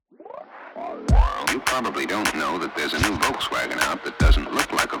You probably don't know that there's a new Volkswagen out that doesn't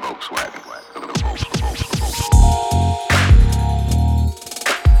look like a Volkswagen.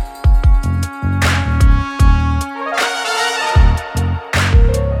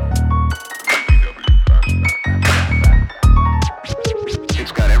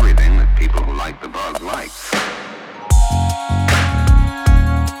 It's got everything that people who like the bug like.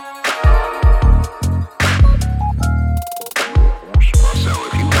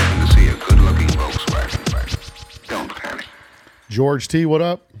 George T, what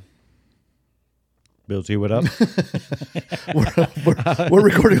up? Bill T, what up? we're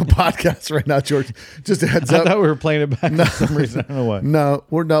recording a podcast right now, George. Just a heads up. I thought we were playing it back for some reason. I don't know why.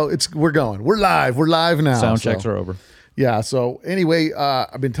 We're going. We're live. We're live now. Sound checks are over. Yeah. So anyway,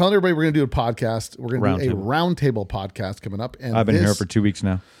 I've been telling everybody we're going to do a podcast. We're going to do a roundtable podcast coming up. And I've been here for 2 weeks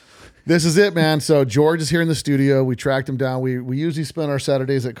now. This is it, man. So George is here in the studio. We tracked him down. We usually spend our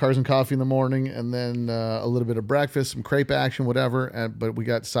Saturdays at Cars and Coffee in the morning, and then a little bit of breakfast, some crepe action, whatever. But we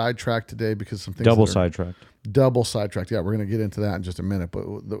got sidetracked today because some things. Double sidetracked. Yeah, we're going to get into that in just a minute. But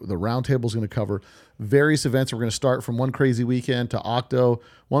the roundtable is going to cover various events. We're going to start from One Crazy Weekend to Octo.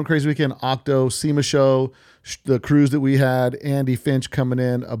 One Crazy Weekend, Octo, SEMA Show, the cruise that we had, Andy Finch coming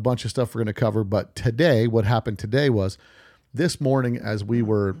in, a bunch of stuff we're going to cover. But today, what happened today was this morning as we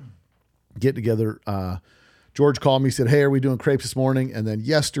were get together, George called me, said, hey, are we doing crepes this morning? And then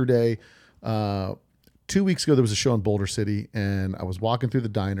yesterday, 2 weeks ago, there was a show in Boulder City, and I was walking through the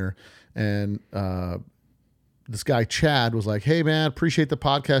diner, and this guy Chad was like, hey man, appreciate the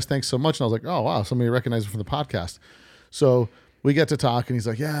podcast, thanks so much. And I was like, oh wow, somebody recognized me from the podcast. So we got to talk, and he's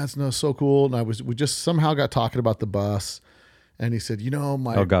like, yeah, it's so cool. And we just somehow got talking about the bus. And he said,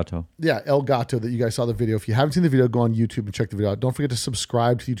 El Gato. Yeah, El Gato, that you guys saw the video. If you haven't seen the video, go on YouTube and check the video out. Don't forget to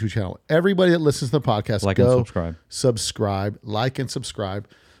subscribe to the YouTube channel. Everybody that listens to the podcast, and subscribe. Like and subscribe.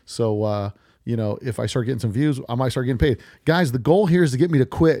 So, if I start getting some views, I might start getting paid. Guys, the goal here is to get me to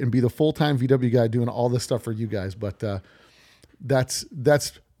quit and be the full-time VW guy doing all this stuff for you guys. But that's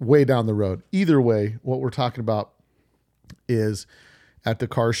way down the road. Either way, what we're talking about is at the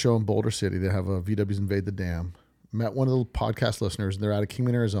car show in Boulder City. They have a VW's Invade the Dam. Met one of the podcast listeners, and they're out of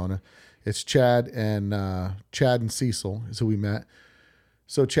Kingman, Arizona. It's Chad and Cecil is who we met.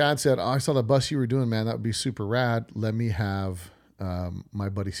 So Chad said, I saw the bus you were doing, man. That would be super rad. Let me have my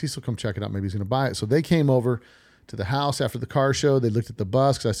buddy Cecil come check it out. Maybe he's going to buy it. So they came over to the house after the car show. They looked at the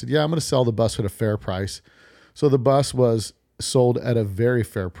bus because I said, yeah, I'm going to sell the bus at a fair price. So the bus was sold at a very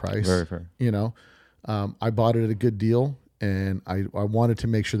fair price. Very fair. I bought it at a good deal. And I wanted to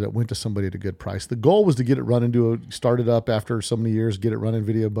make sure that it went to somebody at a good price. The goal was to get it running, start it up after so many years, get it running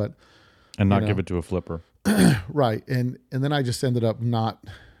video, but and not give it to a flipper, right? And then I just ended up not.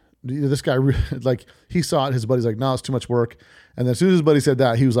 This guy like he saw it. His buddy's like, no, it's too much work. And then as soon as his buddy said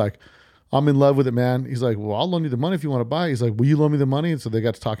that, he was like, I'm in love with it, man. He's like, well, I'll loan you the money if you want to buy it. He's like, will you loan me the money? And so they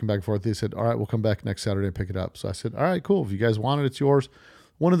got to talking back and forth. They said, all right, we'll come back next Saturday and pick it up. So I said, all right, cool. If you guys want it, it's yours.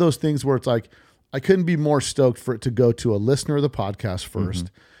 One of those things where it's like, I couldn't be more stoked for it to go to a listener of the podcast first.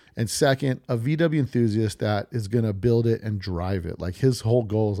 Mm-hmm. And second, a VW enthusiast that is going to build it and drive it. Like his whole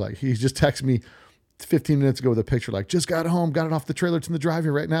goal is like, he just texted me 15 minutes ago with a picture, like just got home, got it off the trailer. It's in the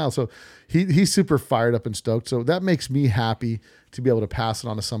driveway right now. So he's super fired up and stoked. So that makes me happy to be able to pass it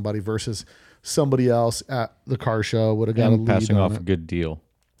on to somebody versus somebody else at the car show would have got a lead passing on off it. A good deal.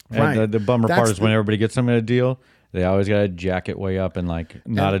 Right. And the bummer part is when everybody gets something at a deal, they always got to jack it way up and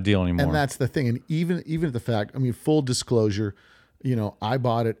not a deal anymore. And that's the thing. And even the fact, full disclosure, I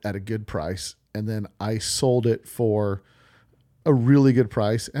bought it at a good price and then I sold it for a really good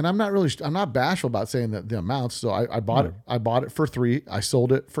price. And I'm not bashful about saying that the amounts. So I bought it for $3. I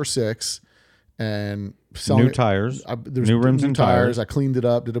sold it for $6 and selling new tires, new rims and tires. I cleaned it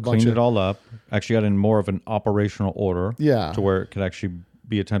up, cleaned it all up. Actually got in more of an operational order. Yeah. To where it could actually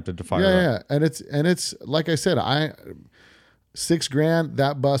be attempted to fire up. And it's like I said, $6,000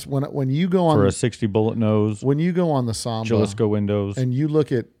 that bus when you go on for a 60 bullet nose, when you go on the Samba Jalisco windows and you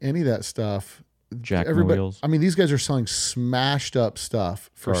look at any of that stuff, jack wheels. These guys are selling smashed up stuff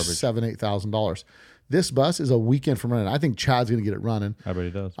for $7,000-8,000. This bus is a weekend from running. I think Chad's going to get it running. I bet he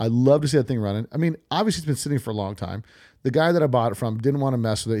does. I love to see that thing running. Obviously it's been sitting for a long time. The guy that I bought it from didn't want to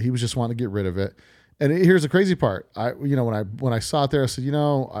mess with it. He was just wanting to get rid of it. And here's the crazy part. When I saw it there, I said, I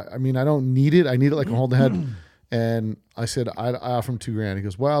don't need it. I need it like a hold the head. And I said, I offer him $2,000. He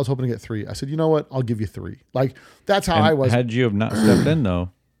goes, well, I was hoping to get $3,000. I said, you know what? I'll give you $3,000. Like that's how I was. Had you have not stepped in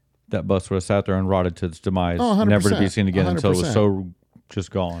though, that bus would have sat there and rotted to its demise, never to be seen again 100%. Until it was so just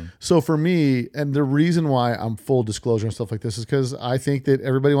gone. So for me, and the reason why I'm full disclosure and stuff like this is because I think that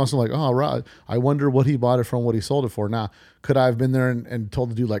everybody wants to Rod, I wonder what he bought it from, what he sold it for. Now, could I have been there and told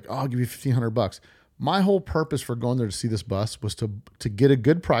the dude I'll give you $1,500? My whole purpose for going there to see this bus was to get a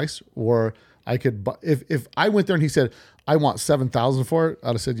good price, or I could, if I went there and he said, I want 7,000 for it,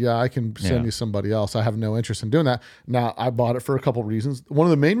 I'd have said, yeah, I can send you somebody else. I have no interest in doing that. Now, I bought it for a couple of reasons. One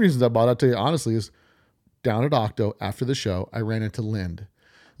of the main reasons I bought it, I'll tell you honestly, is down at Octo after the show, I ran into Lind.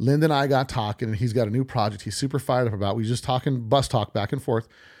 Lind and I got talking, and he's got a new project he's super fired up about. We were just talking bus talk back and forth.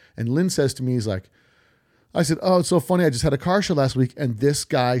 And Lind says to me, he's like, I said, oh, it's so funny. I just had a car show last week, and this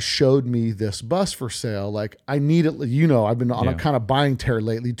guy showed me this bus for sale. Like, I need it. You know, I've been on a kind of buying tear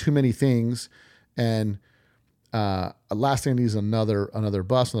lately, too many things. And last thing I need is another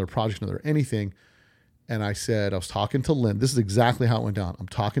bus, another project, another anything. And I said, I was talking to Lind. This is exactly how it went down. I'm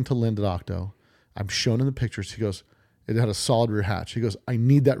talking to Lind at Octo. I'm showing him the pictures. He goes, it had a solid rear hatch. He goes, I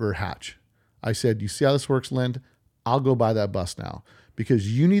need that rear hatch. I said, you see how this works, Lind? I'll go buy that bus now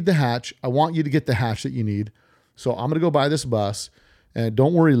because you need the hatch. I want you to get the hatch that you need. So I'm going to go buy this bus. And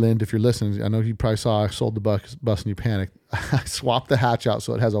don't worry, Lind, if you're listening. I know you probably saw I sold the bus and you panicked. I swapped the hatch out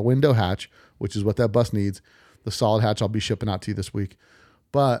so it has a window hatch, which is what that bus needs. The solid hatch I'll be shipping out to you this week.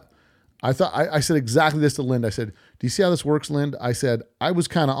 But I thought I said exactly this to Lind. I said, do you see how this works, Lind? I said, I was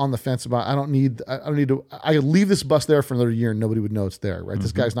kind of on the fence about, I don't need to, I could leave this bus there for another year and nobody would know it's there, right? Mm-hmm.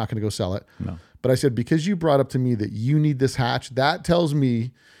 This guy's not going to go sell it. No. But I said, because you brought up to me that you need this hatch, that tells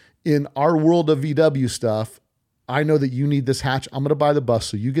me in our world of VW stuff, I know that you need this hatch. I'm going to buy the bus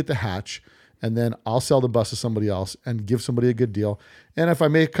so you get the hatch, and then I'll sell the bus to somebody else and give somebody a good deal. And if I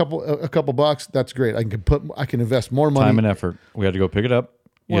make a couple bucks, that's great. I can invest more money. Time and effort. We had to go pick it up.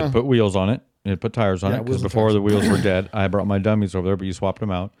 You had to put wheels on it. You had to put tires on it because before the wheels were dead. I brought my dummies over there, but you swapped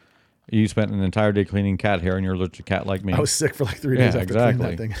them out. You spent an entire day cleaning cat hair, and you're allergic to cat like me. I was sick for like 3 days after cleaning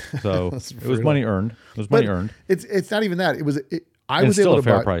that thing. So it was money earned. It was money earned. It's not even that. I was able to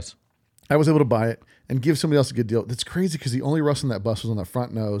buy a fair price. I was able to buy it and give somebody else a good deal. That's crazy because the only rust on that bus was on the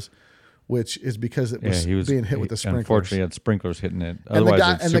front nose, which is because it was being hit with the sprinklers. Unfortunately, he had sprinklers hitting it.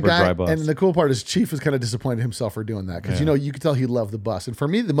 Otherwise, it's super dry bus. And the cool part is Chief was kind of disappointed himself for doing that because, you could tell he loved the bus. And for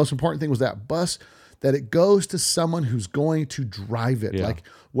me, the most important thing was that bus, that it goes to someone who's going to drive it. Yeah. Like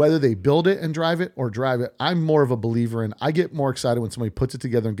whether they build it and drive it or drive it, I'm more of a believer in. I get more excited when somebody puts it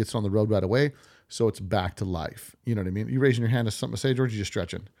together and gets it on the road right away. So it's back to life. You know what I mean? You raising your hand as something to say, George? You just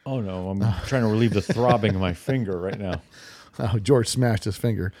stretching? Oh, no. I'm trying to relieve the throbbing of my finger right now. Oh, George smashed his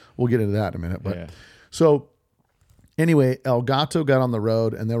finger. We'll get into that in a minute. But So anyway, El Gato got on the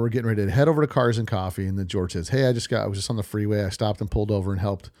road, and then we're getting ready to head over to Cars and Coffee. And then George says, hey, I was just on the freeway. I stopped and pulled over and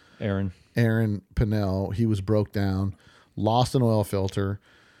helped Aaron Pinnell. He was broke down, lost an oil filter.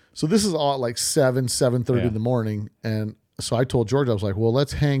 So this is all at like 7:30 in the morning. And so I told George, I was like, well,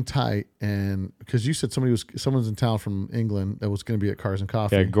 let's hang tight. And because you said someone's in town from England that was going to be at Cars and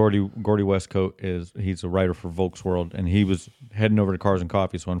Coffee. Yeah, Gordy Westcoat he's a writer for Volksworld, and he was heading over to Cars and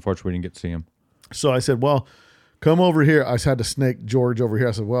Coffee. So unfortunately, we didn't get to see him. So I said, well, come over here. I just had to snake George over here.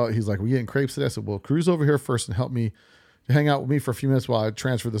 I said, well, he's like, we getting crepes today? I said, well, cruise over here first and help me hang out with me for a few minutes while I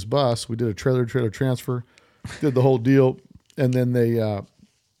transfer this bus. We did a trailer transfer, did the whole deal. And then they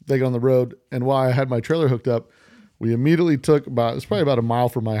got on the road. And while I had my trailer hooked up, we immediately it's probably about a mile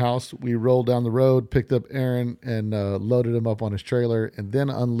from my house. We rolled down the road, picked up Aaron, and loaded him up on his trailer, and then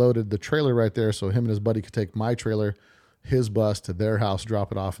unloaded the trailer right there so him and his buddy could take my trailer, his bus, to their house,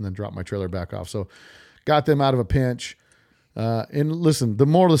 drop it off, and then drop my trailer back off. So got them out of a pinch. And listen, the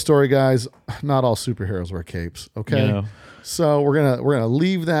moral of the story, guys, not all superheroes wear capes, okay? Yeah. So we're gonna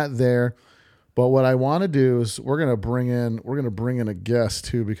leave that there. But what I want to do is we're gonna bring in a guest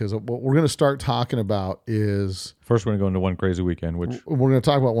too, because what we're gonna start talking about is first we're gonna go into One Crazy Weekend, which we're gonna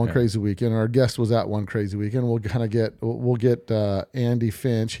talk about One Crazy Weekend. Our guest was at One Crazy Weekend. We'll get Andy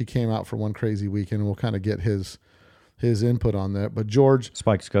Finch. He came out for One Crazy Weekend, and we'll kind of get his input on that. But George,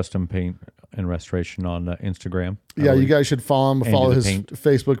 Spike's Custom Paint and Restoration on Instagram. Yeah, you guys should follow him. Follow his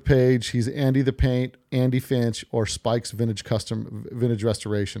Facebook page. He's Andy the Paint, Andy Finch, or Spike's Vintage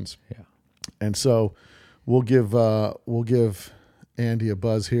Restorations. Yeah. And so we'll give Andy a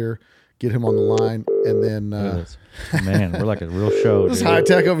buzz here, get him on the line, and then man, we're like a real show. This is high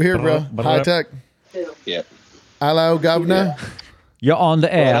tech over here, bro. High tech. Yep. Hello, Governor. You're on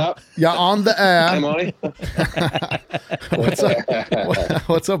the air. You're on the air. Am I? What's up?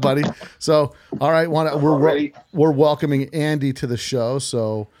 What's up, buddy? So, all right, we're welcoming Andy to the show.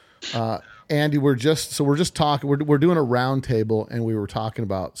 So, Andy, we're just talking. We're doing a round table, and we were talking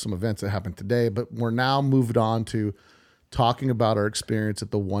about some events that happened today, but we're now moved on to talking about our experience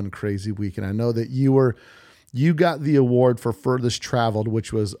at the One Crazy Week. And I know that you got the award for furthest traveled,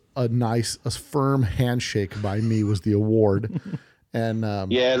 which was a firm handshake by me was the award.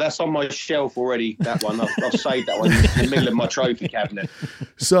 And yeah, that's on my shelf already. That one, I've saved that one in the middle of my trophy cabinet.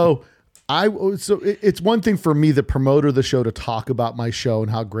 So It's one thing for me, the promoter of the show, to talk about my show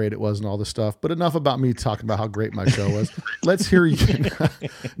and how great it was and all this stuff, but enough about me talking about how great my show was. Let's hear you.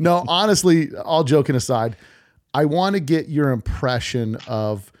 No, honestly, all joking aside, I want to get your impression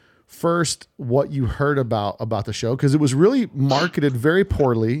of first what you heard about the show, because it was really marketed very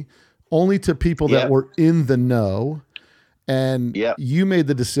poorly, only to people that were in the know. And you made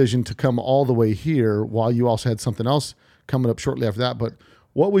the decision to come all the way here while you also had something else coming up shortly after that. But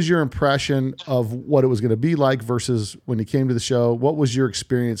what was your impression of what it was going to be like versus when you came to the show? What was your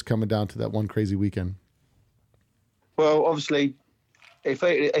experience coming down to that one crazy weekend? Well, obviously, if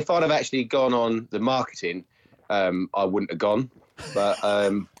I'd have actually gone on the marketing, I wouldn't have gone. But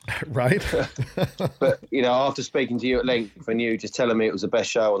right. But after speaking to you at length and you just telling me it was the best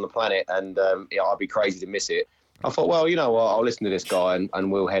show on the planet, and I'd be crazy to miss it, I thought, well, you know what, I'll listen to this guy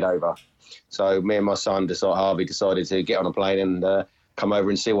and we'll head over. So me and my son, Harvey, decided to get on a plane and come over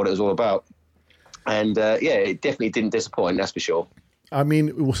and see what it was all about. And it definitely didn't disappoint, that's for sure. I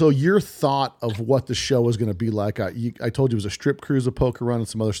mean, so your thought of what the show was going to be like, I told you it was a strip cruise, a poker run, and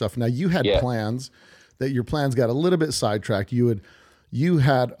some other stuff. Now you had plans that your plans got a little bit sidetracked. You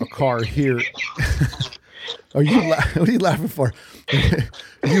had a car here. What are you laughing for?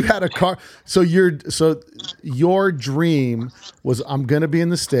 You had a car. So your dream was, I'm going to be in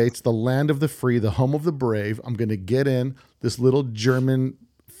the States, the land of the free, the home of the brave. I'm going to get in this little German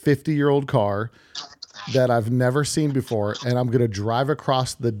 50-year-old car that I've never seen before, and I'm going to drive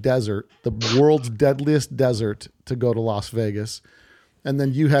across the desert, the world's deadliest desert, to go to Las Vegas. And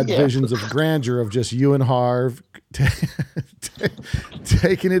then you had visions of grandeur of just you and Harv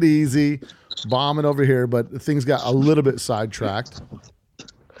taking it easy, bombing over here, but things got a little bit sidetracked.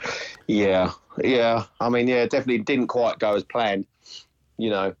 Yeah. I mean, definitely didn't quite go as planned,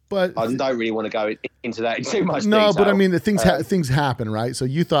 But I don't really want to go into that in too much detail. No, but I mean, things happen, right? So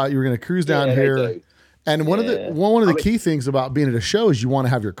you thought you were going to cruise down here. And one of the key things about being at a show is you want to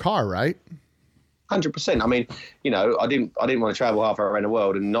have your car, right? 100%. I mean, I didn't want to travel halfway around the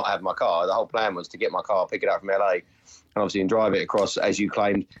world and not have my car. The whole plan was to get my car, pick it up from LA, and obviously drive it across, as you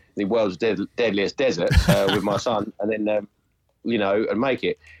claimed, the world's deadliest desert with my son, and then, and make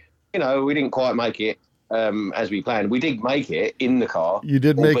it. We didn't quite make it as we planned. We did make it in the car. You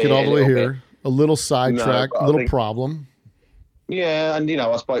did make it all the way here. A little sidetrack, a little problem. Yeah, and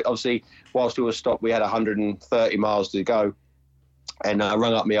I spoke, obviously, whilst we were stopped, we had 130 miles to go. And I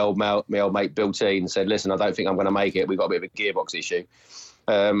rung up my old mate Bill T and said, listen, I don't think I'm going to make it. We've got a bit of a gearbox issue.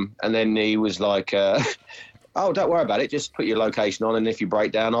 And then he was like, oh, don't worry about it. Just put your location on, and if you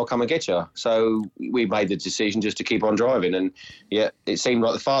break down, I'll come and get you. So we made the decision just to keep on driving. And it seemed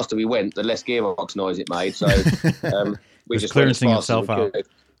like the faster we went, the less gearbox noise it made. So we just clearancing itself out.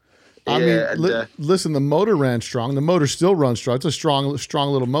 I mean, listen, the motor ran strong. The motor still runs strong. It's a strong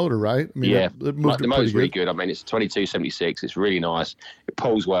little motor, right? I mean, the motor's really good. I mean, it's 2276. It's really nice. It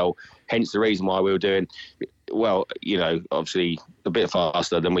pulls well. Hence the reason why we were doing, well, obviously a bit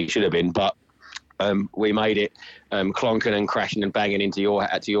faster than we should have been. But we made it clonking and crashing and banging into your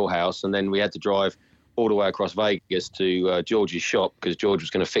house. And then we had to drive all the way across Vegas to George's shop, because George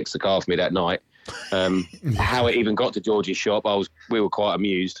was going to fix the car for me that night. How it even got to George's shop, we were quite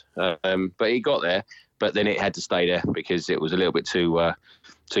amused. But he got there, but then it had to stay there because it was a little bit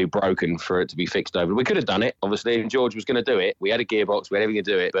too broken for it to be fixed over. We could have done it, obviously, and George was going to do it. We had a gearbox, we had everything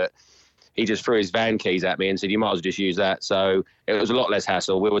to do it, but he just threw his van keys at me and said, you might as well just use that. So it was a lot less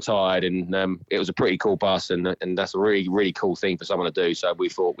hassle. We were tired, and it was a pretty cool bus, and that's a really, really cool thing for someone to do. So we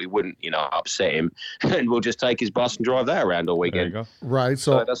thought we wouldn't, upset him, and we'll just take his bus and drive that around all weekend. There you go. Right.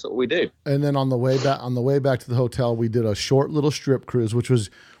 So that's what we do. And then on the way back to the hotel, we did a short little strip cruise,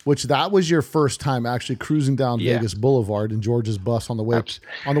 which that was your first time actually cruising down Vegas Boulevard in George's bus on the way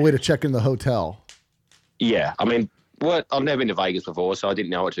to check in the hotel. Yeah. I mean, well, I've never been to Vegas before, so I didn't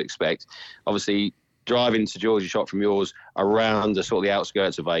know what to expect. Obviously, driving to George's shop from yours around the sort of the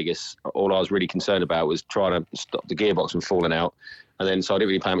outskirts of Vegas, all I was really concerned about was trying to stop the gearbox from falling out. And then, so I didn't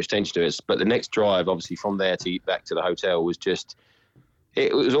really pay much attention to it. But the next drive, obviously, from there back to the hotel was just,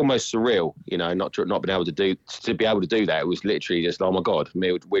 it was almost surreal, not being able to do that. It was literally just, oh my God,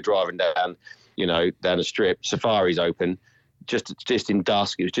 we're driving down, down the strip, Safari's open, just in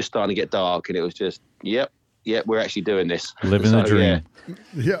dusk. It was just starting to get dark, and it was just, yep, we're actually doing this. Living the dream.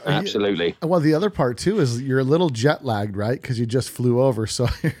 Yeah, absolutely. Well, the other part too is you're a little jet lagged, right? Because you just flew over, so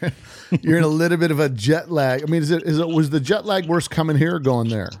you're in a little bit of a jet lag. I mean, was the jet lag worse coming here or going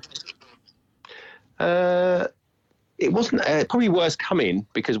there? it wasn't probably worse coming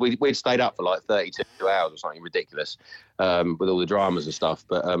because we'd stayed up for like 32 hours or something ridiculous with all the dramas and stuff.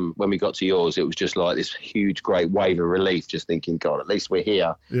 But when we got to yours, it was just like this huge, great wave of relief, just thinking, God, at least we're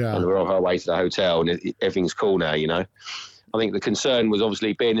here. Yeah. And we're on our way to the hotel and everything's cool now, you know. I think the concern was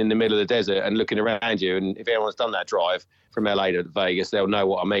obviously being in the middle of the desert and looking around you. And if anyone's done that drive from LA to Vegas, they'll know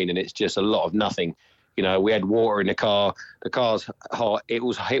what I mean. And it's just a lot of nothing. You know, we had water in the car. The car's hot. It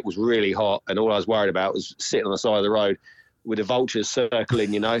was really hot. And all I was worried about was sitting on the side of the road with the vultures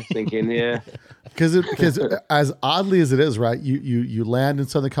circling, you know, thinking, yeah. Because as oddly as it is, right, you land in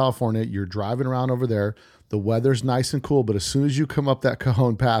Southern California, you're driving around over there. The weather's nice and cool, but as soon as you come up that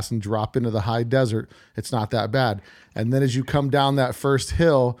Cajon Pass and drop into the high desert, it's not that bad. And then as you come down that first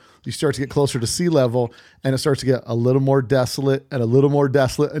hill, you start to get closer to sea level, and it starts to get a little more desolate and a little more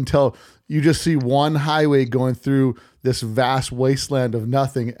desolate until you just see one highway going through this vast wasteland of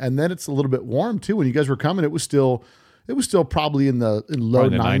nothing. And then it's a little bit warm too. When you guys were coming, it was still probably in low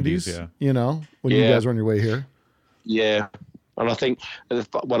 90s, yeah. You know, when you guys were on your way here. Yeah. And I think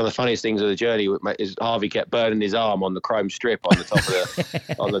one of the funniest things of the journey is Harvey kept burning his arm on the chrome strip on the top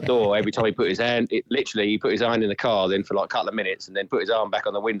of on the door. Every time he put his hand, he put his hand in the car then for like a couple of minutes and then put his arm back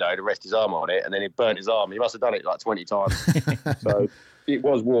on the window to rest his arm on it. And then he burnt his arm. He must have done it like 20 times. So it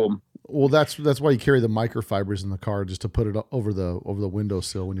was warm. Well, that's why you carry the microfibers in the car, just to put it over the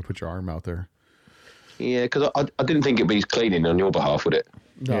windowsill when you put your arm out there. Yeah, because I didn't think it'd be cleaning on your behalf, would it?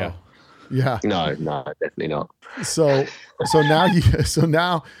 No. Yeah. No, definitely not. So now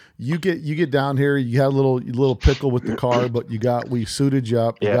you get down here. You had a little pickle with the car, but we suited you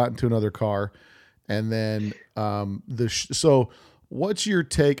up. You got into another car, and then so what's your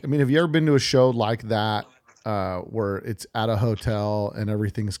take? I mean, have you ever been to a show like that where it's at a hotel and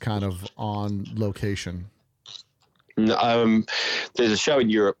everything's kind of on location? There's a show in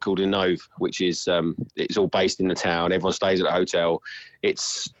Europe called Innove, which is it's all based in the town. Everyone stays at a hotel.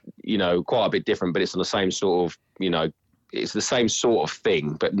 It's, you know, quite a bit different, but it's on the same sort of, you know, it's the same sort of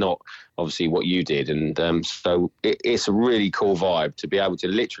thing, but not obviously what you did. And so it's a really cool vibe to be able to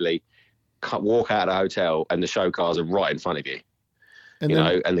literally walk out of the hotel and the show cars are right in front of you. And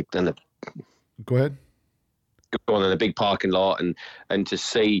the go ahead. Go on in a big parking lot and to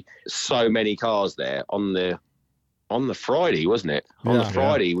see so many cars there on the Friday, wasn't it? On the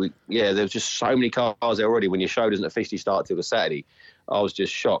Friday, there was just so many cars there already. When your show doesn't officially start till the Saturday, I was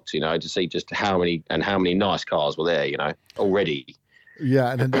just shocked, you know, to see just how many nice cars were there, you know, already.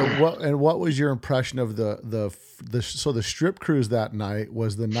 Yeah, and then what was your impression of the strip cruise that night?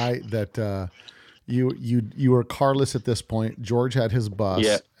 Was the night that you were carless at this point. George had his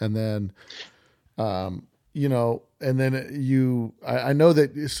bus, and then you know, and then I know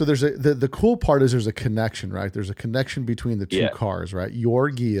that, so there's the cool part is there's a connection, right? There's a connection between the two cars, right? Your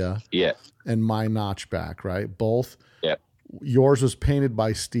Ghia and my Notchback, right? Both. Yeah. Yours was painted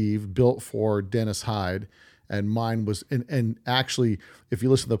by Steve, built for Dennis Hyde, and mine was, and actually, if you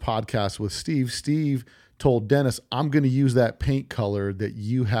listen to the podcast with Steve told Dennis, I'm going to use that paint color that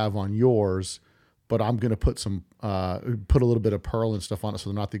you have on yours, but I'm going to put put a little bit of pearl and stuff on it, so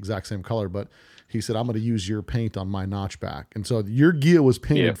they're not the exact same color, but he said, I'm going to use your paint on my Notchback. And so your Ghia was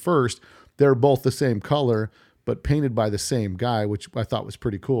painted first. They're both the same color, but painted by the same guy, which I thought was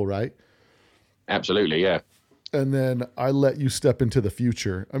pretty cool, right? Absolutely, yeah. And then I let you step into the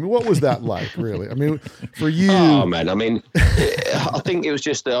future. I mean, what was that like, really? I mean, for you... Oh, man. I mean, I think it was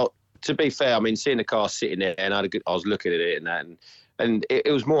just, to be fair, I mean, seeing the car sitting there, and I was looking at it and that, and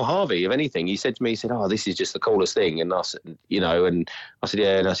it was more Harvey, if anything. He said to me, he said, oh, this is just the coolest thing. And I said, you know, and I said,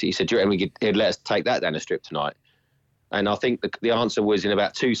 yeah. And he said, do you reckon he'd let us take that down the strip tonight? And I think the answer was in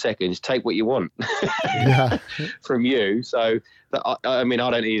about 2 seconds, take what you want from you. So, I mean,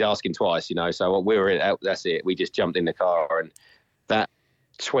 I don't need asking twice, you know. So we were in, that's it. We just jumped in the car, and that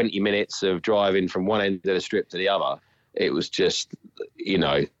 20 minutes of driving from one end of the strip to the other, it was just, you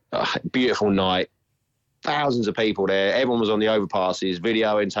know, a beautiful night. Thousands of people there. Everyone was on the overpasses,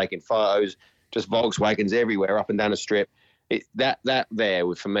 videoing, taking photos, just Volkswagens everywhere up and down the strip. That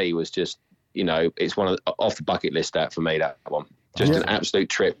there for me was just, you know, it's one of off the bucket list that for me, that one. Just an absolute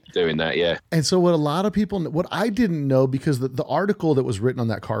trip doing that, yeah. And so what a lot of people, what I didn't know, because the article that was written on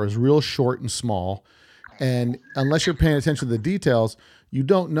that car is real short and small, and unless you're paying attention to the details, you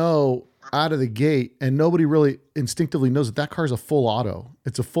don't know out of the gate, and nobody really instinctively knows that car is a full auto.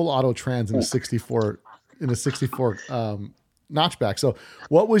 It's a full auto trans in a 64 Notchback. So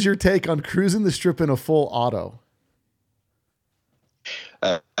what was your take on cruising the strip in a full auto?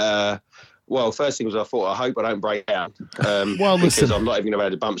 Well, first thing was I thought, I hope I don't break down. Well, because listen, I'm not even going to be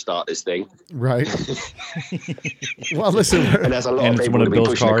able to bump start this thing. Right. Well, listen. And there's a lot of people to be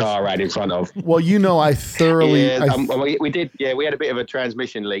pushing the car around in front of. Well, you know, I thoroughly. We did. Yeah, we had a bit of a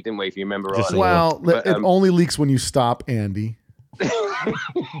transmission leak, didn't we? If you remember right. Well, but, it only leaks when you stop, Andy. And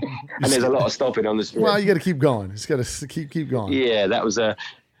there's a lot of stopping on the street. Well, you got to keep going. Just got to keep going. Yeah, that was that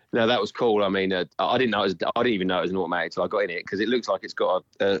was cool. I mean, I didn't know. I didn't even know it was an automatic till I got in it because it looks like it's got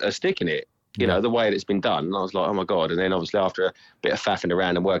a stick in it. You know, the way that it's been done. And I was like, oh my God. And then obviously after a bit of faffing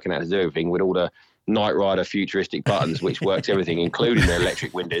around and working out to do everything with all the Knight Rider futuristic buttons, which works everything, including the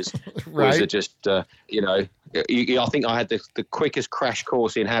electric windows, right. was just, I think I had the quickest crash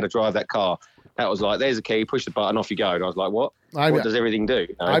course in how to drive that car. That was like, there's a key, push the button, off you go. And I was like, what? What does everything do?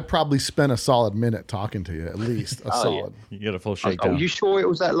 You know? I probably spent a solid minute talking to you, at least a solid. Yeah. You got a full shakedown. Are you sure it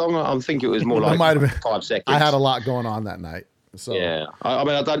was that long? I think it was more like might have been 5 seconds. I had a lot going on that night. So yeah, I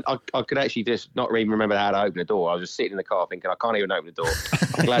mean, I could actually just not even remember how to open the door. I was just sitting in the car thinking, I can't even open the door.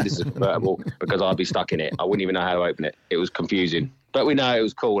 I'm glad this is a convertible because I'd be stuck in it. I wouldn't even know how to open it. It was confusing, but we know it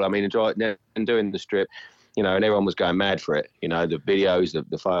was cool. I mean, enjoying it and doing the strip, and everyone was going mad for it. The videos,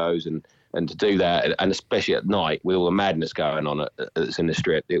 the photos, and to do that, and especially at night with all the madness going on that's in the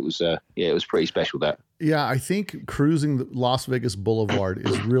strip, it was it was pretty special. That. Yeah, I think cruising the Las Vegas Boulevard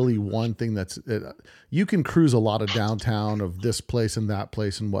is really one thing that's you can cruise a lot of downtown of this place and that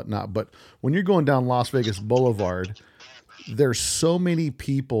place and whatnot, but when you're going down Las Vegas Boulevard, there's so many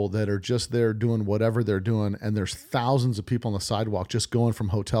people that are just there doing whatever they're doing, and there's thousands of people on the sidewalk just going from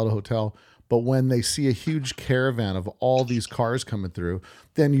hotel to hotel. But when they see a huge caravan of all these cars coming through,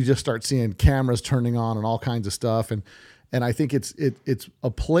 then you just start seeing cameras turning on and all kinds of stuff. And I think it's a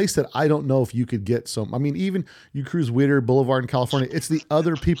place that I don't know if you could get some. I mean, even you cruise Whittier Boulevard in California, it's the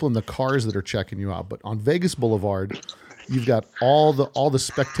other people in the cars that are checking you out. But on Vegas Boulevard, you've got all the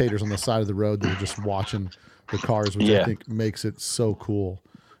spectators on the side of the road that are just watching the cars, which I think makes it so cool.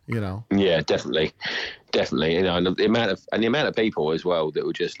 Yeah, definitely. And the amount of people as well that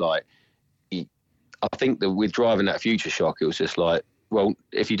were just like. I think that with driving that Future Shock, it was just like, well,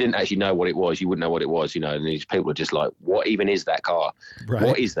 if you didn't actually know what it was, you wouldn't know what it was, and these people are just like, what even is that car? Right.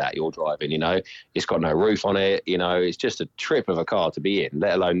 What is that you're driving? It's got no roof on it. It's just a trip of a car to be in,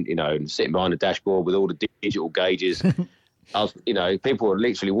 let alone, sitting behind the dashboard with all the digital gauges. People are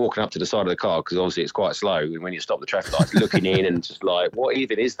literally walking up to the side of the car because obviously it's quite slow. And when you stop the traffic lights, looking in and just like, what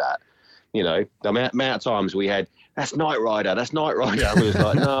even is that? The amount of times we had, that's Knight Rider. We was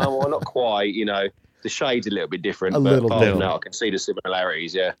like, no, well, not quite, The shade's a little bit different, but apart from that, I can see the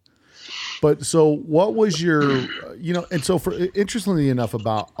similarities, yeah. But so what was your, and so interestingly enough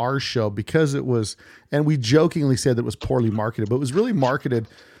about our show, because it was, and we jokingly said that it was poorly marketed, but it was really marketed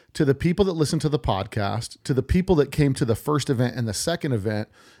to the people that listened to the podcast, to the people that came to the first event and the second event.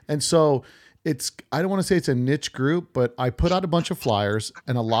 And so I don't want to say it's a niche group, but I put out a bunch of flyers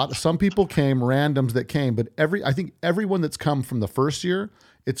and some people came, randoms that came, but I think everyone that's come from the first year,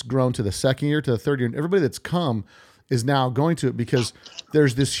 it's grown to the second year, to the third year, and everybody that's come is now going to it because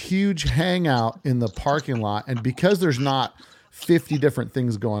there's this huge hangout in the parking lot. And because there's not 50 different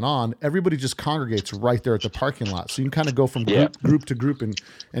things going on, everybody just congregates right there at the parking lot. So you can kind of go from group to group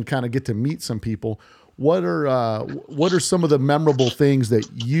and kind of get to meet some people. What are some of the memorable things that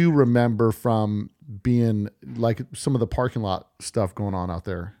you remember from being like some of the parking lot stuff going on out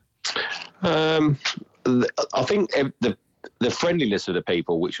there? I think the friendliness of the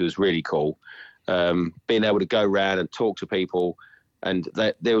people, which was really cool, being able to go around and talk to people, and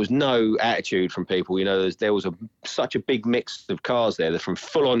there was no attitude from people. There was such a big mix of cars there, from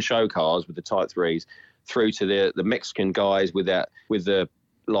full-on show cars with the Type 3s through to the Mexican guys with the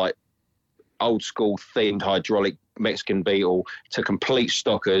like old school themed hydraulic Mexican Beetle, to complete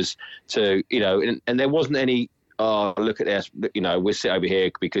stockers, to and there wasn't any look at this, we'll sit over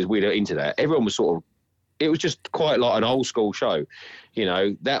here because we're into that. Everyone was sort of, it was just quite like an old school show.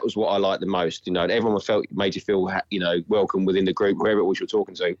 That was what I liked the most. And everyone made you feel welcome within the group, wherever it was you're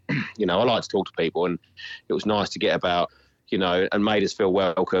talking to. I like to talk to people, and it was nice to get about, and made us feel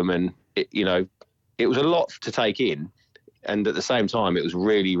welcome. And it was a lot to take in. And at the same time, it was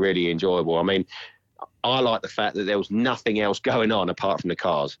really, really enjoyable. I mean, I like the fact that there was nothing else going on apart from the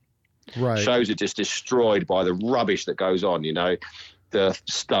cars. Right. Shows are just destroyed by the rubbish that goes on, the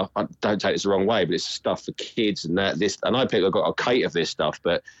stuff. I don't take this the wrong way, but it's stuff for kids and that. I know people have got a cater of this stuff,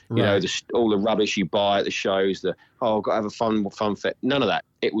 but all the rubbish you buy at the shows, I've got to have a fun fit. None of that.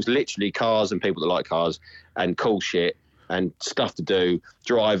 It was literally cars and people that like cars and cool shit and stuff to do,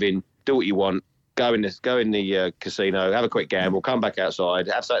 driving, do what you want. Go in the casino, have a quick gamble, come back outside,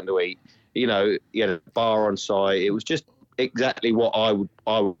 have something to eat. You had a bar on site. It was just exactly what I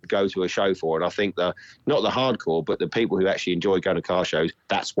would go to a show for. And I think not the hardcore, but the people who actually enjoy going to car shows,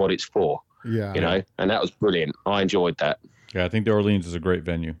 that's what it's for. Yeah. You know, and that was brilliant. I enjoyed that. Yeah, I think the Orleans is a great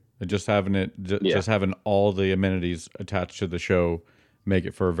venue. And just having all the amenities attached to the show make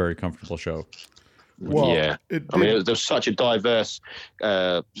it for a very comfortable show. Well, yeah. There's such a diverse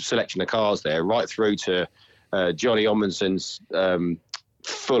selection of cars there, right through to Johnny Ommonsen's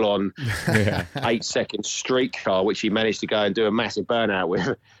full-on 8-second street car, which he managed to go and do a massive burnout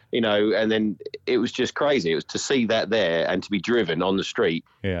with, you know, and then it was just crazy. It was to see that there and to be driven on the street.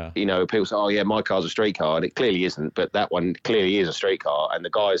 Yeah. You know, people say, oh, yeah, my car's a street car, and it clearly isn't, but that one clearly is a street car. And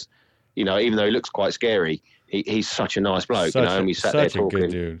the guy's, you know, even though he looks quite scary, he's such a nice bloke, you know, and we sat there talking. Such a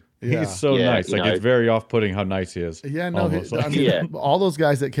good dude. Yeah. He's so nice. Like, it's very off-putting how nice he is. Yeah, no, all those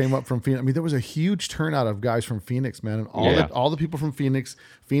guys that came up from Phoenix. I mean, there was a huge turnout of guys from Phoenix, man, and all the people from Phoenix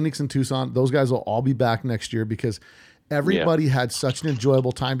and Tucson. Those guys will all be back next year because everybody had such an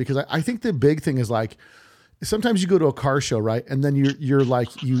enjoyable time. Because I think the big thing is like sometimes you go to a car show, right, and then you're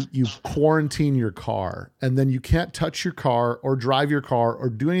like you quarantine your car, and then you can't touch your car or drive your car or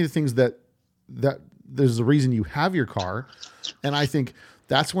do any of the things that there's a reason you have your car, and I think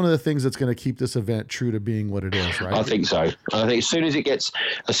that's one of the things that's going to keep this event true to being what it is, right? I think so. I think as soon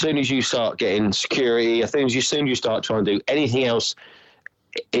as you start getting security, as soon as you start trying to do anything else,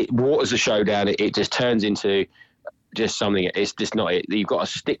 it waters the show down. It just turns into just something. It's just not it. You've got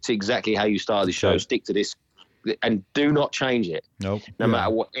to stick to exactly how you started the show. Stick to this, and do not change it. Nope. No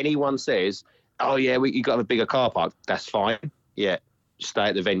matter what anyone says. Oh yeah, you got to have a bigger car park. That's fine. Yeah, stay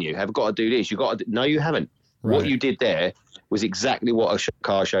at the venue. Have got to do this. You got to. No, you haven't. Right. What you did there was exactly what a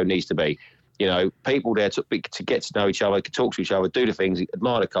car show needs to be. You know, people there to get to know each other, talk to each other, do the things,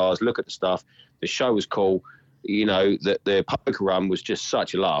 admire the cars, look at the stuff. The show was cool. You know, the poker run was just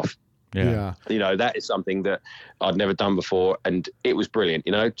such a laugh. Yeah. You know, that is something that I'd never done before, and it was brilliant.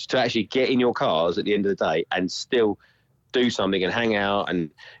 You know, to actually get in your cars at the end of the day and still do something and hang out and,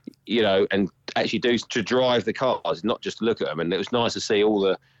 you know, and actually to drive the cars, not just look at them. And it was nice to see all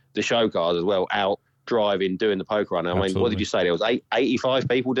the show cars as well out driving, doing the poker run. I mean, what did you say? There was 85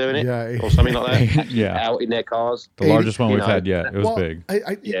 people doing it, or something like that. Out in their cars. The largest one we've had yet. It was big.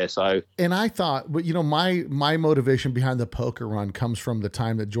 And I thought, but you know, my motivation behind the poker run comes from the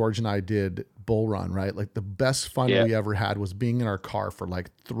time that George and I did Bull Run, right? Like the best fun we ever had was being in our car for like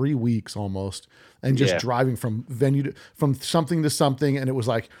 3 weeks almost, and just driving from from something to something, and it was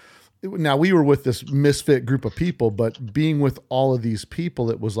like. Now we were with this misfit group of people, but being with all of these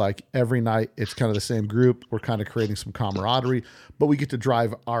people, it was like every night it's kind of the same group. We're kind of creating some camaraderie, but we get to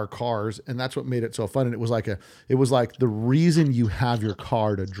drive our cars, and that's what made it so fun. And it was like the reason you have your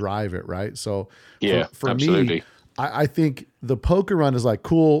car to drive it, right? So for absolutely. Me, I think the poker run is like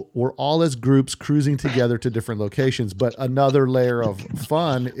cool. We're all as groups cruising together to different locations, but another layer of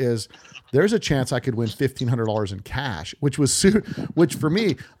fun is there's a chance I could win $1,500 in cash, which for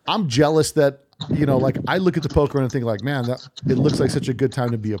me, I'm jealous that, you know, like I look at the poker run and think like, man, it looks like such a good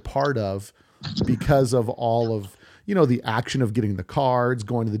time to be a part of because of all of, you know, the action of getting the cards,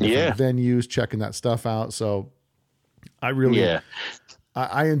 going to the different venues, checking that stuff out. So I really,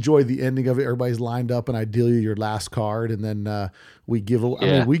 I enjoy the ending of it. Everybody's lined up and I deal you your last card. And then we give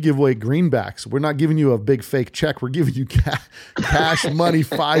away greenbacks. We're not giving you a big fake check. We're giving you cash money.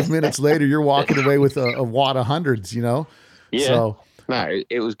 5 minutes later, you're walking away with a wad of hundreds, you know? Yeah. So, no,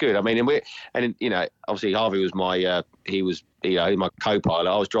 it was good. I mean, you know, obviously Harvey was my my co-pilot.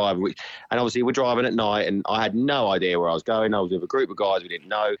 I was driving, and obviously we're driving at night, and I had no idea where I was going. I was with a group of guys we didn't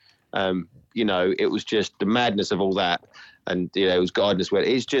know. You know, it was just the madness of all that, and you know, it was guiding us.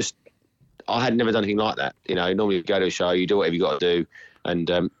 It's just I had never done anything like that. You know, normally you go to a show, you do whatever you got to do, and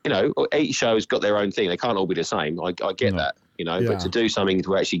you know, each show's got their own thing. They can't all be the same. I get that, you know, but to do something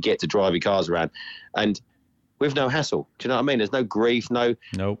to actually get to drive your cars around, and with no hassle. Do you know what I mean? There's no grief, no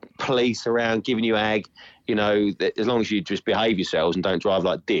police around giving you ag. You know, as long as you just behave yourselves and don't drive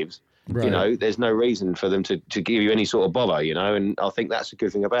like divs, you know, there's no reason for them to give you any sort of bother, you know, and I think that's a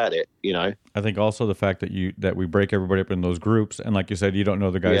good thing about it, you know. I think also the fact that we break everybody up in those groups, and like you said, you don't know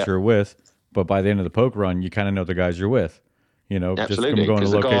the guys you're with, but by the end of the poker run, you kind of know the guys you're with, you know, absolutely. Just from going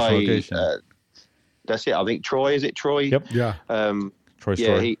to location. That's it. I think Troy, is it Troy? Yep. Yeah. Troy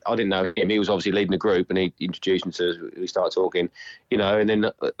Story. I didn't know him. He was obviously leading the group, and he introduced me to us. We started talking, you know, and then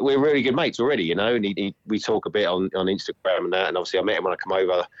we're really good mates already, you know. And we talk a bit on Instagram and that. And obviously, I met him when I come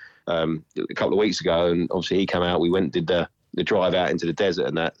over a couple of weeks ago, and obviously he came out. We went and did the drive out into the desert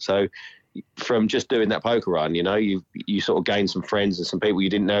and that. So from just doing that poker run, you know, you sort of gain some friends and some people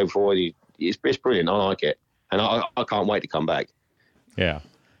you didn't know before. It's brilliant. I like it, and I can't wait to come back. Yeah.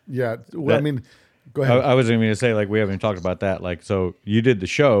 Yeah. Well, I mean, Go ahead. I was going to say, like, we haven't even talked about that. Like, so you did the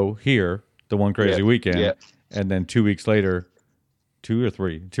show here, the One Crazy Weekend, and then 2 weeks later, 2 or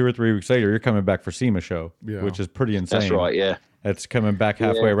 3 weeks later, you're coming back for SEMA show, which is pretty insane. That's right, yeah. It's coming back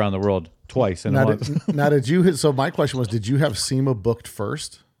halfway around the world twice in a month. Now, did you hit? So my question was, did you have SEMA booked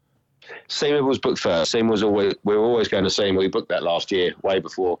first? SEMA was booked first. SEMA was always, we were always going to SEMA. We booked that last year, way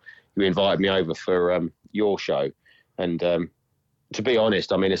before you invited me over for your show. And to be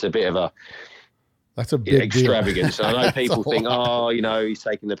honest, I mean, it's a bit of a That's a big extravagance. Deal. I know people think, he's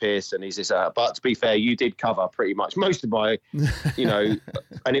taking the piss and he's this. But to be fair, you did cover pretty much most of my, and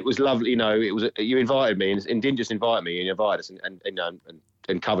it was lovely. It was you invited me and didn't just invite me, you invited us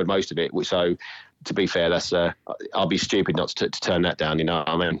and covered most of it. So, to be fair, that's I'll be stupid not to turn that down. You know what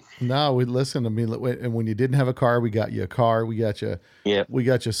I mean? No, we listen. I mean, and when you didn't have a car, we got you a car. We got you. Yeah. We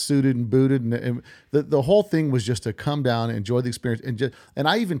got you suited and booted, and the whole thing was just to come down and enjoy the experience. And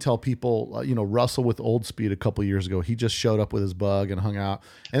I even tell people, Russell with Old Speed a couple of years ago, he just showed up with his bug and hung out,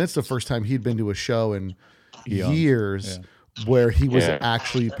 and it's the first time he'd been to a show in years. Yeah. Where he was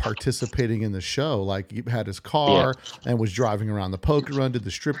actually participating in the show. Like he had his car and was driving around the poker run, did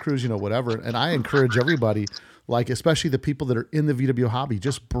the strip cruise, whatever. And I encourage everybody, like especially the people that are in the VW hobby,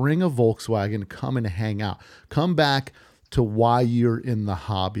 just bring a Volkswagen, come and hang out. Come back to why you're in the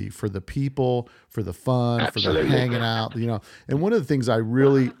hobby, for the people, for the fun, Absolutely. For the hanging out, And one of the things I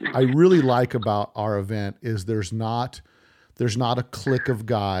really like about our event is there's not a clique of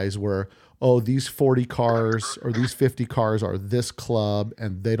guys where, these 40 cars or these 50 cars are this club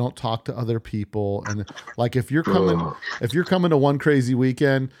and they don't talk to other people. And like, if you're coming to One Crazy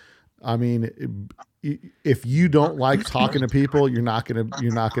Weekend, I mean, if you don't like talking to people, you're not going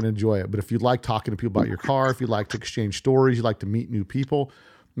to enjoy it. But if you like talking to people about your car, if you like to exchange stories, you like to meet new people,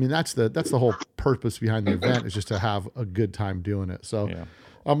 I mean, that's the whole purpose behind the event, is just to have a good time doing it. So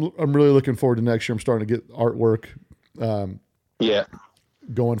I'm really looking forward to next year. I'm starting to get artwork.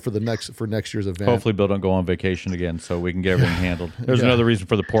 Going for next year's event. Hopefully Bill don't go on vacation again, so we can get everything handled. There's another reason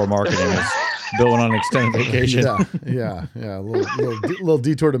for the poor marketing is Bill went on an extended vacation. Yeah. A little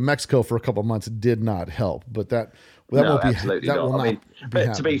detour to Mexico for a couple of months did not help, but that won't be. Absolutely that not. will not.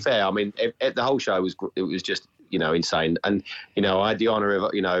 But to be fair, I mean, the whole show was just insane, and I had the honor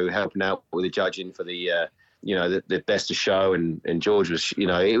of helping out with the judging for the the best of show, and George was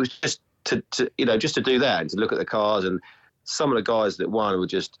it was just to just to do that and to look at the cars, and some of the guys that won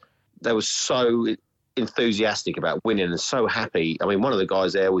they were so enthusiastic about winning and so happy. I mean, one of the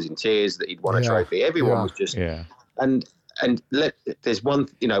guys there was in tears that he'd won a trophy. Everyone was just, and there's one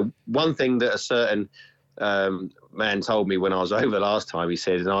thing that a certain man told me when I was over last time. He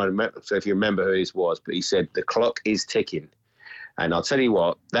said, and I remember, so if you remember who this was, but he said, the clock is ticking. And I'll tell you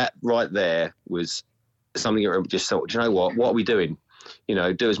what, that right there was something that just thought, do you know what are we doing?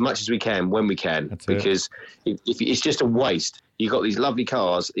 Do as much as we can when we can. That's because if it's just a waste. You've got these lovely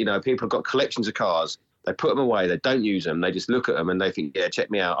cars. People have got collections of cars. They put them away. They don't use them. They just look at them and they think, check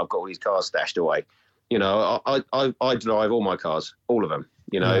me out. I've got all these cars stashed away. I drive all my cars, all of them.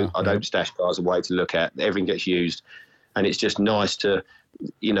 I don't stash cars away to look at. Everything gets used, and it's just nice to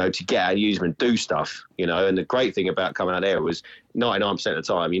to get out and use them and do stuff. And the great thing about coming out there was 99% of the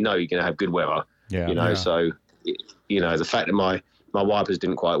time, you're going to have good weather. So the fact that my wipers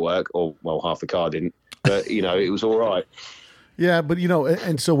didn't quite work, or half the car didn't, but it was all right. Yeah, but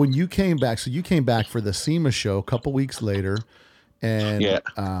and so when you came back, for the SEMA show a couple weeks later, and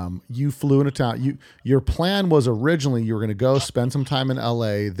you flew into town. Your plan was originally you were going to go spend some time in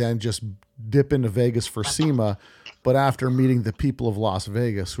LA, then just dip into Vegas for SEMA, but after meeting the people of Las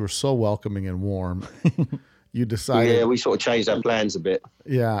Vegas, who are so welcoming and warm, you decided. Yeah, we sort of changed our plans a bit.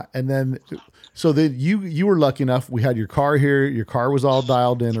 Yeah, and then so then you were lucky enough. We had your car here. Your car was all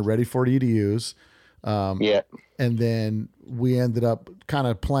dialed in and ready for you to use. And then we ended up kind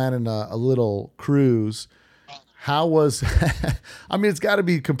of planning a little cruise. How was? I mean, it's got to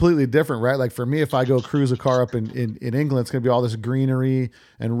be completely different, right? Like for me, if I go cruise a car up in England, it's going to be all this greenery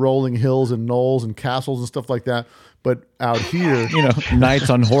and rolling hills and knolls and castles and stuff like that. But out here,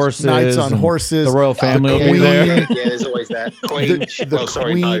 knights on horses, the royal family will be there. Yeah, there's always that queen.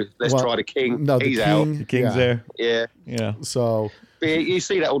 Let's try the king. No, he's out. The king's there. Yeah. So you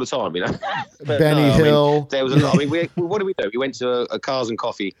see that all the time, But Benny Hill. There was a lot. I mean, what did we do? We went to a Cars and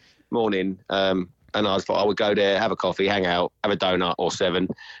Coffee morning, and I thought I would go there, have a coffee, hang out, have a donut or 7,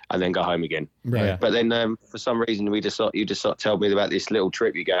 and then go home again. Right. Yeah. But then for some reason you just sort of told me about this little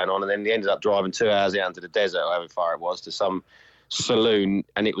trip you're going on, and then they ended up driving 2 hours out into the desert, however far it was, to some saloon,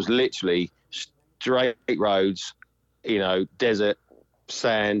 and it was literally straight roads, desert,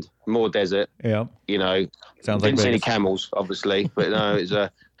 sand, more desert. Yeah. Sounds like didn't see any camels, obviously, but no,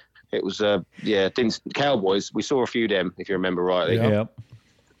 It was Cowboys. We saw a few of them, if you remember rightly. Yep.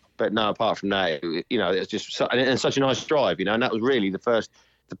 But no, apart from that, it's just and such a nice drive, and that was really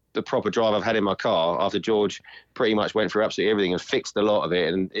the proper drive I've had in my car after George pretty much went through absolutely everything and fixed a lot of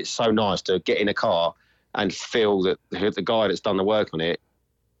it. And it's so nice to get in a car and feel that the guy that's done the work on it,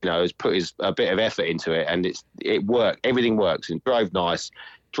 has put a bit of effort into it, and it worked. Everything works, and drove nice,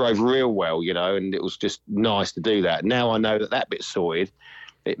 drove real well, and it was just nice to do that. Now I know that bit's sorted.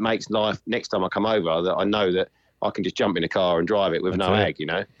 It makes life, next time I come over, that I know that I can just jump in a car and drive it with no ag,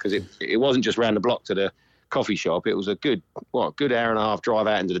 because it wasn't just round the block to the coffee shop. It was a good hour and a half drive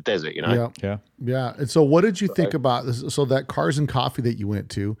out into the desert, Yeah. And so what did you think about this? So that Cars and Coffee that you went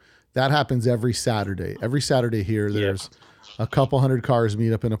to, that happens every Saturday. Every Saturday here, there's a couple hundred cars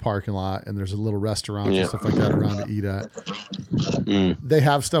meet up in a parking lot, and there's a little restaurant and stuff like that around to eat at. They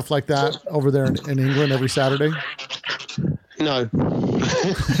have stuff like that over there in England every Saturday? No.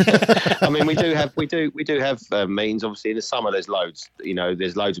 I mean, we do have meetings. Obviously, in the summer, there's loads.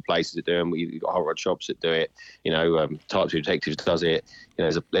 There's loads of places that do them. We've got hot rod shops that do it. Type 2 Detectives does it.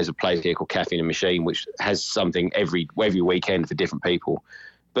 There's a place here called Caffeine and Machine, which has something every weekend for different people.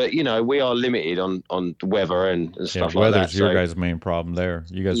 But we are limited on the weather and stuff like that. Weather's your guys' main problem there.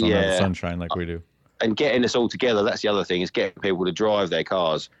 You guys don't have the sunshine like we do. And getting us all together, that's the other thing, is getting people to drive their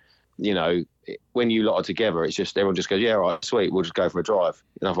cars. When you lot are together, it's just everyone just goes, yeah, all right, sweet, we'll just go for a drive.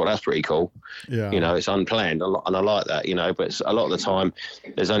 And I thought that's pretty cool. Yeah. It's unplanned, and I like that. But a lot of the time,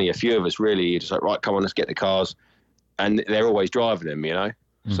 there's only a few of us really. You're just like, right, come on, let's get the cars, and they're always driving them.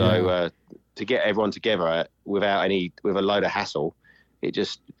 Mm-hmm. So to get everyone together with a load of hassle, it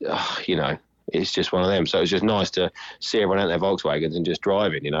just it's just one of them. So it's just nice to see everyone out in their Volkswagens and just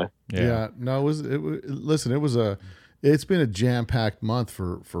driving. Yeah. No, it's been a jam-packed month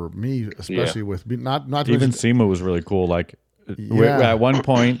for me, especially with not even SEMA was really cool. Like at one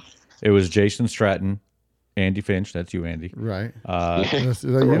point, it was Jason Stratton, Andy Finch. That's you, Andy. Right.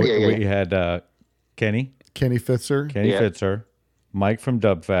 We had Kenny Fitzer, Mike from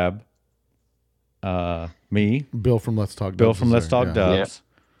Dubfab, me, Bill from Let's Talk Dubs. Yeah.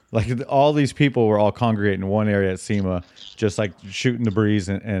 Like all these people were all congregating in one area at SEMA, just like shooting the breeze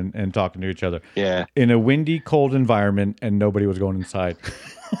and talking to each other. Yeah. In a windy, cold environment, and nobody was going inside.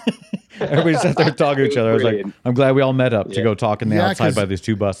 Everybody sat there talking to each other. I was like, I'm glad we all met up to go talk in the outside by these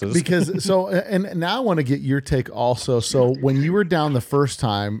two buses. Because and now I want to get your take also. So when you were down the first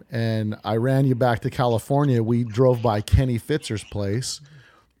time and I ran you back to California, we drove by Kenny Fitzer's place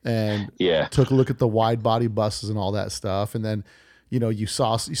and took a look at the wide body buses and all that stuff. And then, you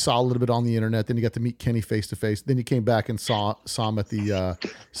saw a little bit on the internet. Then you got to meet Kenny face to face. Then you came back and saw him at the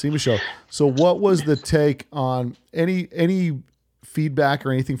SEMA show. So what was the take on any feedback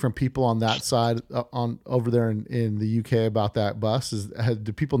or anything from people on that side on over there in the UK about that bus?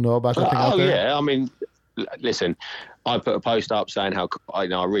 Do people know about that thing out there? Yeah. I mean, listen, I put a post up saying how I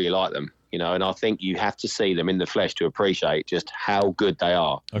really like them. And I think you have to see them in the flesh to appreciate just how good they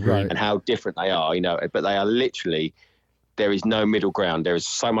are and how different they are. But they are literally. There is no middle ground. There is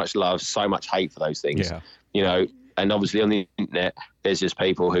so much love, so much hate for those things. Yeah. And obviously on the internet, there's just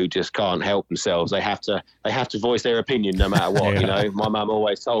people who just can't help themselves. They have to voice their opinion no matter what. My mum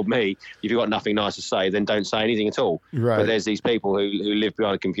always told me, if you've got nothing nice to say, then don't say anything at all. Right. But there's these people who live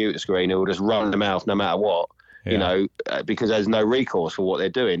behind a computer screen who will just run their mouth no matter what. Because there's no recourse for what they're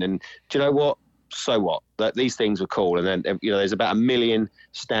doing. And do you know what? So what? That these things are cool. And then there's about 1 million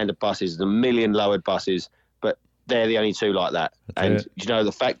standard buses, 1 million lowered buses. They're the only two like that. That's and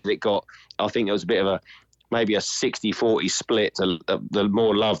the fact that it got, I think there was a bit of maybe a 60-40 split. The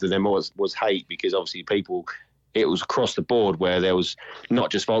more love than there was hate, because obviously it was across the board where there was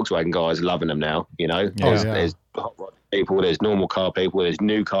not just Volkswagen guys loving them now. There's hot rod people, there's normal car people, there's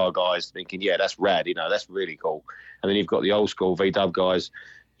new car guys thinking, yeah, that's rad. That's really cool. And then you've got the old school VW guys,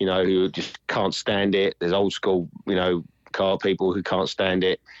 who just can't stand it. There's old school, car people who can't stand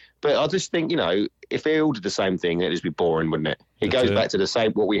it. But I just think, if they all did the same thing, it'd just be boring, wouldn't it? It goes back to the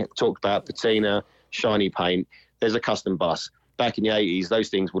same, what we talked about, patina, shiny paint. There's a custom bus. Back in the 80s, those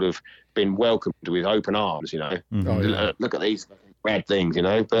things would have been welcomed with open arms, Mm-hmm. Look at these rad things,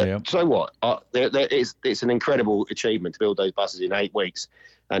 But so what? It's an incredible achievement to build those buses in 8 weeks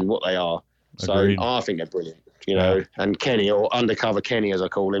and what they are. Agreed. So I think they're brilliant. And Kenny, or Undercover Kenny, as I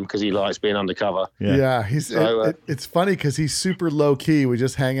call him, because he likes being undercover. Yeah, it's funny because he's super low key. We're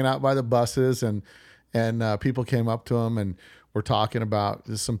just hanging out by the buses, and people came up to him and we're talking about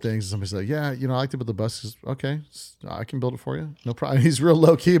some things. Somebody's like, "Yeah, I like to build the buses. Okay, I can build it for you, no problem." He's real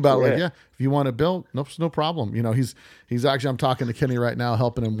low key about it. Like, if you want to build, no problem. He's actually, I'm talking to Kenny right now,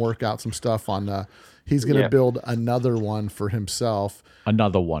 helping him work out some stuff on. He's going to build another one for himself.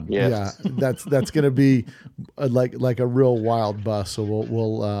 Another one. Yeah, that's going to be like a real wild bus. So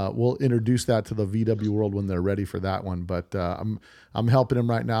we'll introduce that to the VW world when they're ready for that one. But I'm helping him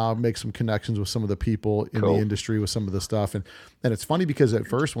right now make some connections with some of the people in the industry with some of the stuff. And it's funny because at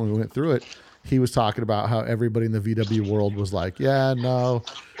first when we went through it, he was talking about how everybody in the VW world was like, yeah, no,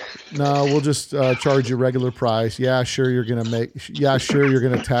 we'll just charge you regular price. Yeah, sure, you're going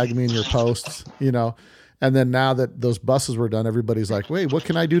to tag me in your posts, you know. And then now that those buses were done, everybody's like, wait, what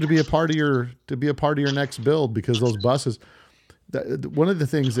can I do to be a part of your next build? Because those buses, one of the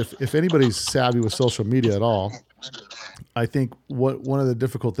things, if anybody's savvy with social media at all, I think one of the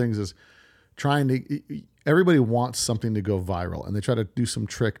difficult things is everybody wants something to go viral, and they try to do some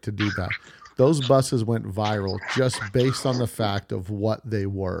trick to do that. Those buses went viral just based on the fact of what they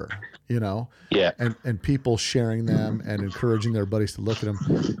were, you know? Yeah. And people sharing them and encouraging their buddies to look at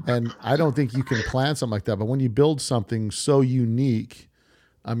them. And I don't think you can plan something like that. But when you build something so unique,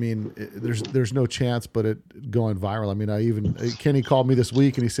 I mean, there's no chance but it going viral. I mean, Kenny called me this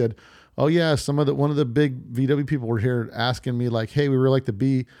week and he said, oh yeah, one of the big VW people were here asking me like, hey, we would like to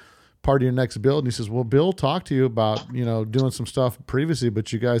be part of your next build. And he says, well, Bill talked to you about, you know, doing some stuff previously,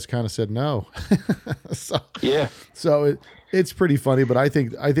 but you guys kind of said no. So it's pretty funny, but I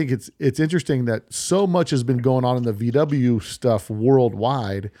think it's interesting that so much has been going on in the VW stuff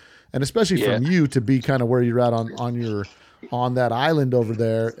worldwide, and especially from you to be kind of where you're at on that island over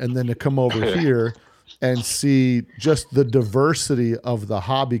there, and then to come over here and see just the diversity of the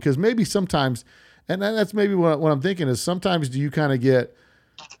hobby. Because maybe sometimes, and that's maybe what I'm thinking is, sometimes do you kind of get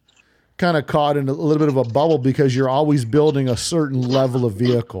caught in a little bit of a bubble because you're always building a certain level of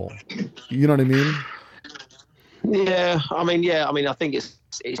vehicle. You know what I mean? Yeah. I mean, I think it's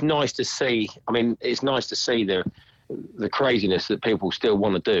nice to see. I mean, it's nice to see the craziness that people still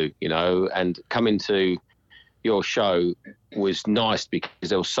want to do, you know, and coming to your show was nice because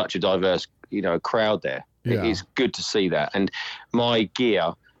there was such a diverse, you know, crowd there. Yeah. It is good to see that. And my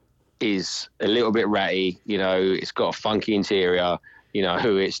gear is a little bit ratty, you know, it's got a funky interior. You know,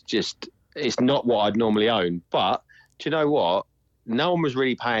 it's not what I'd normally own. But do you know what? No one was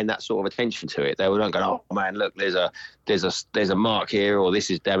really paying that sort of attention to it. They weren't going, oh man, look, there's a mark here, or this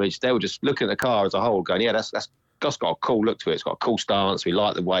is damaged. They were just looking at the car as a whole, going, yeah, that's got a cool look to it. It's got a cool stance. We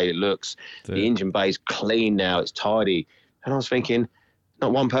like the way it looks. The engine bay's clean now. It's tidy. And I was thinking,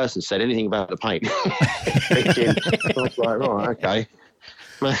 not one person said anything about the paint. I was like, right, okay.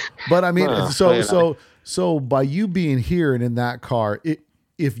 But I mean, so by you being here and in that car,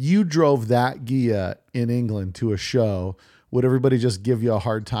 if you drove that Ghia in England to a show, would everybody just give you a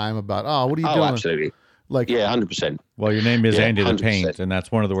hard time about, oh, what are you doing? Absolutely. Like, yeah, 100%. Well, your name is Andy 100%. The Paint, and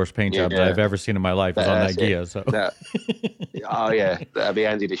that's one of the worst paint jobs I've ever seen in my life is on that Ghia. So. Oh yeah, that'd be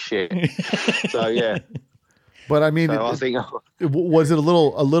Andy the shit. So yeah. But I mean, I think was it a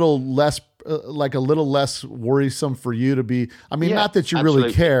little less like a little less worrisome for you to be? I mean, not that you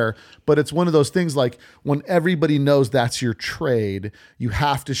really care, but it's one of those things like when everybody knows that's your trade, you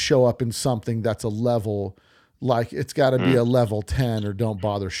have to show up in something that's a level. Like it's got to be a level 10 or don't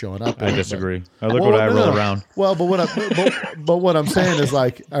bother showing up. I disagree. I roll around. Well, but what I'm saying is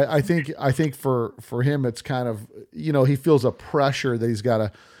like I think for him it's kind of, you know, he feels a pressure that he's got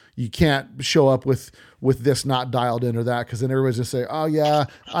to. You can't show up with this not dialed in or that, because then everybody's just say, oh yeah,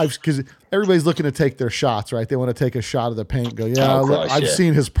 because everybody's looking to take their shots, right? They want to take a shot of the paint. And go, yeah, I've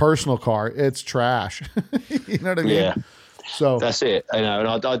seen his personal car. It's trash. You know what I mean? Yeah. So that's it, you know,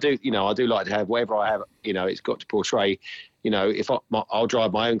 and I do, you know, I do like to have whatever I have, you know, it's got to portray, you know, if I'll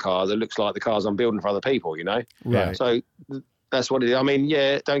drive my own car that looks like the cars I'm building for other people, you know, right? So that's what it is. I mean,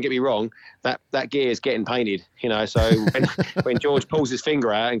 yeah, don't get me wrong, that gear is getting painted, you know. So when George pulls his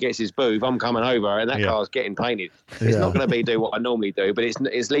finger out and gets his booth, I'm coming over and that car's getting painted. It's not going to do what I normally do, but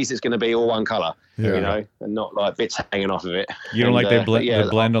at least it's going to be all one colour, you know, and not like bits hanging off of it. You don't like the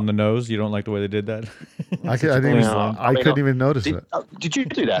blend on the nose? You don't like the way they did that? I couldn't even notice it. Did you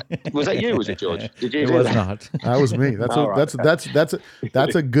do that? Was that you? Was it George? Did you? It was not. That was me.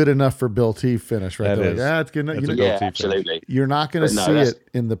 That's a good enough for Bill T finish, right? That is. Like, it's good enough. Yeah, absolutely. You're not going to see it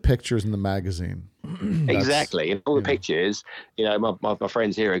in the pictures in the magazine. Exactly. In all the pictures, you know, my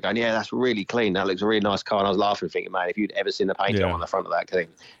friends here are going, yeah, that's really clean. That looks a really nice car. And I was laughing, thinking, man, if you'd ever seen the paint job on the front of that thing,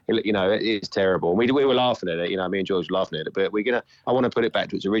 you know, it is terrible. And we were laughing at it, you know, me and George were laughing at it. But I want to put it back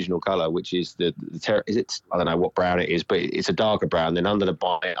to its original colour, which is I don't know what brown it is, but it's a darker brown. Then under the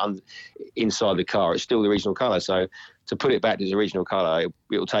bonnet, inside the car, it's still the original colour. So to put it back to its original colour,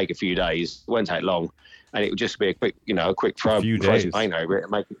 it'll take a few days. It won't take long. And it would just be a quick throw paint over it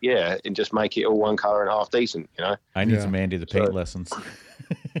and make it, and just make it all one colour and half decent, you know. I need some Andy the Paint lessons.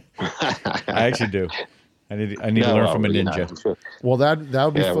 I actually do. I need to learn from a ninja. Sure. Well,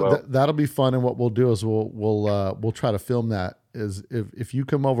 that'll be fun. That'll be fun. And what we'll do is we'll try to film that. Is if you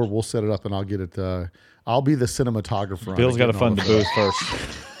come over, we'll set it up and I'll get it. I'll be the cinematographer. Bill's got to fund the booth first.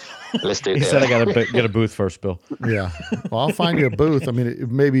 Let's do it. He said I got to get a booth first, Bill. Yeah. Well, I'll find you a booth. I mean,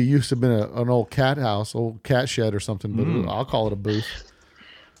 maybe it used to have been an old cat house, old cat shed or something, but I'll call it a booth.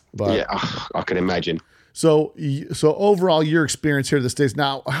 But yeah, I can imagine. So overall, your experience here at the States.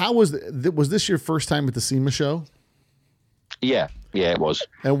 Now, how was this your first time at the SEMA show? Yeah, it was.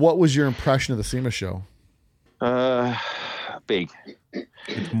 And what was your impression of the SEMA show? Big.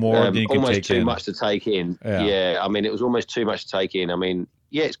 It's more than you can almost take too in. much to take in. Yeah, I mean, it was almost too much to take in. I mean,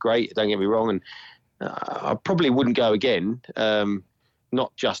 yeah, it's great. Don't get me wrong, and I probably wouldn't go again.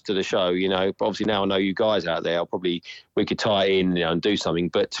 Not just to the show, but obviously now I know you guys out there. We could tie it in, and do something.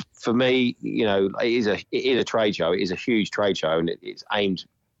 But for me, it is a trade show. It is a huge trade show, and it's aimed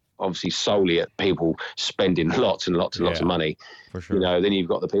obviously solely at people spending lots and lots and lots of money. For sure. Then you've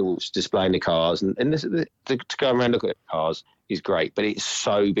got the people displaying the cars, and to go around and look at cars is great, but it's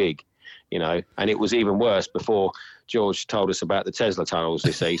so big, and it was even worse before George told us about the Tesla tunnels,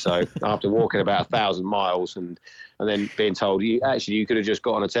 you see. So after walking about 1,000 miles and then being told you could have just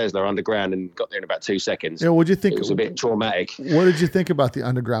got on a Tesla underground and got there in about 2 seconds. Yeah, what'd you think? It was a bit traumatic. What did you think about the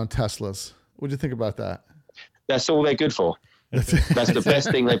underground Teslas? What'd you think about that? That's all they're good for. That's the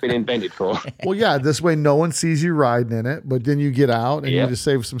best thing they've been invented for. Well, yeah, this way no one sees you riding in it, but then you get out and you just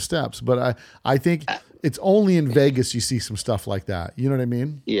save some steps. But I think it's only in Vegas you see some stuff like that. You know what I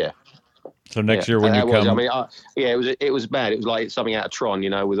mean? Yeah. So next year when you come, it was bad. It was like something out of Tron,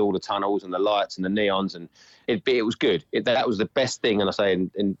 with all the tunnels and the lights and the neons, and it was good. That was the best thing. And I say,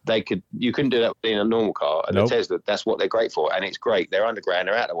 and you couldn't do that in a normal car. And the Tesla, that's what they're great for, and it's great. They're underground,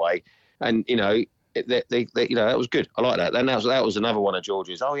 they're out of the way, and that was good. I like that. And that was another one of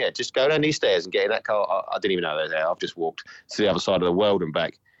George's. Oh yeah, just go down these stairs and get in that car. I didn't even know they were there. I've just walked to the other side of the world and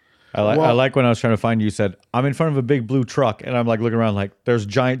back. I like when I was trying to find you, said, I'm in front of a big blue truck, and I'm like looking around like there's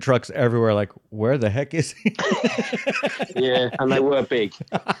giant trucks everywhere. Like, where the heck is he? Yeah, and they were big.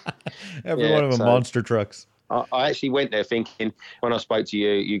 Every one of them monster trucks. I actually went there thinking, when I spoke to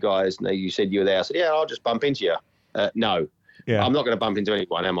you guys, and you said you were there, I said, yeah, I'll just bump into you. No. Yeah. I'm not going to bump into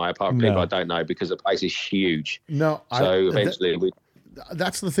anyone, am I? Apart from people I don't know, because the place is huge. No. So eventually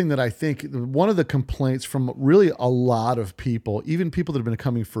that's the thing that I think one of the complaints from really a lot of people, even people that have been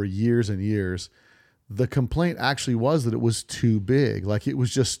coming for years and years, the complaint actually was that it was too big. Like it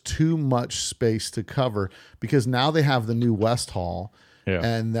was just too much space to cover, because now they have the new West Hall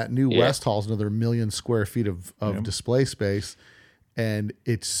and that new West Hall is another 1 million square feet of display space. And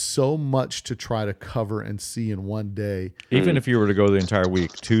it's so much to try to cover and see in one day. Even if you were to go the entire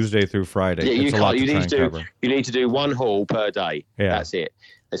week, Tuesday through Friday, it's a lot to try and cover. You need to do one hall per day. Yeah. That's it.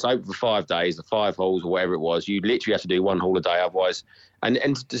 It's open for 5 days, the 5 halls or whatever it was. You literally have to do one hall a day, otherwise. And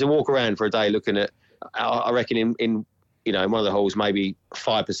to walk around for a day looking at, I reckon in one of the halls, maybe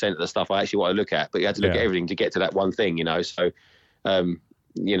 5% of the stuff I actually want to look at. But you had to look at everything to get to that one thing, So,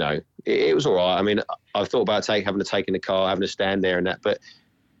 it was all right. I mean, I thought about having to take in the car, having to stand there and that, but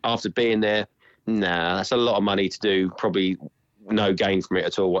after being there, that's a lot of money to do. Probably no gain from it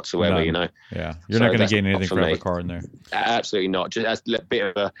at all whatsoever. Yeah, you're not going to gain anything for having a car in there. Absolutely not. Just as a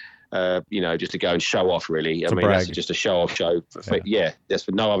bit of a, just to go and show off. Really, that's just a show off show. That's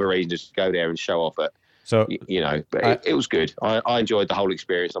for no other reason. Just go there and show off it. So but it was good. I enjoyed the whole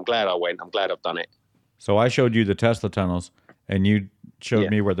experience. I'm glad I went. I'm glad I've done it. So I showed you the Tesla tunnels, and you showed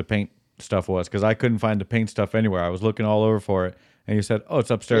me where the paint stuff was, because I couldn't find the paint stuff anywhere. I was looking all over for it, and you said, "Oh, it's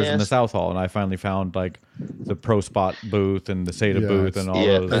upstairs in the South Hall." And I finally found like the Pro Spot booth and the SATA booth and all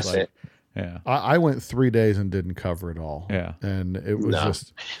those. That's it. Yeah, I went 3 days and didn't cover it all. Yeah, and it was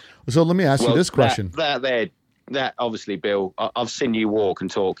just. So let me ask you this question. That obviously, Bill, I've seen you walk and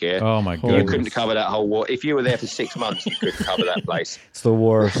talk here. Oh my goodness. You couldn't cover that whole wall. If you were there for 6 months, you couldn't cover that place. It's the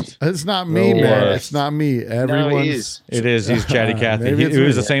worst. It's not me, man. It's not me. Everyone's. It is. He's Chatty Cathy. It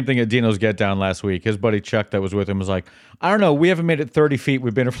was the same thing at Dino's Get Down last week. His buddy Chuck that was with him was like, I don't know. We haven't made it 30 feet.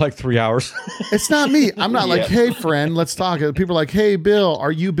 We've been here for like 3 hours. It's not me. I'm not like, hey, friend, let's talk. People are like, hey, Bill,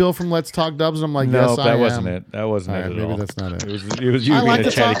 are you Bill from Let's Talk Dubs? And I'm like, yes, I am. That wasn't it. That wasn't it at maybe all. That's not it. It was you being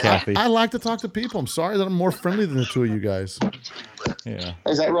a Chatty Cathy. I like to talk to people. I'm sorry that I'm more friendly than the two of you guys. Yeah.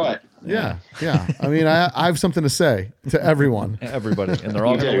 Is that right? Yeah. I mean, I have something to say to everyone. Everybody. And they're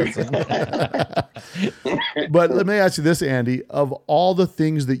all going to listen. But let me ask you this, Andy. Of all the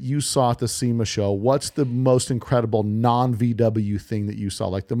things that you saw at the SEMA show, what's the most incredible non-VW thing that you saw?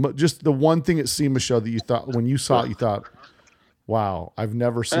 Like just the one thing at SEMA show that you thought, when you saw it, you thought, Wow, I've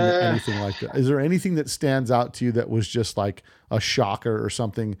never seen anything like that. Is there anything that stands out to you that was just like a shocker or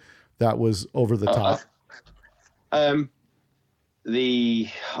something that was over the top? The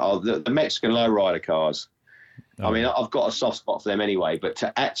Mexican lowrider cars. I mean, I've got a soft spot for them anyway, but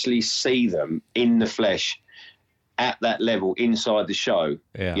to actually see them in the flesh at that level inside the show,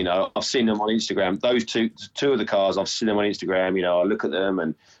 you know, I've seen them on Instagram. Those two of the cars, I've seen them on Instagram. You know, I look at them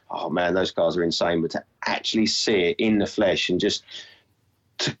and, oh man, those cars are insane. But to actually see it in the flesh and just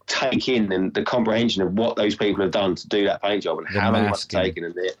to take in the comprehension of what those people have done to do that paint job and how long it must have taken,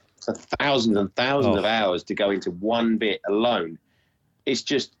 and thousands and thousands of hours to go into one bit alone, it's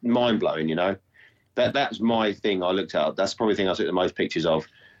just mind blowing. You know, that's my thing. I looked at. That's probably the thing I took the most pictures of.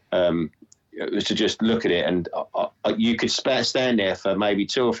 Was to just look at it, and you could stand there for maybe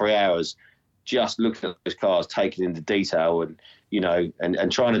 2 or 3 hours just looking at those cars, taking in the detail, and you know,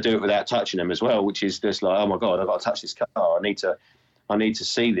 and trying to do it without touching them as well, which is just like, oh my god, I've got to touch this car. I need to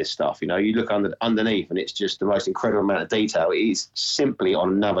see this stuff. You know, you look underneath, and it's just the most incredible amount of detail. It is simply on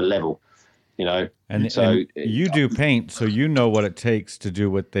another level. You know, and you do paint, so you know what it takes to do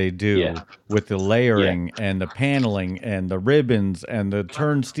what they do with the layering and the paneling and the ribbons and the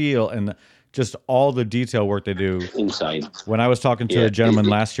turn steel and just all the detail work they do. Insane. When I was talking to a gentleman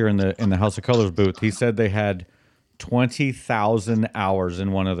last year in the House of Colors booth, he said they had 20,000 hours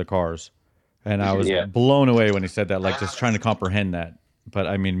in one of the cars, and I was blown away when he said that. Like, just trying to comprehend that. But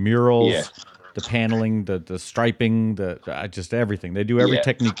I mean, murals, the paneling, the striping, just everything. They do every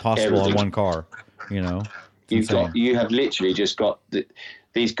technique possible on one car. You know, you have literally just got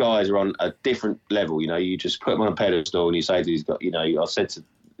these guys are on a different level. You know, you just put them on a pedestal and you say to these guys, you know, I said to.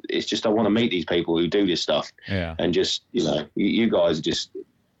 It's just I want to meet these people who do this stuff, and just you know, you guys are just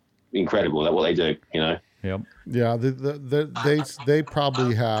incredible at what they do. You know. Yep. Yeah, they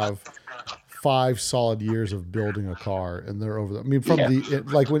probably have 5 solid years of building a car, and they're over. I mean,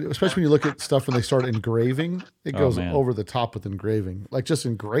 especially when you look at stuff when they start engraving, it goes over the top with engraving. Like just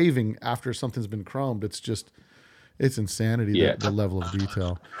engraving after something's been chromed, it's insanity the level of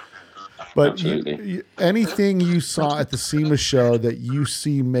detail. But anything you saw at the SEMA show that you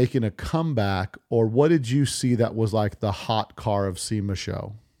see making a comeback, or what did you see that was like the hot car of SEMA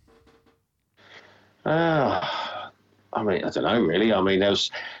show? I mean, I don't know really. I mean, there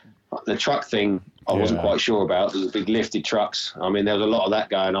was the truck thing. I wasn't quite sure about the big lifted trucks. I mean, there was a lot of that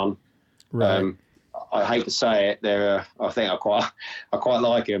going on. Right. I hate to say it, I think I quite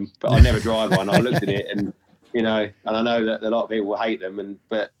like them, but I never drive one. I looked at it, and you know, and I know that a lot of people hate them,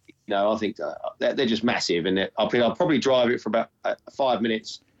 but. No, I think they're just massive, and I'll probably drive it for about 5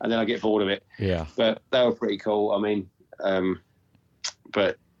 minutes, and then I get bored of it. Yeah. But they were pretty cool. I mean, I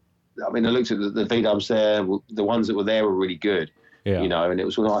looked at the V-dubs there. The ones that were there were really good. Yeah. You know, and it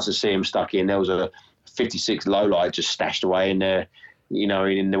was nice to see them stuck in. There was a 56 lowlight just stashed away in there. You know,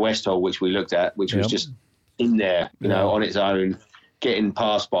 in the West Hall, which we looked at, which was just in there. You know, on its own, getting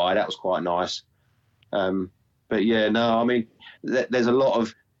passed by. That was quite nice. But yeah, no, I mean, there's a lot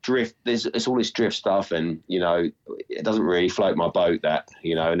of drift. It's all this drift stuff, and you know, it doesn't really float my boat. That,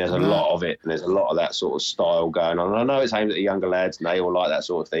 you know, and there's a lot of it, and there's a lot of that sort of style going on. And I know it's aimed at the younger lads, and they all like that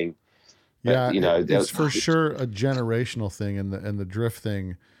sort of thing. But, you know, it's for sure a generational thing, and the drift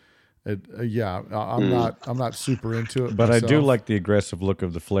thing. I'm not super into it. But myself. I do like the aggressive look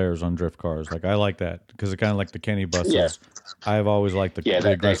of the flares on drift cars. Like I like that because it's kind of like the Kenny buses. Yeah. I've always liked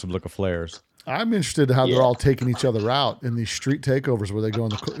the aggressive look of flares. I'm interested in how they're all taking each other out in these street takeovers where they go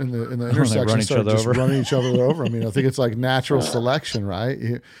in the intersection and start just running each other over. I mean, I think it's like natural selection, right?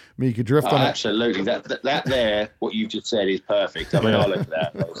 You could drift on it. Absolutely. That there, what you've just said is perfect. I mean, I look at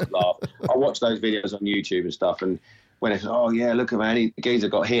that. I just laugh. I watch those videos on YouTube and stuff, and when it's, oh yeah, look at man, the geezer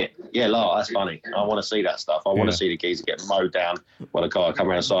got hit. Yeah, that's funny. I want to see that stuff. I want to see the geezer get mowed down while a car come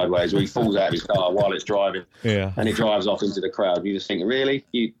around sideways, or he falls out of his car while it's driving, and he drives off into the crowd. You just think, really,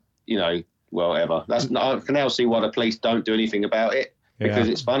 you know. Well, ever. I can now see why the police don't do anything about it because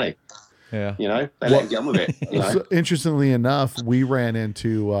it's funny. Yeah, you know, they let get on with it. You know? So, interestingly enough, we ran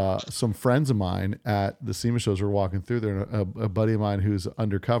into some friends of mine at the SEMA shows. We're walking through there, and a buddy of mine who's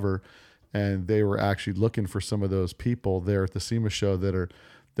undercover, and they were actually looking for some of those people there at the SEMA show that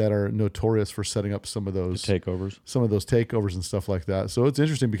are notorious for setting up some of those takeovers and stuff like that. So it's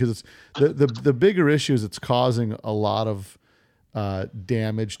interesting because it's the bigger issue is it's causing a lot of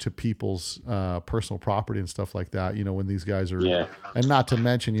damage to people's personal property and stuff like that. You know, when these guys are, and not to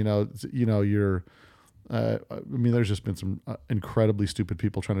mention, you know, your I mean, there's just been some incredibly stupid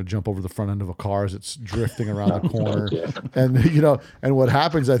people trying to jump over the front end of a car as it's drifting around the corner. And, you know, and what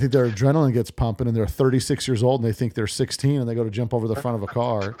happens, I think their adrenaline gets pumping and they're 36 years old and they think they're 16 and they go to jump over the front of a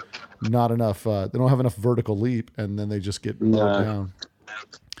car. Not enough. They don't have enough vertical leap and then they just get mowed down.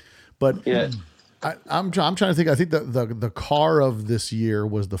 But I'm trying to think. I think the car of this year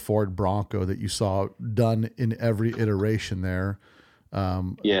was the Ford Bronco that you saw done in every iteration there.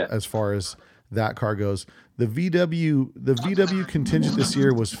 As far as that car goes, the VW contingent this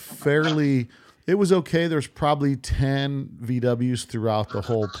year was fairly. It was okay. There's probably 10 VWs throughout the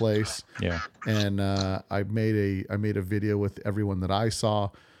whole place. Yeah, and I made a video with everyone that I saw.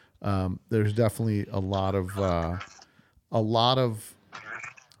 There's definitely a lot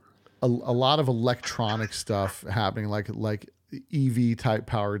of electronic stuff happening, like EV type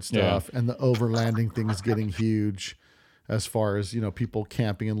powered stuff, and the overlanding thing is getting huge. As far as, you know, people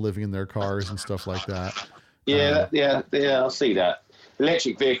camping and living in their cars and stuff like that. Yeah, I'll see that.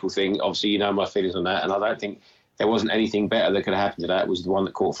 Electric vehicle thing, obviously, you know my feelings on that, and I don't think there wasn't anything better that could have happened to that. It was the one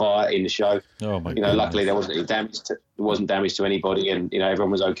that caught fire in the show. Oh my! You know, luckily there wasn't any damage. There wasn't damage to anybody, and you know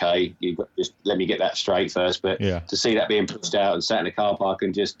everyone was okay. Just let me get that straight first. But to see that being pushed out and sat in a car park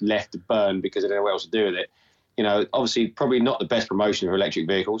and just left to burn because they didn't know what else to do with it, you know, obviously probably not the best promotion for electric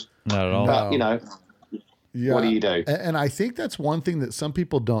vehicles. Not at all. But you know. Yeah. What do you do? And I think that's one thing that some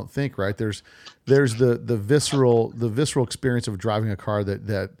people don't think, right? There's the visceral experience of driving a car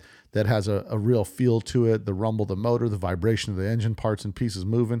that has a real feel to it, the rumble, the motor, the vibration of the engine parts and pieces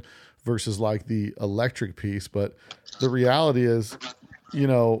moving versus like the electric piece. But the reality is, you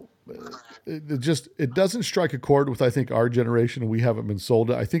know, it doesn't strike a chord with, I think, our generation, and we haven't been sold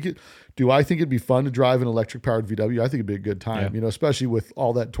it. I think it'd be fun to drive an electric powered VW? I think it'd be a good time, you know, especially with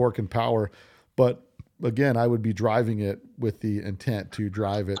all that torque and power. But again, I would be driving it with the intent to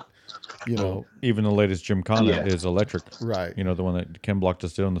drive it, you know. Even the latest Gymkhana is electric. Right. You know, the one that Ken blocked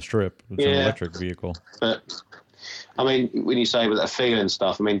us on the strip. It's an electric vehicle. But, I mean, when you say with that feel and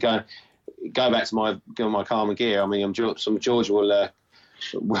stuff, I mean, go back to my Karmann Ghia. I mean, George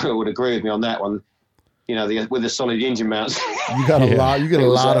would agree with me on that one. You know, with the solid engine mounts. You got a lot. You get a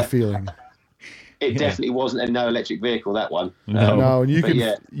lot of feeling. It definitely wasn't a no electric vehicle, that one. No, and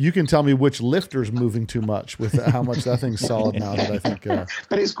you can tell me which lifter's moving too much with how much that thing's solid mounted. I think,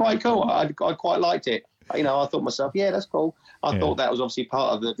 but it's quite cool. I quite liked it. You know, I thought to myself, that's cool. I thought that was obviously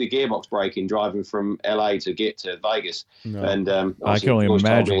part of the gearbox braking, driving from LA to get to Vegas. No. And I can only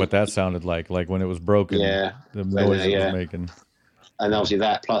imagine what that sounded like when it was broken. Yeah, the noise it was making. And obviously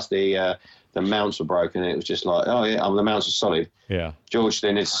that plus the mounts were broken. And it was just like, the mounts are solid. Yeah. George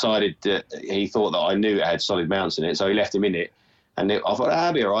then decided that he thought that I knew it had solid mounts in it, so he left him in it. And I thought,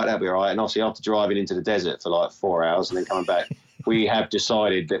 that'll be all right. And obviously after driving into the desert for like 4 hours and then coming back, we have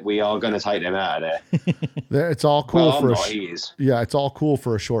decided that we are going to take them out of there. It's all cool it's all cool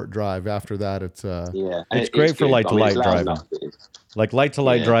for a short drive. After that, it's it's great for light to light driving. Like light to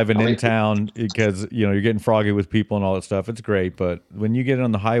light driving in town, because you know you're getting froggy with people and all that stuff. It's great, but when you get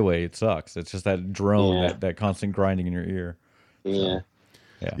on the highway, it sucks. It's just that drone, that constant grinding in your ear. Yeah.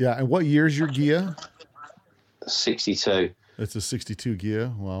 And what year's your Ghia? 62. It's a 62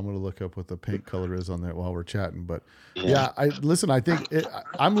 Ghia. Well, I'm going to look up what the paint color is on that while we're chatting. But I think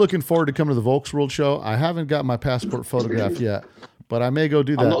I'm looking forward to coming to the Volksworld show. I haven't got my passport photographed yet, but I may go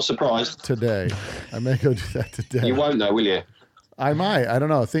do that. I'm not surprised. Today. I may go do that today. You won't though, will you? I might. I don't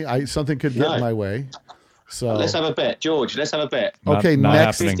know. I think something could get in my way. So let's have a bet, George. Let's have a bet. Okay,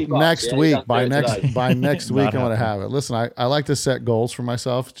 next week. By next week, I'm going to have it. Listen, I like to set goals for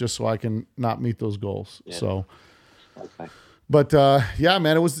myself just so I can not meet those goals. Yeah. So, but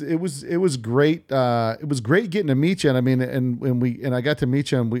man, it was great. It was great getting to meet you. And I mean, and I got to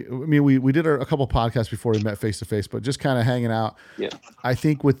meet you. And we did a couple podcasts before we met face to face, but just kind of hanging out. Yeah. I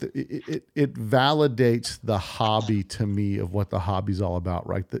think it validates the hobby to me of what the hobby's all about,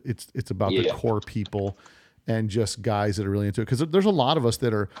 right? It's about the core people. And just guys that are really into it, because there's a lot of us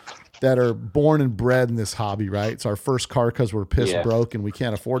that are born and bred in this hobby, right? It's our first car because we're pissed broke and we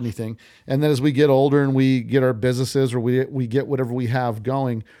can't afford anything. And then as we get older and we get our businesses or we get whatever we have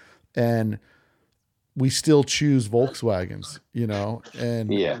going, and we still choose Volkswagens, you know.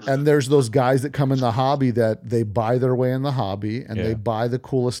 And there's those guys that come in the hobby that they buy their way in the hobby and they buy the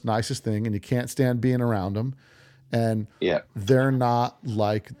coolest, nicest thing, and you can't stand being around them. And they're not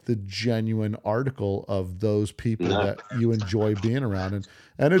like the genuine article of those people that you enjoy being around.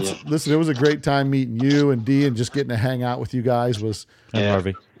 And it's listen, it was a great time meeting you and Dee and just getting to hang out with you guys and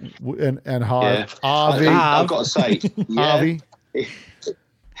Harvey and Harvey. Avi. I've got to say, Avi.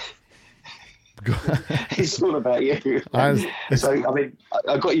 It's all about you. So I mean,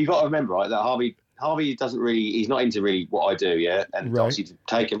 you got to remember, right, that Harvey doesn't really, he's not into really what I do, yeah. And obviously to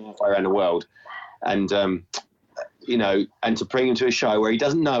take him halfway around the world and, you know, and to bring him to a show where he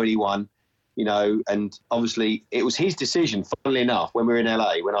doesn't know anyone, you know, and obviously it was his decision, funnily enough, when we were in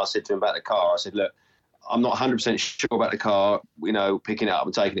LA, when I said to him about the car, I said, look, I'm not 100% sure about the car, you know, picking it up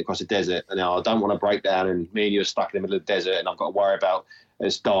and taking it across the desert. And I don't want to break down and me and you are stuck in the middle of the desert and I've got to worry about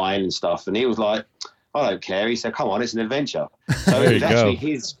us dying and stuff. And he was like, I don't care. He said, come on, it's an adventure. So it was actually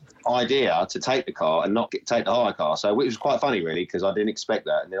his idea to take the car and not take the hire car. So it was quite funny, really, because I didn't expect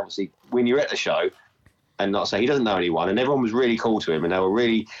that. And then obviously when you're at the show and not say he doesn't know anyone and everyone was really cool to him and they were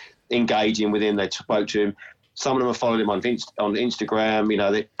really engaging with him. They spoke to him. Some of them have followed him on Instagram, you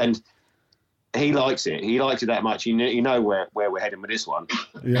know, and he likes it. He likes it that much. You know where we're heading with this one.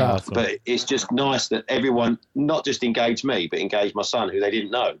 Yeah. But it's just nice that everyone not just engaged me, but engaged my son, who they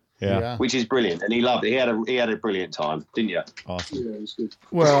didn't know. Yeah. Which is brilliant, and he loved it. He had a brilliant time, didn't you? Awesome. Yeah, it was good.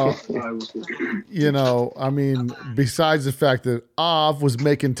 Well, Yeah, it was good. you know, I mean, besides the fact that Av was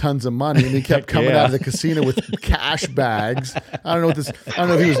making tons of money and he kept coming out of the casino with cash bags. I don't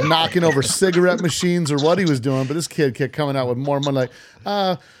know if he was knocking over cigarette machines or what he was doing, but this kid kept coming out with more money.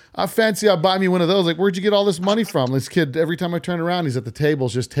 Like, I fancy I'll buy me one of those. Like, where'd you get all this money from? This kid, every time I turn around, he's at the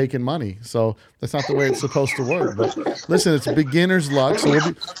tables just taking money. So that's not the way it's supposed to work. But listen, it's beginner's luck. So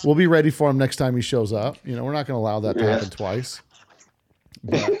we'll be ready for him next time he shows up. You know, we're not going to allow that to happen twice.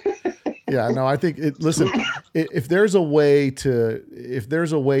 But yeah, no, I think listen, if there's a way to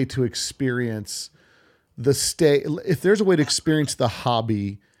experience if there's a way to experience the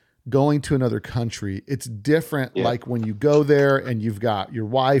hobby going to another country, it's different. Yeah. Like when you go there and you've got your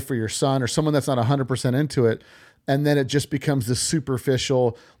wife or your son or someone that's not 100% into it, and then it just becomes this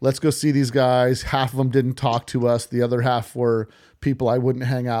superficial, let's go see these guys. Half of them didn't talk to us. The other half were people I wouldn't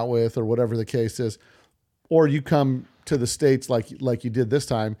hang out with or whatever the case is. Or you come to the States like you did this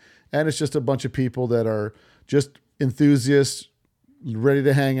time, and it's just a bunch of people that are just enthusiasts, ready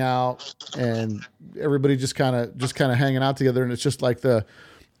to hang out, and everybody just kind of hanging out together. And it's just like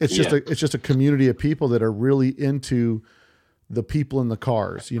it's just a community of people that are really into the people in the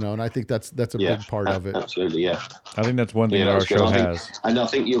cars, you know, and I think that's a big part of it. Absolutely, yeah. I think that's one thing that our show has. And I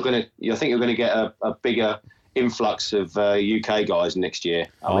think you're gonna get a bigger influx of UK guys next year.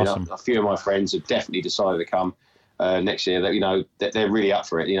 Awesome. I mean, a few of my friends have definitely decided to come next year. That, you know, that they're really up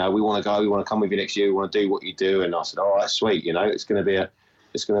for it. You know, we want to go. We want to come with you next year. We want to do what you do. And I said, all right, sweet. You know, it's going to be a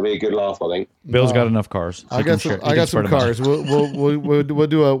good laugh, I think. Bill's got enough cars. I got some cars. We're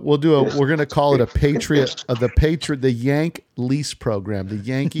gonna call it the Yank lease program, the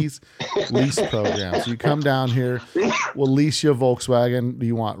Yankees lease program. So you come down here, we'll lease you a Volkswagen. Do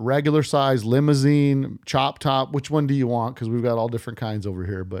you want regular size, limousine, chop top? Which one do you want? Because we've got all different kinds over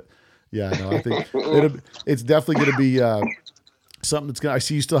here. But yeah, no, I think it's definitely gonna be something that's gonna. I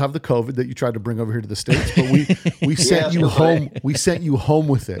see you still have the COVID that you tried to bring over here to the States, but we sent you home. We sent you home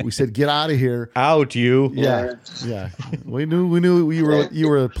with it. We said, get out of here. Out you. Yeah. We knew you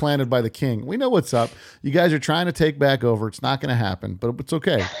were planted by the king. We know what's up. You guys are trying to take back over. It's not going to happen, but it's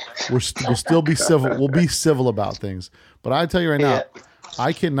okay. We'll still be civil. We'll be civil about things. But I tell you right now,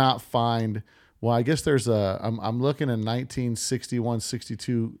 I cannot find. Well, I guess there's I'm looking at 1961,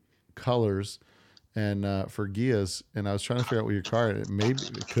 62 colors. And for Gia's, and I was trying to figure out what your car.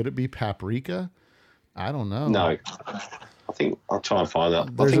 Could it be Paprika? I don't know. No, I think I'll try and find that.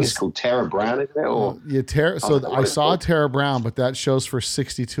 I think it's called Terra Brown, isn't it? Or So I saw Terra Brown, but that shows for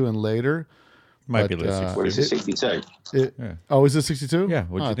 62 and later. Might be the 62. What is it? 62. Oh, is it 62? Yeah.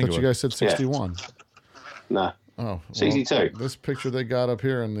 What do you think? I thought you guys said 61. Yeah. No. Oh, 62. This picture they got up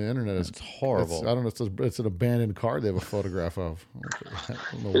here on the internet is horrible. I don't know. It's an abandoned car they have a photograph of.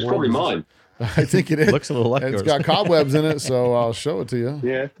 It's probably mine. I think it is. It looks a little like It's yours. got cobwebs in it, so I'll show it to you.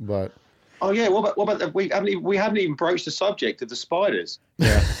 Yeah. But oh yeah, what about we haven't even broached the subject of the spiders.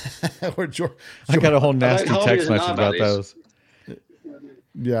 Yeah. I got a whole nasty text message about those.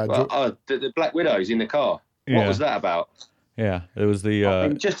 Yeah. The Black Widows in the car. What was that about? Yeah, it was the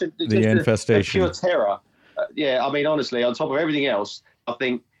the infestation. Pure terror. I mean, honestly, on top of everything else, I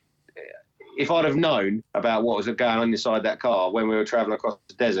think if I'd have known about what was going on inside that car when we were traveling across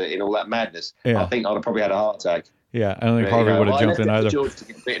the desert in all that madness, I think I'd have probably had a heart attack. Yeah, I don't think Harvey would have jumped in either. George to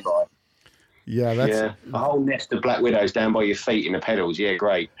get bitten by. Yeah, that's a whole nest of Black Widows down by your feet in the pedals. Yeah,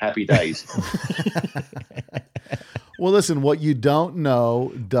 great, happy days. Well, listen, what you don't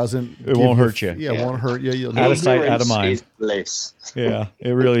know it won't hurt you. Yeah, it won't hurt you. Out of sight, out of mind. Is bliss. Yeah,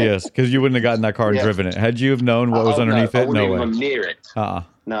 it really is, because you wouldn't have gotten that car and driven it. Had you have known what was underneath it, no way. I wouldn't even near it.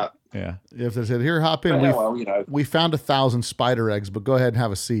 No. Yeah. If they said, here, hop in. We found 1,000 spider eggs, but go ahead and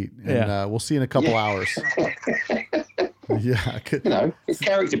have a seat. And we'll see you in a couple hours. Yeah. You know, it's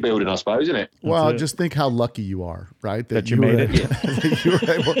character building, I suppose, isn't it? Well, just think how lucky you are, right? That you made it. That you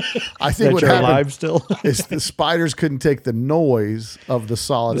were able, I think that what you're happened alive still. is the spiders couldn't take the noise of the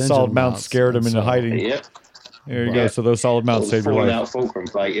solid The engine solid mount mounts, scared them and into hiding. Yep. There you go. So those solid mounts saved your life. Out fulcrum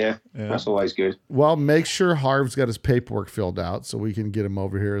plate, yeah. That's always good. Well, make sure Harv's got his paperwork filled out so we can get him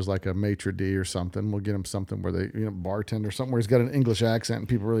over here as like a maitre d' or something. We'll get him something where bartender, something where he's got an English accent and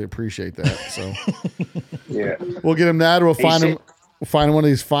people really appreciate that. So yeah, we'll get him that. We'll find him one of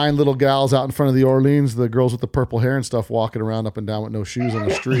these fine little gals out in front of the Orleans, the girls with the purple hair and stuff, walking around up and down with no shoes on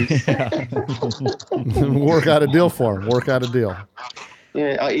the street. Work out a deal for him. Work out a deal.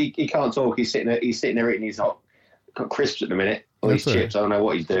 Yeah, he can't talk. He's sitting there eating his got crisps at the minute, or his chips. I don't know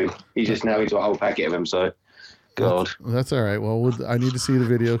what he's doing. He's just now into a whole packet of them. So, God, that's all right. Well, I need to see the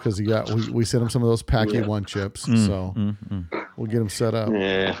video because we sent him some of those Packy One chips, so we'll get him set up.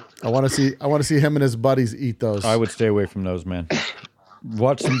 Yeah, I want to see him and his buddies eat those. I would stay away from those, man.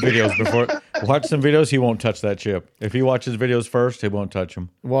 Watch some videos before. Watch some videos. He won't touch that chip. If he watches videos first, he won't touch them.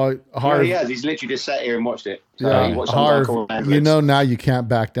 Well, Harv, he has. He's literally just sat here and watched it. So Harv, now you can't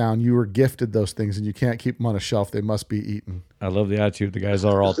back down. You were gifted those things, and you can't keep them on a shelf. They must be eaten. I love the attitude. The guys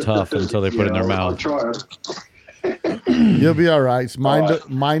are all tough until they put it in their mouth. You'll be all right. It's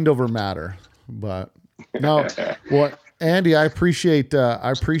mind over matter. But no, what? Andy, I appreciate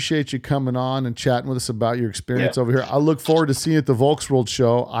you coming on and chatting with us about your experience over here. I look forward to seeing you at the Volksworld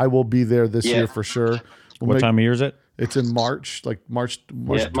show. I will be there this year for sure. What time of year is it? It's in March, like March the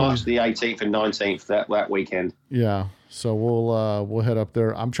 18th and 19th that weekend. Yeah, so we'll head up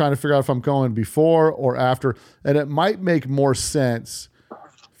there. I'm trying to figure out if I'm going before or after, and it might make more sense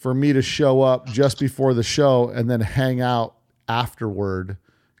for me to show up just before the show and then hang out afterward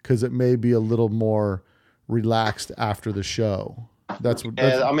because it may be a little more relaxed after the show. That's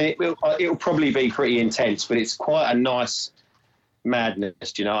I mean, it'll probably be pretty intense, but it's quite a nice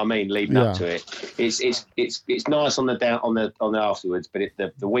madness. Do you know what I mean? Leading up to it, it's nice on the afterwards, but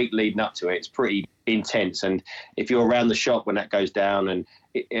the week leading up to it's pretty intense. And if you're around the shop when that goes down and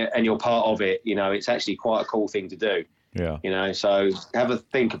you're part of it, it's actually quite a cool thing to do. Yeah. So have a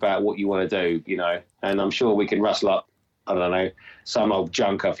think about what you want to do. And I'm sure we can rustle up, I don't know, some old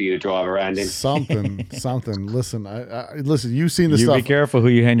junker for you to drive around in. Something. Listen, listen. You've seen the stuff. You be careful who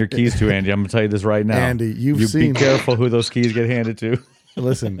you hand your keys to, Andy. I'm gonna tell you this right now. Andy, you be careful who those keys get handed to.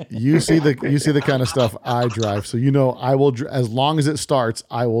 Listen, you see the kind of stuff I drive, so I will. As long as it starts,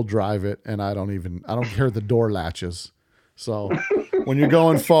 I will drive it, and I don't care the door latches. So when you're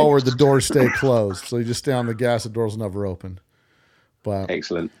going forward, the doors stay closed. So you just stay on the gas; the doors never open. But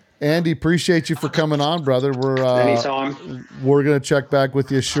excellent. Andy, appreciate you for coming on, brother. Anytime. We're going to check back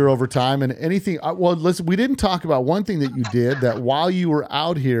with you sure over time. And anything, well, listen, we didn't talk about one thing that you did that while you were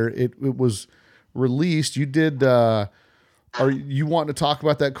out here, it was released. You did, are you wanting to talk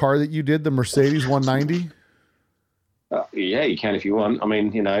about that car that you did, the Mercedes 190? Yeah, you can if you want. I mean,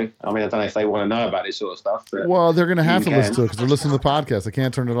 I don't know if they want to know about this sort of stuff. But well, they're going to have to listen to it because they're listening to the podcast. I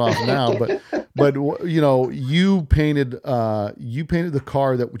can't turn it off now. But you painted the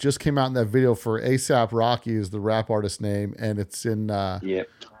car that just came out in that video for ASAP Rocky is the rap artist name, and it's in.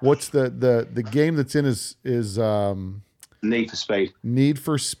 What's the game that's in is Need for Speed. Need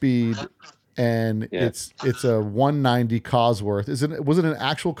for Speed, and it's a 190 Cosworth. Was it an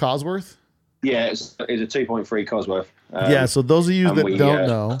actual Cosworth? Yeah, it's a 2.3 Cosworth. So those of you that don't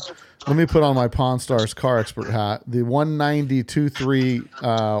know, let me put on my Pawn Stars car expert hat. The 190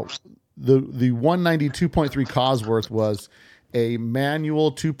 2.3, the 190 2.3 Cosworth was a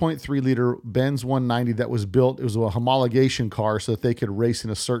manual 2.3 liter Benz 190 that was built. It was a homologation car so that they could race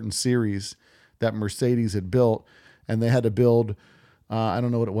in a certain series that Mercedes had built, and they had to build. I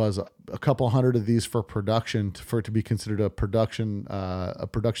don't know what it was, a couple hundred of these for production for it to be considered a production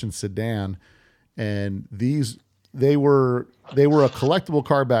sedan. And they were a collectible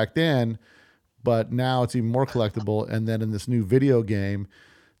car back then, but now it's even more collectible. And then in this new video game,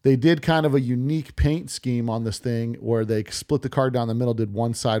 they did kind of a unique paint scheme on this thing where they split the car down the middle, did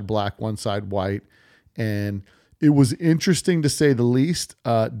one side black, one side white. And it was interesting to say the least.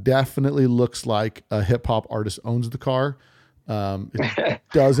 Definitely looks like a hip hop artist owns the car. It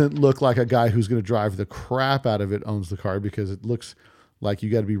doesn't look like a guy who's going to drive the crap out of it owns the car because it looks like you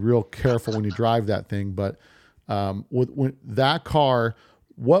got to be real careful when you drive that thing. But with that car,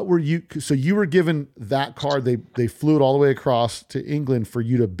 what were you? So you were given that car. They flew it all the way across to England for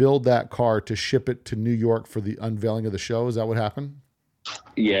you to build that car to ship it to New York for the unveiling of the show. Is that what happened?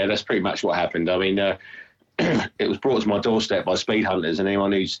 Yeah, that's pretty much what happened. I mean, it was brought to my doorstep by Speed Hunters, and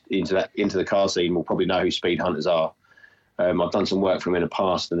anyone who's into the car scene will probably know who Speed Hunters are. I've done some work for them in the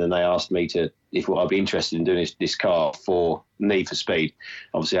past, and then they asked me if I'd be interested in doing this car for Need for Speed.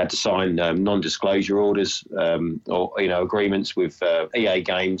 Obviously, I had to sign non-disclosure orders or agreements with EA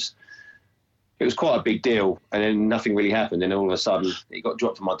Games. It was quite a big deal, and then nothing really happened. And all of a sudden, it got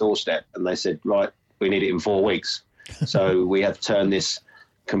dropped on my doorstep, and they said, "Right, we need it in 4 weeks." So we had to turn this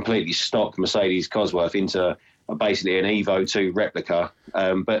completely stock Mercedes Cosworth into basically an Evo 2 replica.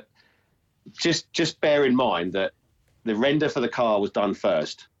 But just bear in mind that the render for the car was done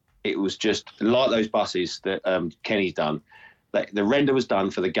first. It was just like those buses that Kenny's done. The render was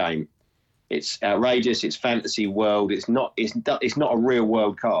done for the game. It's outrageous. It's fantasy world. It's not a real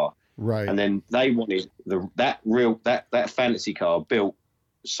world car. Right. And then they wanted that fantasy car built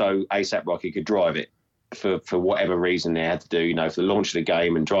so ASAP Rocky could drive it for whatever reason they had to do, for the launch of the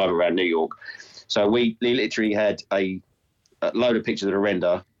game and drive around New York. So we literally had a load of pictures of the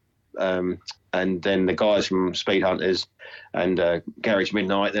render. And then the guys from Speed Hunters and Garage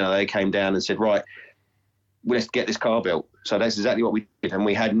Midnight, they came down and said, right, let's get this car built. So that's exactly what we did. And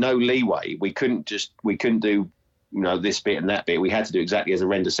we had no leeway. We couldn't do, this bit and that bit. We had to do exactly as the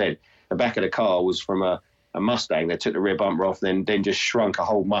render said. The back of the car was from a Mustang. They took the rear bumper off, then just shrunk a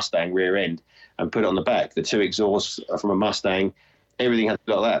whole Mustang rear end and put it on the back. The 2 exhausts are from a Mustang. Everything had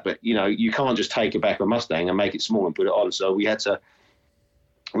to look like that. But, you can't just take a back of a Mustang and make it small and put it on. So we had to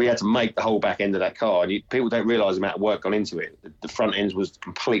make the whole back end of that car, and people don't realise the amount of work gone into it. The front end was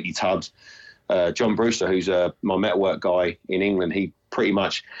completely tubbed. John Brewster, who's my metalwork guy in England, he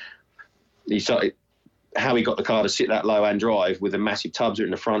started how he got the car to sit that low and drive with the massive tubs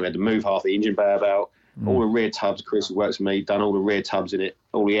in the front. We had to move half the engine bay about. All the rear tubs, Chris, who works for me, done all the rear tubs in it.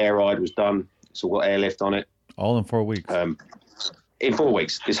 All the air ride was done. It's all got airlift on it. All in 4 weeks. In 4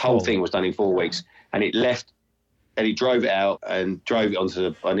 weeks. This whole thing was done in 4 weeks. And it left, and he drove it out and drove it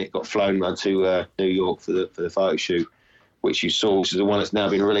and it got flown to New York for the photo shoot, which you saw, which is the one that's now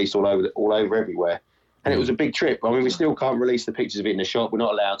been released all over everywhere. And it was a big trip. I mean, we still can't release the pictures of it in the shop. We're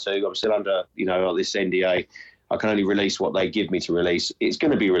not allowed to. I'm still under, this NDA. I can only release what they give me to release. It's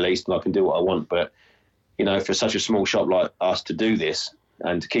going to be released and I can do what I want. But, for such a small shop like us to do this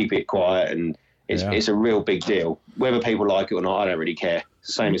and to keep it quiet, and it's a real big deal. Whether people like it or not, I don't really care.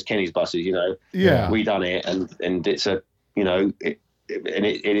 Same as Kenny's buses, Yeah. We done it, and it's a,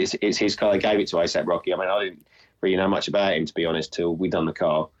 it's his car. They gave it to ASAP Rocky. I mean, I didn't really know much about him, to be honest, till we done the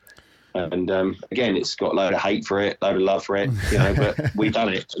car. And again, it's got a load of hate for it, load of love for it, but we done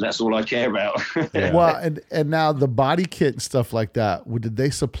it, and that's all I care about. Yeah. Well, and now the body kit and stuff like that, did they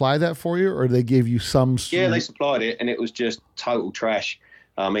supply that for you, or they gave you some? Yeah, they supplied it, and it was just total trash.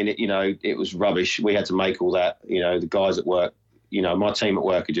 I mean, it was rubbish. We had to make all that. The guys at work, my team at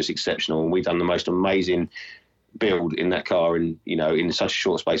work are just exceptional, and we've done the most amazing build in that car in such a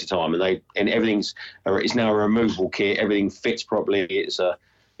short space of time. And everything's, it's now a removable kit. Everything fits properly. It's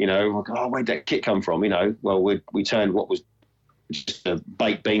where'd that kit come from? Well, we turned what was just a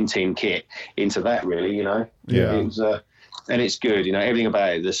baked bean tin kit into that, really. Yeah. It was, and it's good. Everything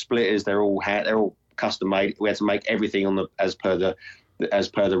about it. The splitters, they're all custom made. We had to make everything as per the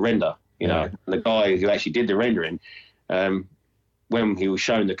render. The guy who actually did the rendering, when he was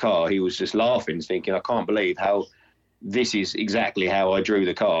shown the car, he was just laughing, thinking, I can't believe how this is exactly how I drew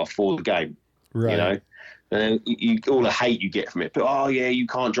the car for the game. Right. And then all the hate you get from it. But, oh, yeah, you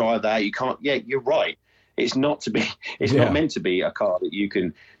can't drive that. You can't. Yeah, you're right. It's not not meant to be a car that you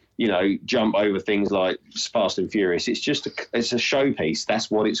can, jump over things like Fast and Furious. It's just it's a showpiece. That's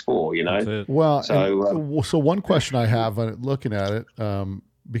what it's for, Well, so one question I have looking at it,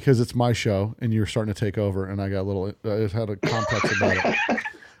 because it's my show and you're starting to take over, and I got I had a complex about it.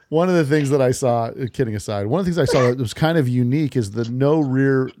 One of the things that I saw, kidding aside, one of the things I saw that was kind of unique is the no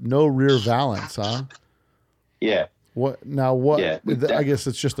rear valance, huh? Yeah. Yeah, I guess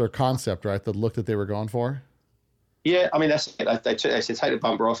it's just their concept, right? The look that they were going for. Yeah, I mean that's it. They said take the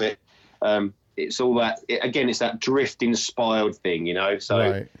bumper off it. It's all that. It's that drift-inspired thing, So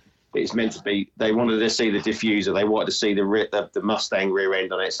right. It's meant to be. They wanted to see the diffuser. They wanted to see the Mustang rear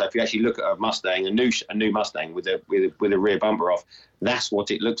end on it. So if you actually look at a Mustang, a new Mustang with a rear bumper off, that's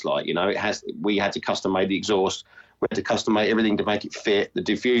what it looks like. It has. We had to custom made the exhaust. We had to custom made everything to make it fit. The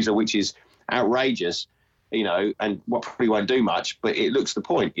diffuser, which is outrageous. And what probably won't do much, but it looks the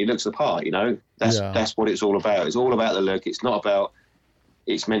point. It looks the part, That's what it's all about. It's all about the look. It's not about,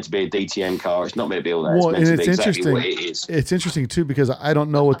 it's meant to be a DTM car. It's not meant to be all that. Well, it's meant to be exactly what it is. It's interesting, too, because I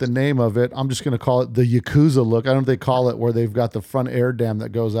don't know what the name of it. I'm just going to call it the Yakuza look. I don't know if they call it where they've got the front air dam that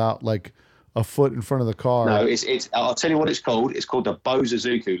goes out like a foot in front of the car. No, it's. I'll tell you what it's called. It's called the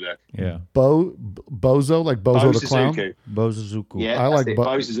Bozozuku look. Yeah. Bozo, like Bozo the clown. Bozozuku. Yeah, I like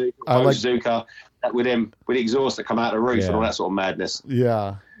Bozozuku. Bozozuka. That with the exhaust that come out of the roof and all that sort of madness.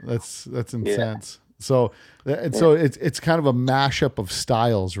 Yeah, that's intense. So it's kind of a mashup of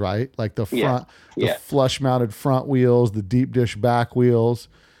styles, right? Like the front, the flush mounted front wheels, the deep dish back wheels.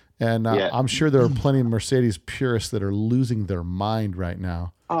 And I'm sure there are plenty of Mercedes purists that are losing their mind right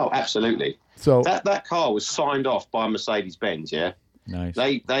now. Oh, absolutely. So that car was signed off by Mercedes-Benz, yeah? Nice.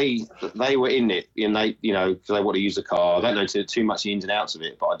 They were in it, and they because they want to use the car. I don't know too much the ins and outs of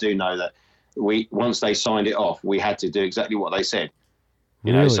it, but I do know that once they signed it off, we had to do exactly what they said.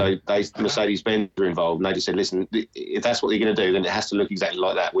 You know, so Mercedes-Benz were involved, and they just said, listen, if that's what you're going to do, then it has to look exactly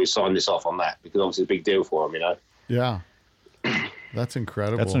like that. We'll sign this off on that, because obviously it's a big deal for them, you know? Yeah. That's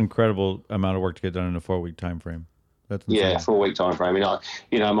incredible. That's an incredible amount of work to get done in a 4-week time frame. That's insane. Yeah, 4-week time frame. I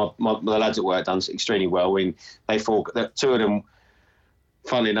mean, my lads at work done extremely well. When two of them,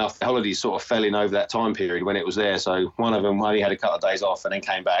 funnily enough, the holidays sort of fell in over that time period when it was there. So one of them only had a couple of days off and then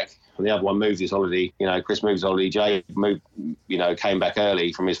came back, and the other one moved his holiday. You know, Chris moved his holiday. Jay moved, came back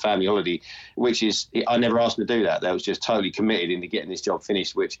early from his family holiday, which is, I never asked him to do that. They was just totally committed into getting this job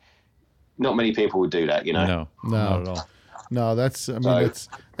finished, which not many people would do that. You know, no, not at all. No,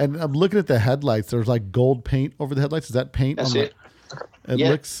 and I'm looking at the headlights. There's like gold paint over the headlights. Is that paint? That's it. It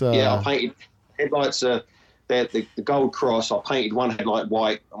looks. I painted headlights. The gold cross. I painted one headlight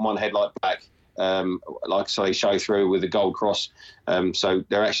white and one headlight black. Like I say, show through with the gold cross. So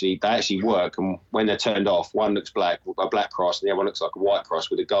they actually work. And when they're turned off, one looks black, a black cross, and the other one looks like a white cross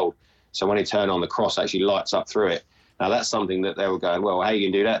with a gold. So when they turn on, the cross actually lights up through it. Now that's something that they were going, well, how are you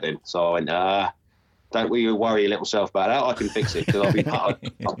going to do that then? So I went, don't we worry your little self about that. I can fix it, because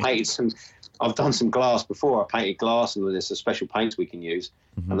I've painted some. I've done some glass before. I painted glass, and there's some special paints we can use.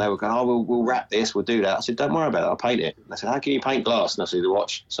 Mm-hmm. And they were going, we'll wrap this, we'll do that. I said, don't worry about it, I'll paint it. And I said, how can you paint glass? And I said,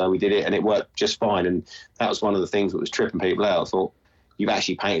 watch. So we did it, and it worked just fine. And that was one of the things that was tripping people out. I thought, you've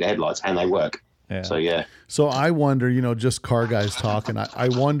actually painted the headlights, and they work. Yeah. So yeah. So I wonder, just car guys talking. I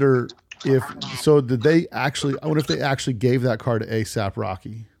wonder did they actually? I wonder if they actually gave that car to ASAP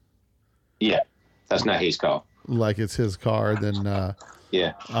Rocky. Yeah. That's not his car. Like it's his car, then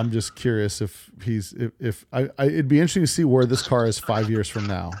yeah. I'm just curious if it'd be interesting to see where this car is 5 years from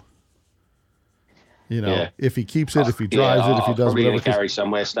now. If he keeps it, if he drives it, if he does whatever. Carry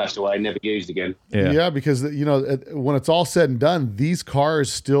somewhere stashed away, never used again. Yeah, because when it's all said and done, these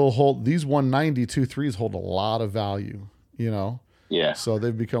cars still hold, these 190 2.3s hold a lot of value. Yeah. So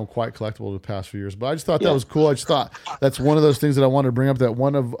they've become quite collectible the past few years. But I just thought that was cool. I just thought that's one of those things that I wanted to bring up, that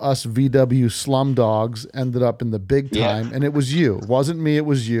one of us VW slum dogs ended up in the big time, and it was you. It wasn't me, it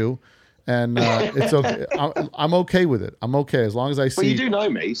was you. And it's okay. I'm okay with it. I'm okay as long as I see. Well, you do know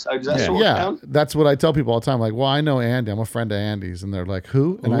me, so does that sort of count? That's what I tell people all the time. Like, well, I know Andy. I'm a friend of Andy's, and they're like,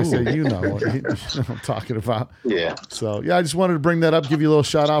 "Who?" And I say, "You know what I'm talking about." Yeah. So I just wanted to bring that up. Give you a little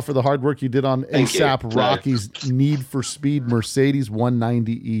shout out for the hard work you did on ASAP Rocky's Need for Speed Mercedes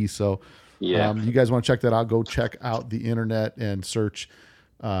 190E. So, you guys want to check that out? Go check out the internet and search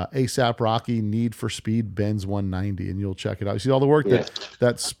ASAP Rocky Need for Speed Benz 190, and you'll check it out. You see all the work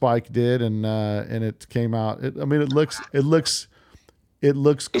that Spike did, and it came out. It looks cool.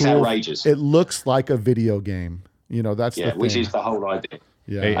 It's outrageous. It looks like a video game. That's the thing. Which is the whole idea.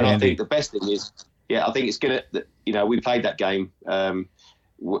 Yeah, and I think the best thing is, I think it's gonna. We played that game.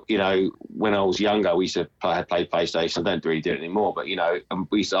 When I was younger, I used to play PlayStation. I don't really do it anymore, but I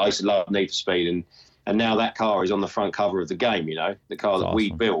used to love Need for Speed, and now that car is on the front cover of the game, The car that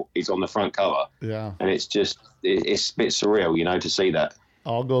we built is on the front cover. Yeah. And it's just, it's a bit surreal, to see that.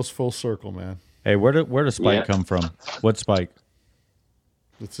 All goes full circle, man. Hey, where does Spike come from? What Spike?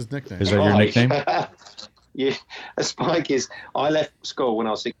 That's his nickname. Is that your nickname? Yeah. Spike is, I left school when I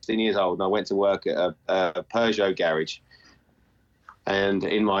was 16 years old, and I went to work at a Peugeot garage and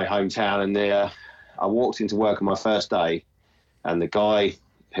in my hometown. And there, I walked into work on my first day, and the guy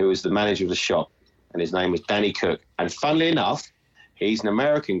who was the manager of the shop, and his name was Danny Cook. And funnily enough, he's an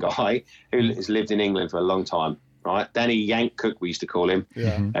American guy who has lived in England for a long time, right? Danny Yank Cook, we used to call him.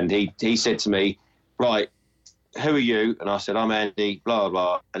 Yeah. And he said to me, right, who are you? And I said, I'm Andy, blah, blah,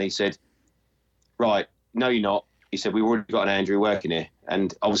 blah. And he said, right, no, you're not. He said, we've already got an Andrew working here.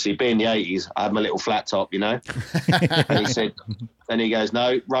 And obviously, being the 80s, I had my little flat top, And he said, then he goes,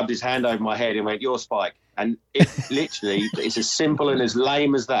 no, rubbed his hand over my head and went, you're Spike. And it literally, it's as simple and as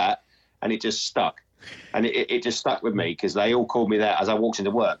lame as that. And it just stuck. And it just stuck with me, because they all called me that as I walked into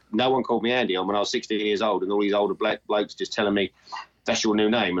work. No one called me Andy when I was 16 years old, and all these older blokes just telling me, that's your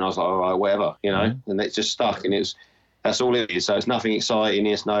new name. And I was like, all right, whatever, And it just stuck. And that's all it is. So it's nothing exciting.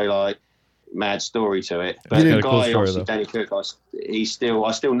 It's no mad story to it. But the guy, obviously, Danny Cook, I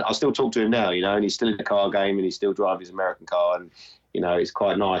still talk to him now, you know, and he's still in the car game and he's still driving his American car, and you know, it's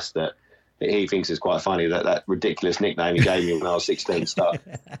quite nice that he thinks it's quite funny that ridiculous nickname he gave me when I was 16 stuff.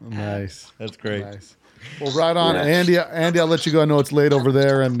 Nice, that's great. Nice. Well, right on, yeah. Andy. I'll let you go. I know it's late over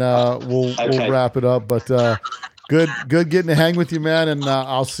there, and we'll wrap it up. But good getting to hang with you, man. And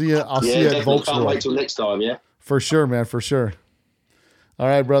I'll see you. See you at Volkswagen. Can't wait till next time. Yeah. For sure, man. For sure. All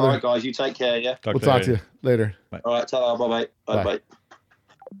right, brother. All right, guys. You take care. Yeah. We'll talk to you later. Bye. All right. Ta-ra. Bye. Bye.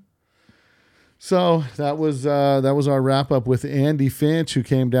 So that was our wrap up with Andy Finch, who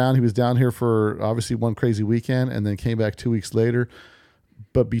came down. He was down here for obviously one crazy weekend, and then came back 2 weeks later.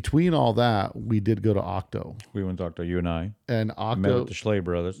 But between all that, we did go to Octo. We went to Octo, you and I. And Octo. Met with the Schley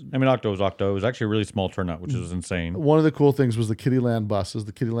brothers. I mean, Octo was Octo. It was actually a really small turnout, which was insane. One of the cool things was the Kittyland buses,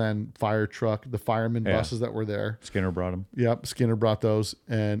 the Kittyland fire truck, the fireman buses that were there. Skinner brought them. Yep, Skinner brought those.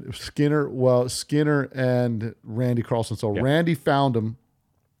 And Skinner and Randy Carlson. So Randy found them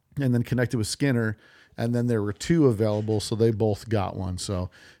and then connected with Skinner. And then there were two available, so they both got one. So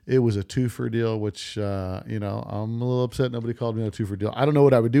it was a 2-for deal, which, I'm a little upset nobody called me a 2-for deal. I don't know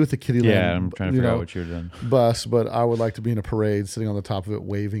what I would do with the Kittyland. Yeah, I'm trying to figure out what you're doing. Bus, but I would like to be in a parade, sitting on the top of it,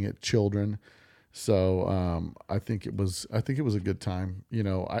 waving at children. So I think it was a good time. You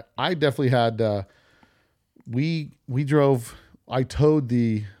know, I definitely had. We drove. I towed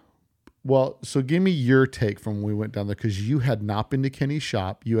the. Well, so give me your take from when we went down there, because you had not been to Kenny's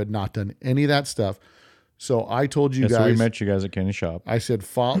shop. You had not done any of that stuff. So I told you guys. So we met you guys at Kenny's shop. I said,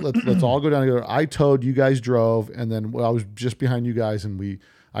 let's all go down together. I towed, you guys drove, and then I was just behind you guys, and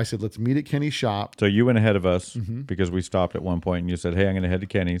I said, let's meet at Kenny's shop. So you went ahead of us because we stopped at one point, and you said, hey, I'm going to head to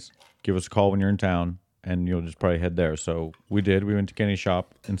Kenny's. Give us a call when you're in town, and you'll just probably head there. So we did. We went to Kenny's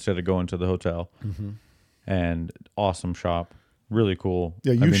shop instead of going to the hotel. And awesome shop. Really cool.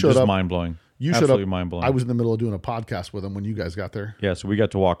 Yeah, you showed up. Mind-blowing. You showed up. Mind-blowing. I was in the middle of doing a podcast with him when you guys got there. Yeah, so we got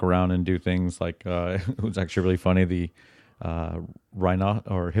to walk around and do things like, it was actually really funny, the rhino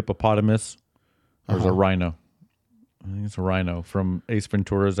or hippopotamus. Or was a rhino. I think it's a rhino from Ace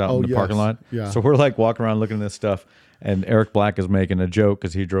Ventura's out in the parking lot. Yeah. So we're like walking around looking at this stuff, and Eric Black is making a joke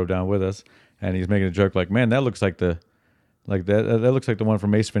because he drove down with us, and he's making a joke like, man, that looks like that looks like the one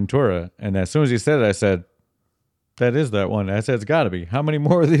from Ace Ventura. And as soon as he said it, I said, that is that one. I said, it's got to be. How many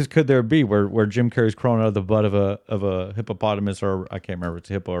more of these could there be where Jim Carrey's crawling out of the butt of a hippopotamus, or I can't remember if it's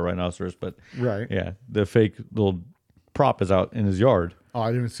a hippo or rhinoceros, but yeah, the fake little prop is out in his yard. Oh,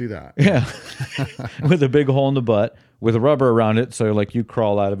 I didn't see that. Yeah, with a big hole in the butt with a rubber around it, so like you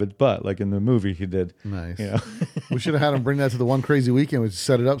crawl out of its butt, like in the movie he did. Nice. You know? We should have had him bring that to the one crazy weekend. We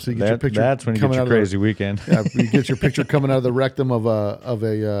set it up so you get your picture. That's when you get your crazy weekend. Yeah, you get your picture coming out of the rectum of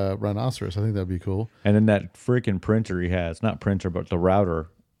a rhinoceros. I think that'd be cool. And then that freaking printer he has, not printer, but the router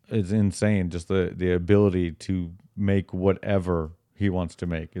is insane. Just the ability to make whatever he wants to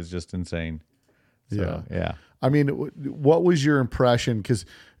make is just insane. So, yeah. I mean, what was your impression? Because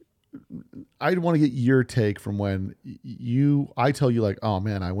I'd want to get your take from when I tell you like, oh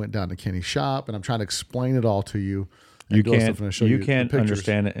man, I went down to Kenny's shop and I'm trying to explain it all to you. You can't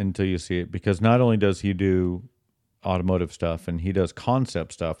understand it until you see it, because not only does he do automotive stuff and he does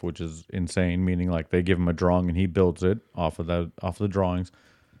concept stuff, which is insane, meaning like they give him a drawing and he builds it off of the drawings,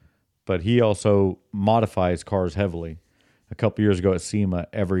 but he also modifies cars heavily. A couple years ago at SEMA,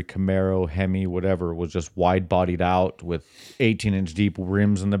 every Camaro, Hemi, whatever, was just wide-bodied out with 18-inch deep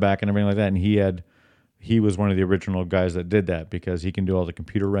rims in the back and everything like that. And he was one of the original guys that did that, because he can do all the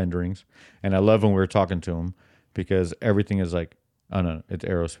computer renderings. And I love when we were talking to him, because everything is like, oh no, it's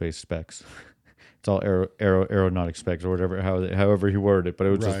aerospace specs. It's all aeronautic specs or whatever, however he worded it. But it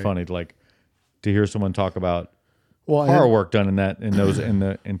was just funny to hear someone talk about car work done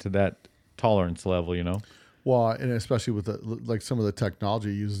into that tolerance level, you know. Well, and especially with some of the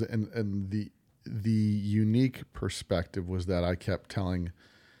technology used, and the unique perspective was that I kept telling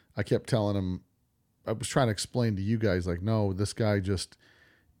him, I was trying to explain to you guys, like, no, this guy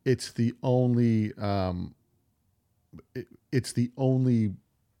it's the only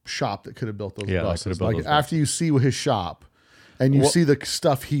shop that could have built those buses. Like after you see his shop and you see the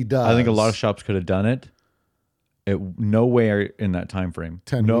stuff he does, I think a lot of shops could have done it. Nowhere in that time frame.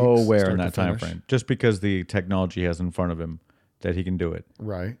 Nowhere in that time frame. Just because the technology he has in front of him that he can do it.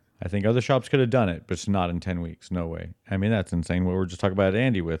 Right. I think other shops could have done it, but it's not in 10 weeks. No way. I mean, that's insane. What we were just talking about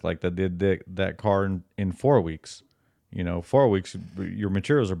Andy with, like that car in 4 weeks. You know, 4 weeks, your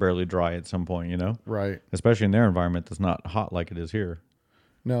materials are barely dry at some point, you know? Right. Especially in their environment that's not hot like it is here.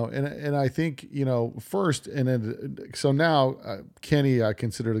 No, and I think, first, and then, so now Kenny, I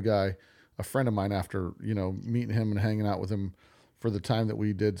consider the guy a friend of mine after, meeting him and hanging out with him for the time that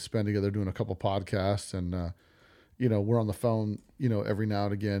we did spend together doing a couple podcasts, and we're on the phone, every now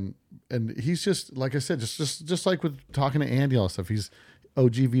and again. And he's just, like I said, just like with talking to Andy, all that stuff. He's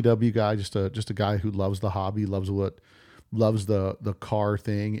OG VW guy, just a guy who loves the hobby, loves the car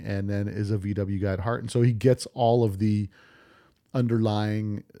thing, and then is a VW guy at heart. And so he gets all of the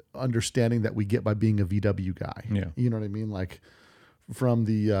underlying understanding that we get by being a VW guy. Yeah. You know what I mean? Like from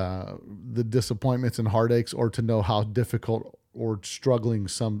the disappointments and heartaches, or to know how difficult or struggling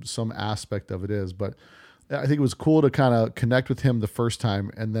some aspect of it is. But I think it was cool to kind of connect with him the first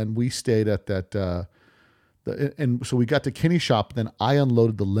time, and then we stayed at that. And so we got to Kenny's shop. Then I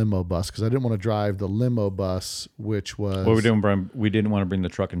unloaded the limo bus because I didn't want to drive the limo bus, which was. Well, we didn't want to bring the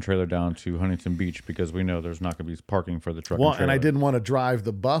truck and trailer down to Huntington Beach because we know there's not going to be parking for the truck. Well, and trailer. And I didn't want to drive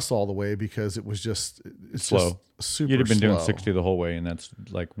the bus all the way because it was it's slow. Just super. You'd have been slow. doing 60 the whole way, and that's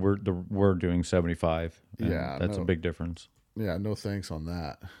like we're doing 75. Yeah, that's a big difference. Yeah, no thanks on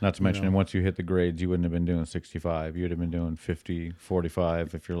that. Not to mention, once you hit the grades, you wouldn't have been doing 65. You would have been doing 50,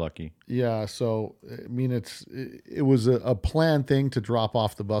 45 if you're lucky. Yeah, so I mean, it was a planned thing to drop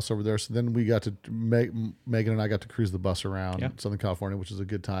off the bus over there. So then we got to Megan and I got to cruise the bus around Southern California, which was a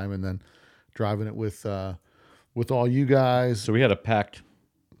good time, and then driving it with all you guys. So we had a packed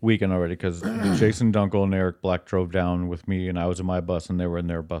weekend already because Jason Dunkel and Eric Black drove down with me, and I was in my bus, and they were in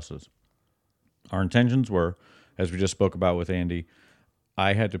their buses. Our intentions were, as we just spoke about with Andy,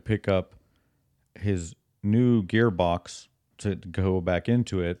 I had to pick up his new gearbox to go back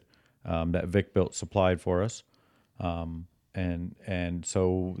into it that Vic Built supplied for us. And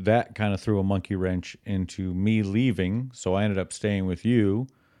so that kind of threw a monkey wrench into me leaving. So I ended up staying with you.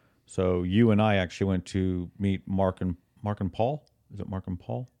 So you and I actually went to meet Mark and Paul. Is it Mark and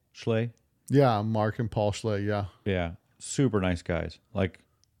Paul Schley? Yeah, Mark and Paul Schley. Yeah. Yeah. Super nice guys.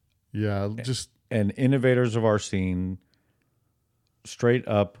 And innovators of our scene, straight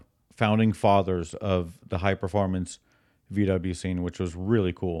up founding fathers of the high performance VW scene, which was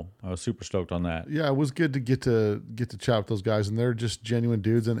really cool. I was super stoked on that. Yeah, it was good to get to chat with those guys, and they're just genuine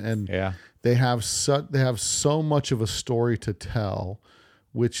dudes, and yeah, they have so much of a story to tell,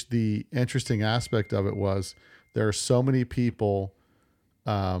 which the interesting aspect of it was there are so many people.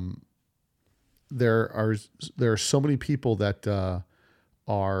 There are so many people that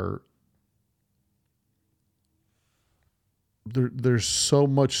are. There's so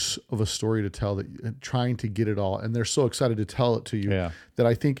much of a story to tell that trying to get it all, and they're so excited to tell it to you that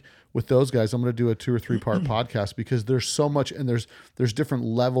I think with those guys, I'm going to do a 2 or 3 part podcast because there's so much, and there's different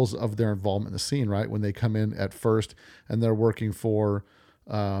levels of their involvement in the scene, right? When they come in at first and they're working for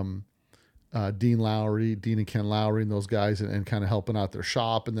Dean and Ken Lowry and those guys, and kind of helping out their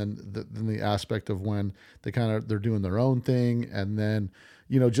shop, and then the aspect of when they're doing their own thing, and then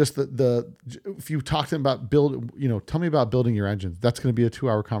just if you talk to them about tell me about building your engines. That's going to be a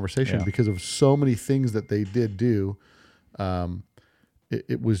 2-hour conversation because of so many things that they did do.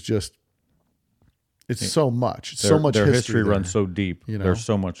 It was just, it's so much, so much. Their history runs so deep. There's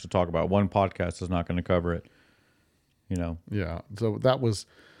so much to talk about. One podcast is not going to cover it. Yeah. So that was.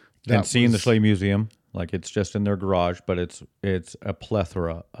 And seeing the Schley Museum, like it's just in their garage, but it's a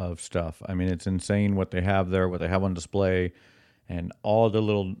plethora of stuff. I mean, it's insane what they have there, what they have on display. And all the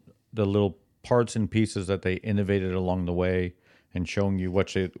little parts and pieces that they innovated along the way, and showing you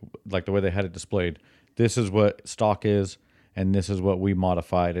like the way they had it displayed. This is what stock is, and this is what we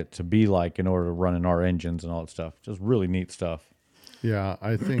modified it to be like in order to run in our engines and all that stuff. Just really neat stuff. Yeah,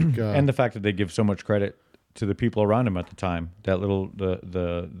 I think. And the fact that they give so much credit to the people around him at the time. That little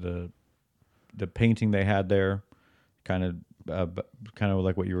the painting they had there, kind of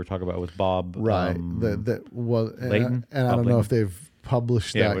like what you were talking about with Bob, right? Layton, and I don't know if they've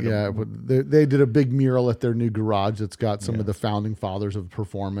published that yet. But they did a big mural at their new garage that's got some of the founding fathers of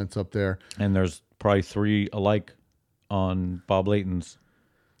performance up there. And there's probably 3 alike on Bob Layton's.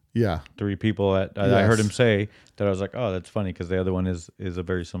 Yeah, 3 people that I heard him say that I was like, oh, that's funny because the other one is a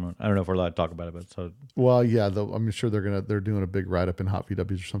very similar. I don't know if we're allowed to talk about it, but so. Well, yeah, I'm sure they're doing a big write up in Hot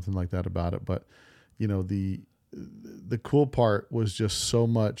VWs or something like that about it. But the cool part was just so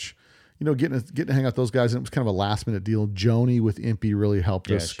much, getting to hang out with those guys, and it was kind of a last minute deal. Joni with Impy really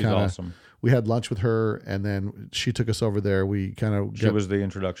helped us. She's awesome. We had lunch with her, and then she took us over there. She was the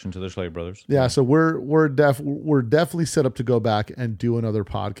introduction to the Schley brothers. Yeah, so we're definitely set up to go back and do another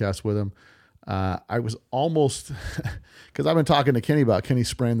podcast with them. I was almost, because I've been talking to Kenny about Kenny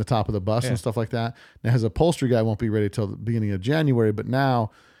spraying the top of the bus and stuff like that. Now his upholstery guy won't be ready till the beginning of January, but now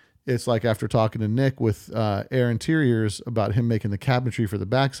it's like after talking to Nick with Air Interiors about him making the cabinetry for the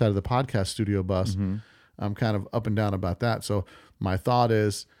backside of the podcast studio bus, I'm kind of up and down about that. So my thought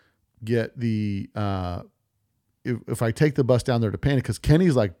is get the if I take the bus down there to paint it, because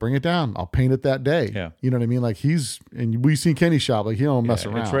Kenny's like, bring it down, I'll paint it that day. Yeah. You know what I mean? Like and we've seen Kenny shop, like he don't mess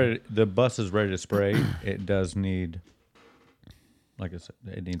around. It's ready. The bus is ready to spray. It does need, like I said,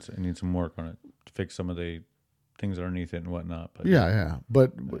 it needs some work on it to fix some of the things underneath it and whatnot. But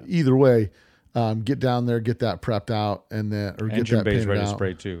But either way, get down there, get that prepped out, and then engine get that bay's ready painted to out.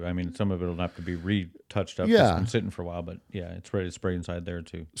 spray too. I mean, some of it'll have to be retouched up. Yeah. It's been sitting for a while, but it's ready to spray inside there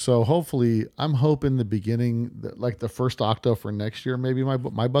too. So hopefully, I'm hoping the beginning, like the first Octo for next year, maybe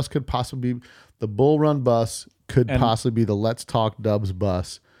my bus could possibly be the Bull Run bus, possibly be the Let's Talk Dubs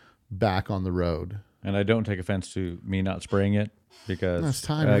bus back on the road. And I don't take offense to me not spraying it because it's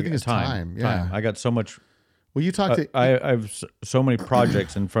time. Everything is time. Yeah. Time. I got so much. Well, you talked to. I have so many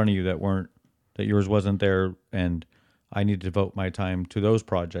projects in front of you that yours wasn't there, and I need to devote my time to those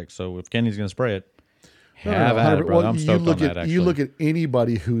projects. So if Kenny's going to spray it, have at it, brother. Well, I'm stoked on that. Actually, you look at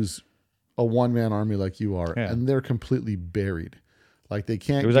anybody who's a one-man army like you are, and they're completely buried. Like they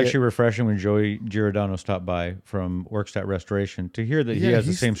can't. It was actually refreshing when Joey Giordano stopped by from Workstat Restoration to hear that he has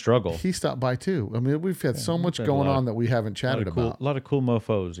the same struggle. He stopped by too. I mean, we've had so much going on that we haven't chatted about. A lot of cool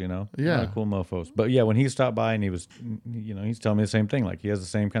mofos, you know. Yeah, a lot of cool mofos. But yeah, when he stopped by and he was, he's telling me the same thing. Like he has the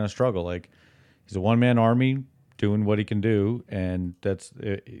same kind of struggle. Like he's a one-man army doing what he can do, and that's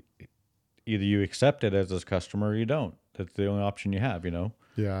either you accept it as his customer or you don't. That's the only option you have, you know.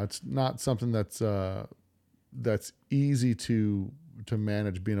 Yeah, it's not something that's easy to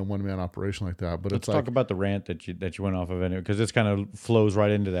manage being a one-man operation like that. But let's talk about the rant that you went off of anyway, because this kind of flows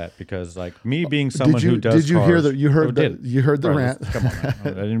right into that. Because like me being someone who does, did you cars, hear that? You heard the rant. Come on, I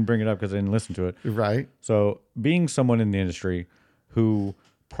didn't bring it up because I didn't listen to it. Right. So being someone in the industry who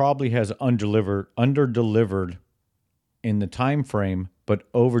probably has under-delivered in the time frame, but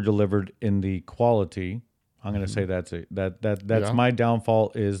over-delivered in the quality. I'm going to say that's my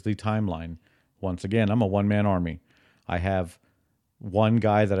downfall is the timeline. Once again, I'm a one-man army. I have one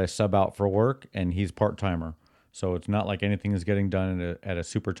guy that I sub out for work, and he's part-timer. So it's not like anything is getting done at a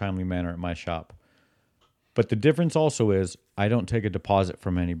super timely manner at my shop. But the difference also is I don't take a deposit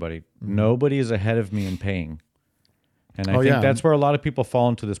from anybody. Mm-hmm. Nobody is ahead of me in paying. And I think that's where a lot of people fall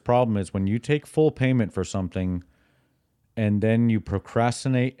into this problem is when you take full payment for something and then you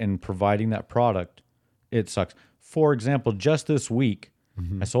procrastinate in providing that product, it sucks. For example, just this week,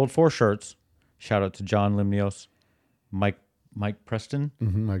 I sold 4 shirts. Shout out to John Limnios, Mike Preston,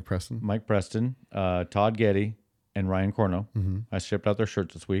 Mike Preston, Todd Getty, and Ryan Corno. I shipped out their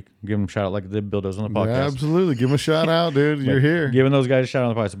shirts this week. Give them a shout out like the Buildos on the podcast. Yeah, absolutely. Give them a shout out, dude. You're here. Giving those guys a shout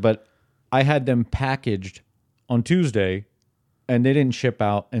out on the podcast. But I had them packaged on Tuesday, and they didn't ship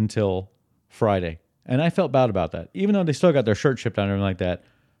out until Friday. And I felt bad about that, even though they still got their shirt shipped out and everything like that,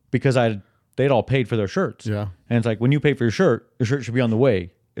 because they'd all paid for their shirts. Yeah. And it's like, when you pay for your shirt should be on the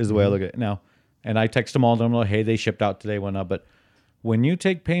way, is the way I look at it now. And I text them all, and I'm like, hey, they shipped out today, whatnot. But when you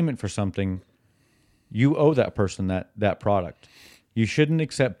take payment for something, you owe that person that product. You shouldn't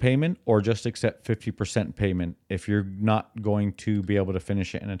accept payment or just accept 50% payment if you're not going to be able to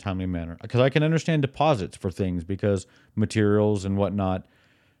finish it in a timely manner. Because I can understand deposits for things because materials and whatnot,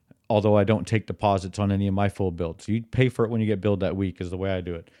 although I don't take deposits on any of my full builds. You pay for it when you get billed that week is the way I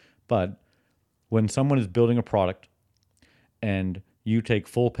do it. But when someone is building a product and you take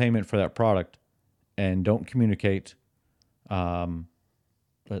full payment for that product and don't communicate,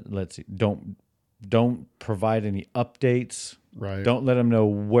 let's see, don't provide any updates. Right. Don't let them know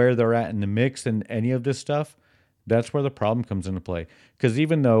where they're at in the mix and any of this stuff. That's where the problem comes into play. Because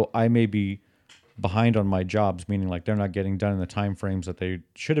even though I may be behind on my jobs, meaning like they're not getting done in the time frames that they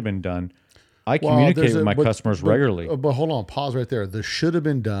should have been done, I communicate with my customers regularly. But hold on, pause right there. The should have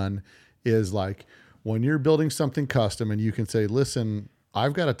been done is like when you're building something custom and you can say, listen,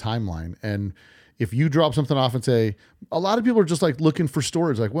 I've got a timeline. And if you drop something off and say, a lot of people are just like looking for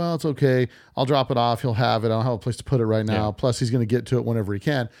storage, like, well, it's okay. I'll drop it off. He'll have it. I don't have a place to put it right now. Yeah. Plus he's going to get to it whenever he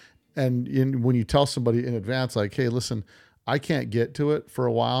can. And when you tell somebody in advance, like, hey, listen, I can't get to it for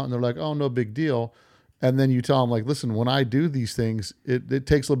a while. And they're like, oh, no big deal. And then you tell them like, listen, when I do these things, it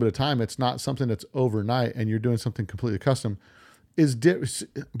takes a little bit of time. It's not something that's overnight and you're doing something completely custom.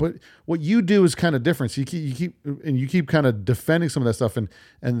 But what you do is kind of different. So you keep kind of defending some of that stuff. And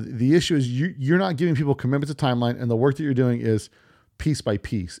the issue is you're not giving people commitment to timeline, and the work that you're doing is piece by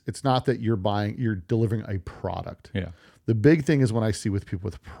piece. It's not that you're delivering a product. Yeah. The big thing is when I see with people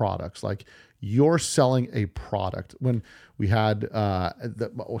with products, like you're selling a product. When we had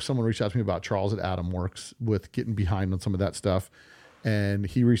someone reached out to me about Charles at Atom Works with getting behind on some of that stuff. And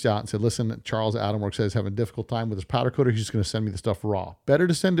he reached out and said, listen, Charles at Atom Works says he's having a difficult time with his powder coater. He's just going to send me the stuff raw. Better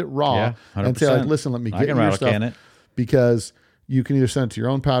to send it raw and say, like, listen, let me get your stuff. Because you can either send it to your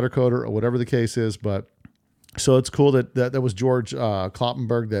own powder coater or whatever the case is. But So it's cool that was George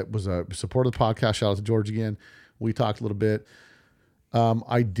Kloppenberg that was a supporter of the podcast. Shout out to George again. We talked a little bit.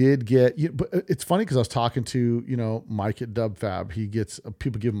 I did get, but it's funny because I was talking to, Mike at DubFab. He gets,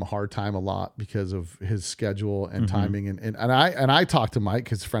 people give him a hard time a lot because of his schedule and timing. And I talked to Mike,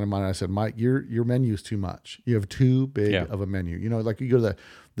 because a friend of mine, and I said, Mike, your menu is too much. You have too big of a menu. Like you go to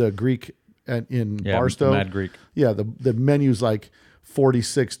the Greek in Barstow. Mad Greek. Yeah. The menu's like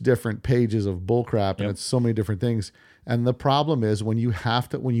 46 different pages of bullcrap, and it's so many different things. And the problem is when you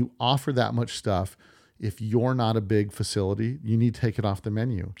offer that much stuff, if you're not a big facility, you need to take it off the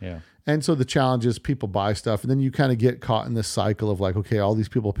menu. Yeah. And so the challenge is people buy stuff, and then you kind of get caught in this cycle of like, okay, all these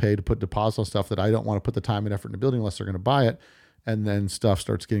people pay to put deposits on stuff that I don't want to put the time and effort in the building unless they're going to buy it. And then stuff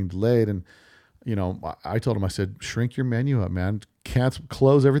starts getting delayed. And, I told him, I said, shrink your menu up, man.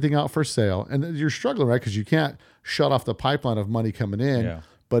 Close everything out for sale. And you're struggling, right? Because you can't shut off the pipeline of money coming in. Yeah.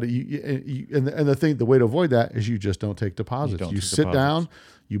 But the way to avoid that is you just don't take deposits. You sit down,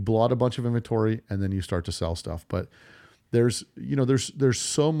 you blow out a bunch of inventory, and then you start to sell stuff. But there's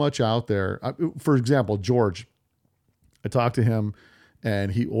so much out there. For example, George, I talked to him,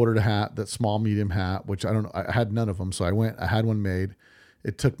 and he ordered a hat, that small medium hat, which I had none of them. So I had one made.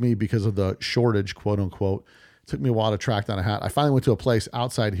 It took me, because of the shortage, quote unquote, it took me a while to track down a hat. I finally went to a place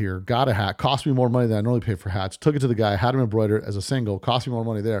outside here, got a hat, cost me more money than I normally pay for hats, took it to the guy, had him embroidered as a single, cost me more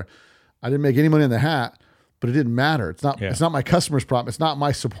money there. I didn't make any money in the hat, but it didn't matter. It's not my customer's problem. It's not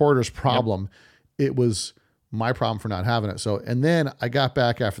my supporter's problem. Yep. It was my problem for not having it. So, and then I got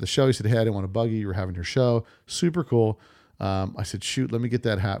back after the show. He said, hey, I didn't want to bug you. You were having your show. Super cool. I said, shoot, let me get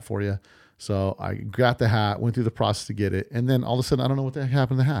that hat for you. So I got the hat, went through the process to get it. And then all of a sudden, I don't know what the heck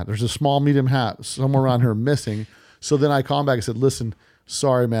happened to the hat. There's a small, medium hat somewhere around here missing. So then I called him back and said, listen,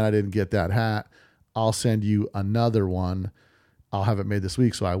 sorry, man, I didn't get that hat. I'll send you another one. I'll have it made this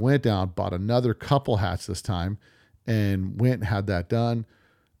week. So I went down, bought another couple hats this time, and went and had that done.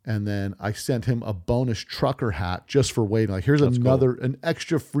 And then I sent him a bonus trucker hat just for waiting. Like, here's an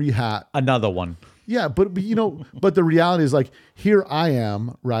extra free hat. Another one. Yeah, but but the reality is, like, here I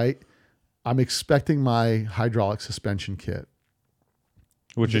am, right? I'm expecting my hydraulic suspension kit,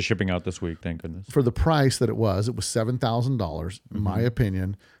 which is shipping out this week. Thank goodness. For the price that it was $7,000. In my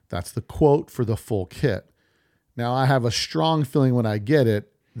opinion, that's the quote for the full kit. Now, I have a strong feeling when I get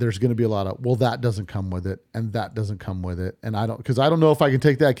it, there's going to be a lot of, well, that doesn't come with it, and that doesn't come with it, and I don't know if I can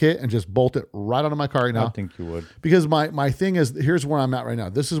take that kit and just bolt it right onto my car right now. I think you would, because my thing is, here's where I'm at right now.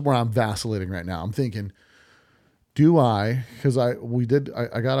 This is where I'm vacillating right now. I'm thinking, because I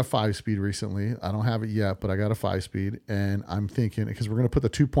got a 5-speed recently. I don't have it yet, but I got a 5-speed, and I'm thinking, because we're going to put the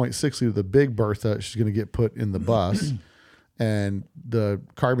 2.6 liter, the big Bertha, she's going to get put in the bus, and the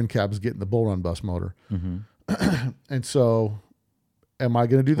carbon cab is getting the Bull Run bus motor. Mm-hmm. And so, am I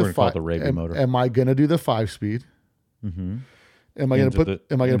going to do the 5? Am I going to do the 5-speed? Mm-hmm. Am I going to put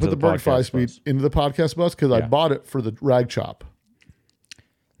the Berg 5-speed into the podcast bus? Because I bought it for the rag chop.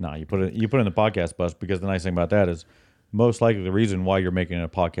 No, you put it in the podcast bus, because the nice thing about that is most likely the reason why you're making a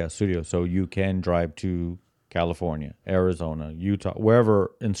podcast studio, so you can drive to California, Arizona, Utah,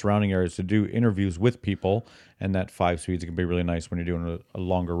 wherever in surrounding areas to do interviews with people, and that 5-speeds can be really nice when you're doing a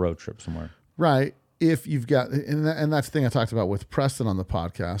longer road trip somewhere. Right. If you've got, and that's the thing I talked about with Preston on the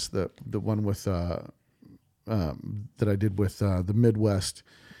podcast, the one with that I did with the Midwest.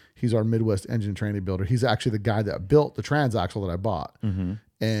 He's our Midwest engine training builder. He's actually the guy that built the transaxle that I bought. Mm-hmm.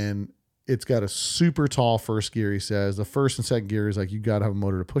 And it's got a super tall first gear, he says. The first and second gear is like, you got to have a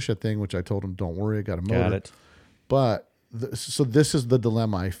motor to push that thing, which I told him, don't worry, I got a motor. Got it. But, so this is the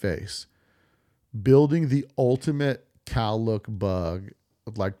dilemma I face. Building the ultimate cow-look bug,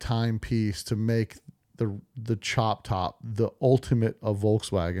 like timepiece to make the chop top, the ultimate of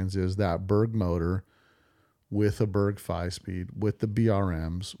Volkswagens, is that Berg motor with a Berg 5-speed, with the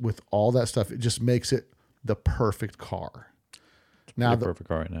BRMs, with all that stuff. It just makes it the perfect car. Now, the perfect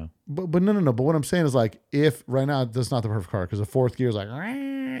car right now. But no. But what I'm saying is, like, if right now that's not the perfect car, because the fourth gear is like,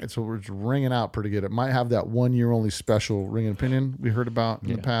 so it's ringing out pretty good. It might have that 1 year only special ringing opinion we heard about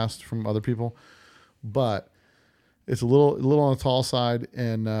in the past from other people, but it's a little on the tall side,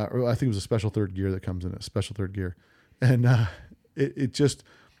 and or I think it was a special third gear that comes in it, special third gear, and it just,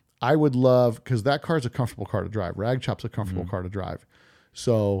 I would love, because that car is a comfortable car to drive. Rag Chop's a comfortable car to drive,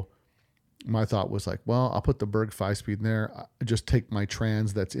 so. My thought was like, well, I'll put the Berg 5-speed in there. I just take my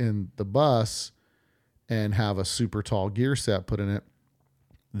trans that's in the bus and have a super tall gear set put in it.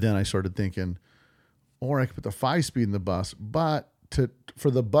 Then I started thinking, or I could put the 5-speed in the bus, but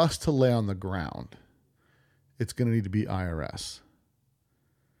for the bus to lay on the ground, it's going to need to be IRS.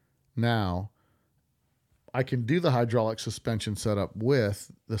 Now, I can do the hydraulic suspension setup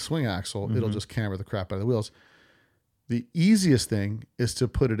with the swing axle. It'll just camber the crap out of the wheels. The easiest thing is to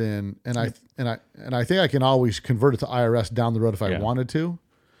put it in, and I think I can always convert it to IRS down the road if I wanted to.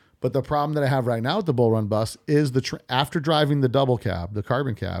 But the problem that I have right now with the Bull Run bus is after driving the double cab, the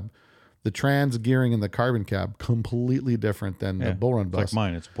carbon cab, the trans gearing in the carbon cab completely different than the Bull Run bus. Like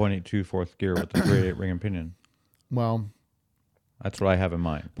mine, it's 0.82 fourth gear with the 3/8 ring and pinion. Well, that's what I have in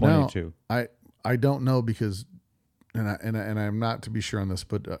mind. 0.82. I don't know because, and I'm not to be sure on this,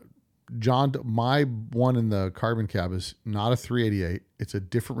 but John, my one in the carbon cab is not a 388. It's a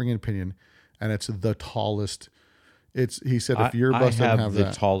different ring and pinion, and it's the tallest. He said if your bus doesn't have the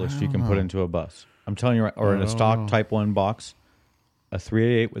that, tallest you can put into a bus. I'm telling you, or in a stock Type 1 box, a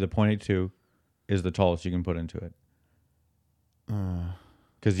 388 with a 0.82 is the tallest you can put into it.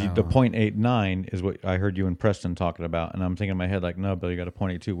 Because the 0.89 is what I heard you and Preston talking about, and I'm thinking in my head like, no, Bill, you got a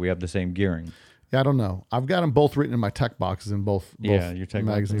 0.82. We have the same gearing. Yeah, I don't know. I've got them both written in my tech boxes in both your tech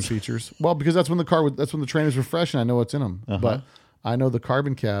magazine boxes. features. Well, because that's when the trainers were fresh, and I know what's in them. But I know the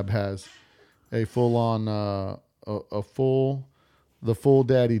carbon cab has a full on the full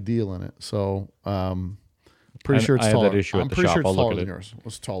daddy deal in it. So pretty sure it's taller. I have that issue at the shop. I'll look at it. Yours.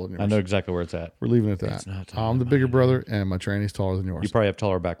 It's taller than yours. I know exactly where it's at. We're leaving it at that. It's not taller I'm the bigger brother, and my tranny's taller than yours. You probably have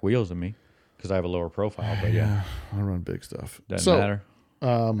taller back wheels than me because I have a lower profile. But yeah, I run big stuff. Doesn't matter.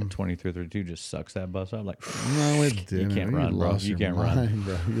 2332 just sucks that bus up. Like, no, it didn't. You can't run, bro. You can't run,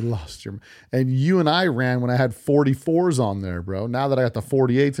 bro. You lost your. And you and I ran when I had 44s on there, bro. Now that I got the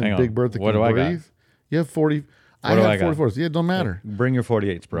 48s and Big Bertha can breathe, I got? You have 40. I have 44s. Yeah, it don't matter. Bring your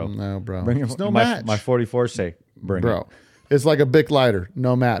 48s, bro. No, bro. Bring your, it's no my, match. My 44s say, bring bro. it. It's like a Bic lighter.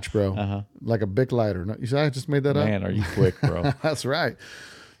 No match, bro. Like a Bic lighter. No, you said I just made that up? Man, are you quick, bro. That's right.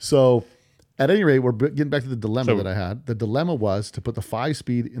 So, at any rate, we're getting back to the dilemma that I had. The dilemma was to put the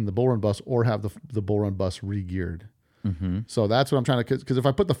 5-speed in the Bull Run bus or have the Bull Run bus re-geared. So that's what I'm trying to, because if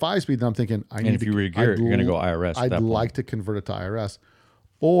I put the 5-speed, then I'm thinking if you re-gear it, you're going to go IRS. I'd like to convert it to IRS.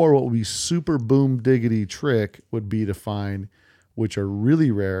 Or what would be super boom diggity trick would be to find, which are really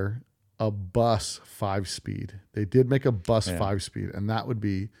rare, a bus 5-speed. They did make a bus 5-speed, and that would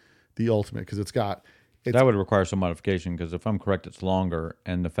be the ultimate because that would require some modification because if I'm correct, it's longer.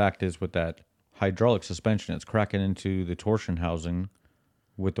 And the fact is with that hydraulic suspension, it's cracking into the torsion housing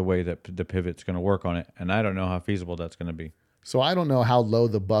with the way that the pivot's going to work on it. And I don't know how feasible that's going to be. So I don't know how low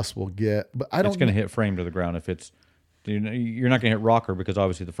the bus will get, but It's going to hit frame to the ground if it's, you're not going to hit rocker because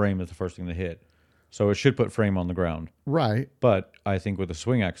obviously the frame is the first thing to hit. So it should put frame on the ground. Right. But I think with a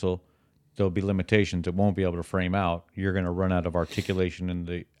swing axle, there'll be limitations. It won't be able to frame out. You're going to run out of articulation in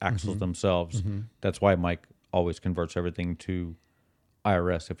the axles themselves. That's why Mike always converts everything to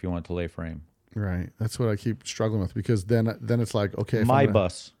IRS if you want to lay frame. Right. That's what I keep struggling with because then it's like, okay. My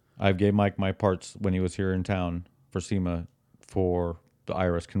bus, I gave Mike my parts when he was here in town for SEMA for the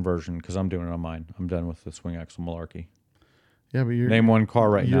IRS conversion because I'm doing it on mine. I'm done with the swing axle malarkey. Yeah, but name one car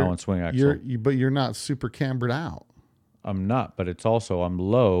right now on swing axle. But you're not super cambered out. I'm not, but it's also I'm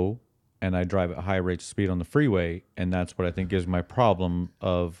low and I drive at high rates of speed on the freeway, and that's what I think gives my problem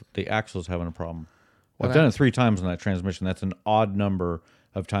of the axles having a problem. I've done it 3 times on that transmission. That's an odd number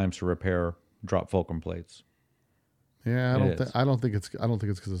of times to repair drop fulcrum plates. Yeah, I don't think it's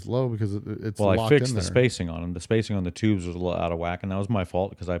because it's low because it's well, locked I fixed in the there. spacing on them. The spacing on the tubes was a little out of whack, and that was my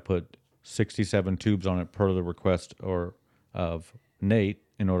fault because I put 67 tubes on it per the request of Nate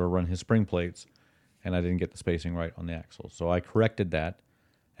in order to run his spring plates, and I didn't get the spacing right on the axle. So I corrected that,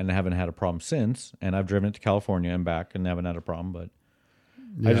 and I haven't had a problem since. And I've driven it to California and back, and haven't had a problem. But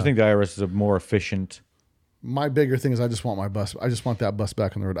I just think the IRS is a more efficient. My bigger thing is I just want my bus. I just want that bus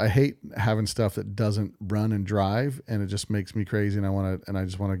back on the road. I hate having stuff that doesn't run and drive, and it just makes me crazy. And I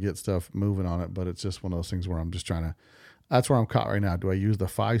just want to get stuff moving on it. But it's just one of those things where I'm just trying to. That's where I'm caught right now. Do I use the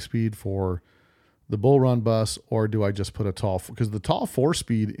 5-speed for the Bull Run bus, or do I just put a tall? Because the tall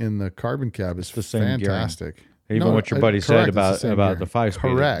 4-speed in the carbon cab is the same fantastic. Gearing. Even what your buddy said about the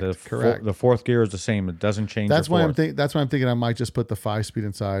 5-speed. Correct. The fourth gear is the same. It doesn't change. That's why I'm thinking I might just put the 5-speed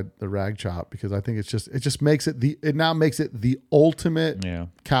inside the rag chop because I think it just makes it the ultimate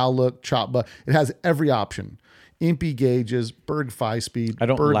cow look chop. But it has every option: impy gauges, Berg 5-speed. I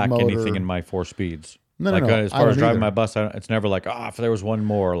don't Berg lack motor. anything in my 4 speeds. No. As far as driving my bus, it's never like if there was one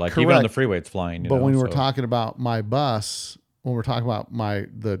more. Like even on the freeway, it's flying. But when we're talking about my bus, when we're talking about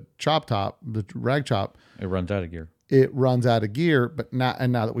the chop top, the rag chop. It runs out of gear. It runs out of gear, but now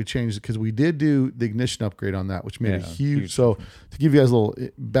that we changed it, because we did do the ignition upgrade on that, which made a huge. So to give you guys a little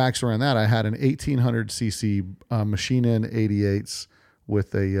backstory on that, I had an 1800cc machine in 88s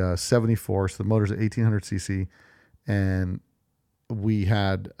with a 74. So the motor's at 1800cc, and we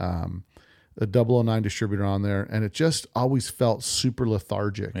had a 009 distributor on there, and it just always felt super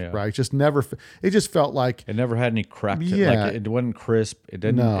lethargic, right? It just felt like it never had any crack to it. Yeah. Like it wasn't crisp. It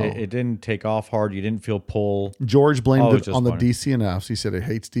didn't. No. It didn't take off hard. You didn't feel pull. George blamed Oh, it it's just on the funny. DCNFs. He said it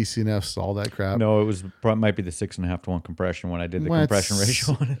hates DCNFs, all that crap. No, it was might be the 6.5 to 1 compression when I did the Well, compression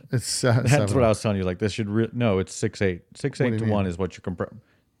ratio on it. It's That's what I was telling you. Like this should no, it's 6.8. 6.8 to 1 is what you compress.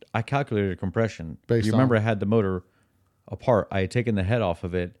 I calculated compression. Based you remember on- I had the motor apart. I had taken the head off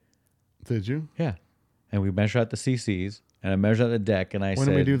of it. Did you? Yeah, and we measured out the CCs, and I measured out the deck, and I When said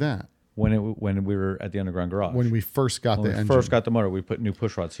did we do that? when we were at the underground garage. When we first got When the we engine. first got the motor, we put new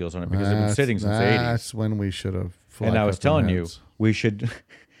push rod seals on it because it had been sitting since the 80s. That's when we should have. And I was telling you, we should,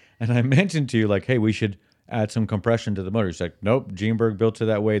 and I mentioned to you, like, hey, we should add some compression to the motor. He's like, nope, Gene Berg built it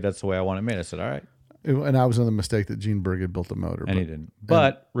that way. That's the way I want it made. I said, all right. And I was on the mistake that Gene Berg had built the motor. And he didn't.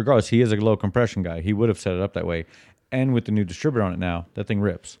 But regardless, he is a low compression guy. He would have set it up that way. And with the new distributor on it now, that thing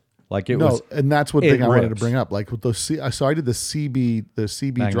rips. Like it was. And that's what it thing I wanted to rips. bring up. Like with those, so I did the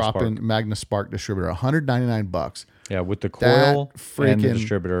CB Magna drop-in Magna Spark distributor, $199. Yeah, with the That coil and the freaking-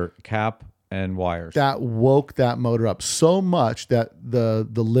 distributor cap and wires. That woke that motor up so much that the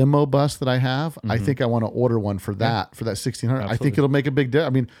limo bus that I have, I think I want to order one for that, for that 1600. I think Absolutely. it'll make a big difference.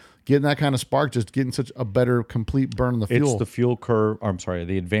 I mean, getting that kind of spark, just getting such a better complete burn on the fuel. It's the fuel curve. Or, I'm sorry,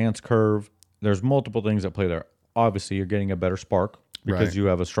 the advanced curve. There's multiple things that play there. Obviously, you're getting a better spark because Right. you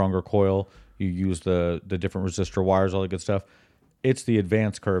have a stronger coil. You use the different resistor wires, all that good stuff. It's the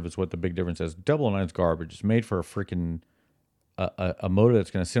advanced curve is what the big difference is. 009's garbage. It's made for a freaking a motor that's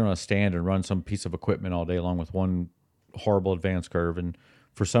going to sit on a stand and run some piece of equipment all day long with one horrible advanced curve. And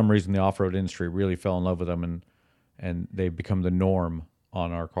for some reason, the off-road industry really fell in love with them, and they've become the norm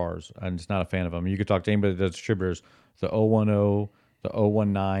on our cars. I'm just not a fan of them. You could talk to anybody that does distributors, the 010, the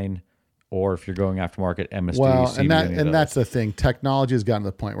 019, or if you're going aftermarket, MSD. Well, CB, and any of those. that's the thing. Technology has gotten to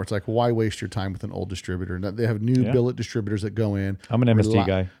the point where it's like, why waste your time with an old distributor? And they have new Yeah. billet distributors that go in. I'm an MSD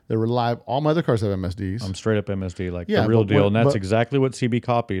guy. They're reliable. All my other cars have MSDs. I'm straight up MSD, like Yeah, the real but deal, when- and that's but- exactly what CB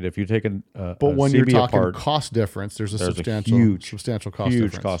copied. If you take a but when you're CB talking apart, cost difference, there's a there's substantial, a huge cost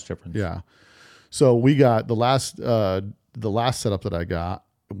difference. cost difference. Yeah. So we got the last setup that I got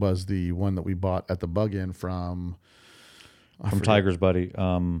was the one that we bought at the Bug-In from Tiger's buddy.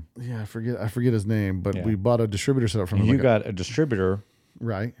 I forget his name, but Yeah. we bought a distributor setup from him. You like got a distributor,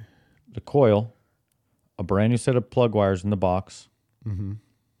 right. the coil, a brand new set of plug wires in the box, and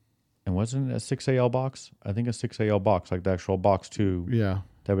wasn't it a 6AL box? I think a 6AL box, like the actual box 2 Yeah.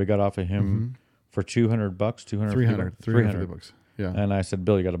 that we got off of him for $200, 200, 300 bucks. Yeah. And I said,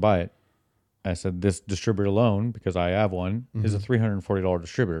 Bill, you got to buy it. I said, this distributor alone, because I have one, is a $340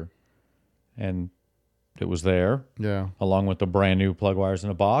 distributor. And it was there, Yeah. along with the brand new plug wires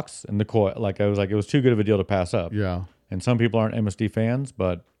in a box and the coil. Like, I was like, it was too good of a deal to pass up. Yeah. And some people aren't MSD fans,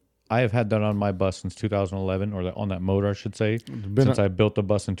 but I have had that on my bus since 2011, or on that motor, I should say. Since I built the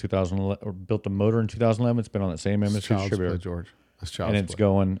bus in 2011, or built the motor in 2011, it's been on that same MSD Child's distributor. play, George. That's child's And it's play.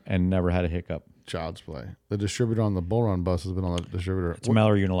 going and never had a hiccup. Child's play. The distributor on the Bull Run bus has been on that distributor. It's a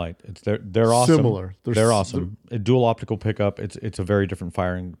Mallory Unilite. They're awesome. Similar. They're awesome. A dual optical pickup. It's a very different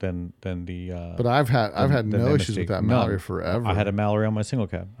firing than the. But I've had than no issues MSD. with that None. Mallory forever. I had a Mallory on my single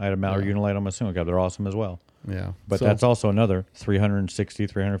cab. I had a Mallory Unilite on my single cab. They're awesome as well. Yeah. But So- that's also another $360,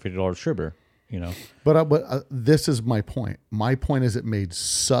 $350 distributor. You know, But this is my point. My point is it made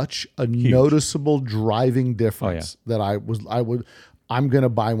such a noticeable driving difference that I'm going to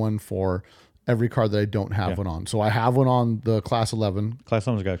buy one for every car that I don't have one on. So I have one on the Class 11 Class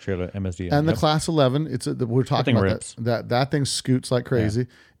 11's got actually an MSD. and the Class 11. We're talking thing about rips. that thing scoots like crazy.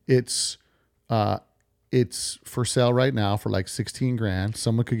 It's for sale right now for like 16 grand.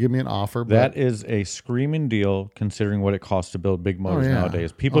 Someone could give me an offer. But That is a screaming deal considering what it costs to build big motors yeah.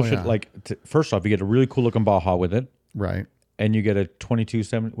 nowadays. People Oh, should yeah. first off, you get a really cool looking Baja with it, right. and you get a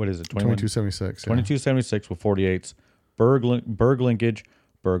 2270. What is it? 2276. 2276 with 48s, Berg linkage,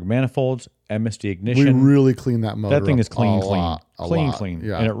 Berg manifolds, MSD We ignition. really cleaned that motor. That thing up is clean, a lot. clean,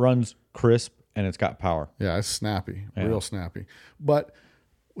 Yeah. and it runs crisp and it's got power. Yeah, it's snappy, real snappy. But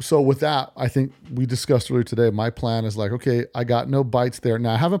so with that, I think we discussed earlier today, my plan is like, okay, I got no bites there.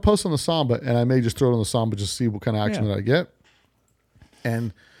 Now I haven't posted on the Samba, and I may just throw it on the Samba just to see what kind of action that I get.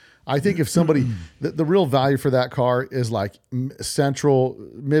 And I think if somebody, the real value for that car is like central,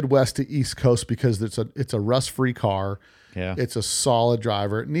 Midwest to East Coast, because it's a rust-free car. Yeah. It's a solid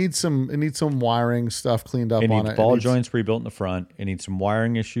driver. It needs some wiring stuff cleaned up It on needs it. ball It needs- joints rebuilt in the front. It needs some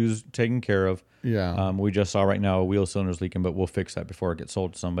wiring issues taken care of. Yeah. We just saw right now a wheel cylinder's leaking, but we'll fix that before it gets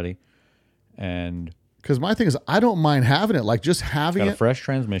sold to somebody. And Because my thing is, I don't mind having it. Like just having a fresh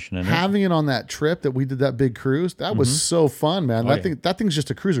transmission in having it on that trip that we did, that big cruise, that was so fun, man. That thing's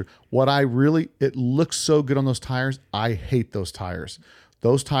just a cruiser. It looks so good on those tires. I hate those tires.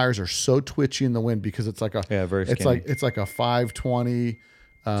 Those tires are so twitchy in the wind because it's like very skinny. It's like a 520. It's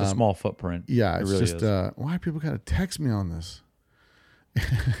a small footprint. Yeah, it's really just why people gotta text me on this.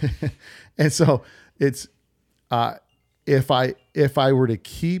 And so it's if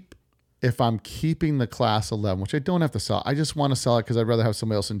I'm keeping the Class 11, which I don't have to sell, I just want to sell it because I'd rather have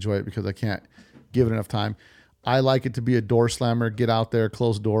somebody else enjoy it because I can't give it enough time. I like it to be a door slammer, get out there,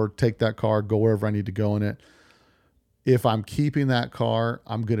 close the door, take that car, go wherever I need to go in it. If I'm keeping that car,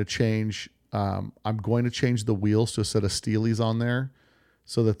 I'm going to change the wheels to a set of Steelies on there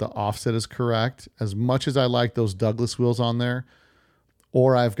so that the offset is correct. As much as I like those Douglas wheels on there,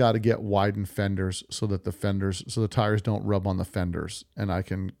 or I've got to get widened fenders so that the tires don't rub on the fenders and I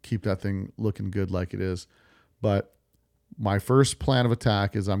can keep that thing looking good like it is. But my first plan of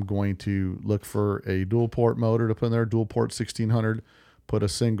attack is I'm going to look for a dual port motor to put in there, dual port 1600, put a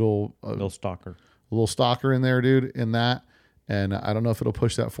single little stalker in there, dude, in that. And I don't know if it'll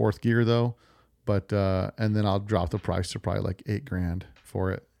push that fourth gear though, but, and then I'll drop the price to probably like $8,000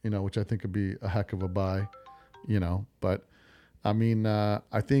 for it, which I think would be a heck of a buy, but I mean, I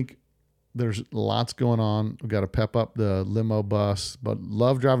think there's lots going on. We've got to pep up the limo bus, but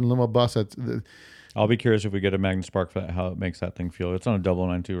love driving limo bus. I'll be curious if we get a Magnum Spark for that, how it makes that thing feel. It's on a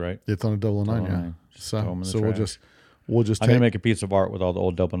 009 too, right? It's on a 009, yeah. So we'll just I'm going to make a piece of art with all the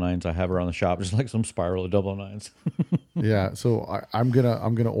old 009s I have around the shop, just like some spiral of 009s. Yeah, so I'm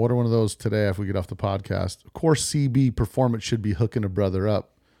gonna order one of those today if we get off the podcast. Of course, CB Performance should be hooking a brother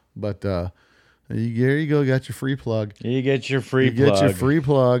up, but there you go, got your free plug. You get your free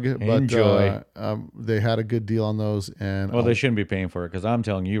plug. But, enjoy. They had a good deal on those, and they shouldn't be paying for it because I'm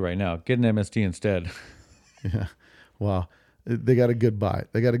telling you right now, get an MST instead. Yeah, wow, they got a good buy.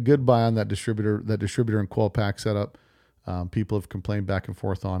 They got a good buy on that distributor and coil pack setup. People have complained back and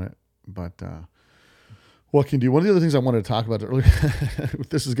forth on it, but what can you do? One of the other things I wanted to talk about earlier.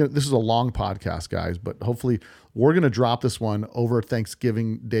 This is a long podcast, guys, but hopefully we're going to drop this one over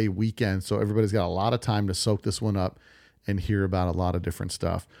Thanksgiving Day weekend, so everybody's got a lot of time to soak this one up and hear about a lot of different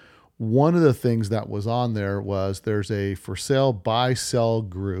stuff. One of the things that was on there was there's a for sale buy sell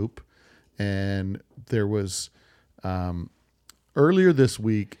group, and there was earlier this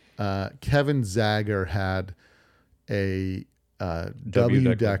week Kevin Zager had a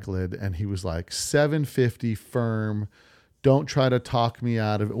W Decklid, and he was like $750 firm. Don't try to talk me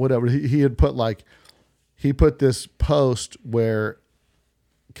out of it. Whatever. He had put this post where,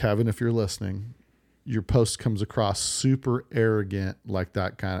 Kevin, if you're listening, your post comes across super arrogant, like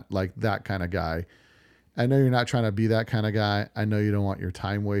that kind of guy. I know you're not trying to be that kind of guy. I know you don't want your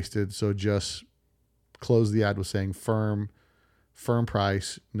time wasted. So just close the ad with saying firm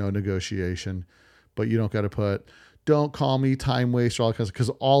price, no negotiation, but you don't got to put, don't call me time waster, all kinds of, because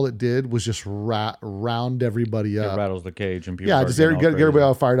all it did was just round everybody up. It rattles the cage and people just get everybody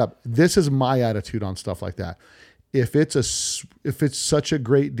all fired up. This is my attitude on stuff like that. If it's such a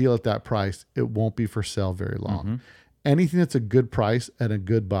great deal at that price, it won't be for sale very long. Mm-hmm. Anything that's a good price and a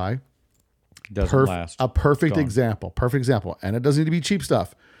good buy doesn't last. A perfect example, and it doesn't need to be cheap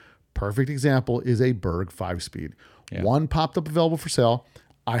stuff. Perfect example is a Berg 5-speed. Yeah. One popped up available for sale.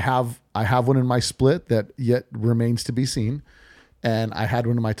 I have one in my split that yet remains to be seen, and I had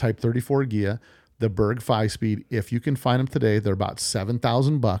one in my Type 34 Ghia, the Berg 5-speed. If you can find them today, they're about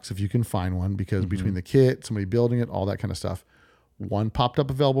 $7,000 if you can find one, because between the kit, somebody building it, all that kind of stuff. One popped up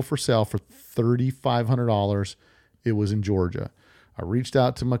available for sale for $3,500. It was in Georgia. I reached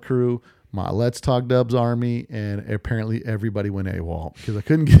out to my crew, my Let's Talk Dubs Army, and apparently everybody went AWOL because I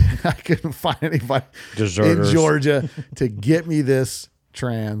couldn't find anybody in Georgia to get me this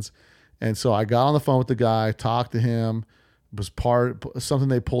trans. And so I got on the phone with the guy, talked to him. It was something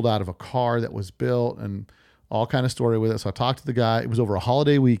they pulled out of a car that was built, and all kind of story with it. So I talked to the guy. It was over a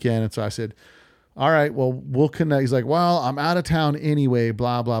holiday weekend, and so I said, all right, well, we'll connect. He's like, well, I'm out of town anyway,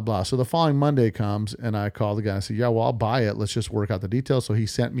 blah, blah, blah. So the following Monday comes, and I call the guy and I said, yeah, well, I'll buy it. Let's just work out the details. So he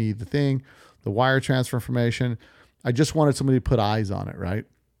sent me the thing, the wire transfer information. I just wanted somebody to put eyes on it, right?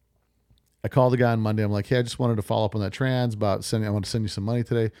 I called the guy on Monday. I'm like, hey, I just wanted to follow up on that trans about I want to send you some money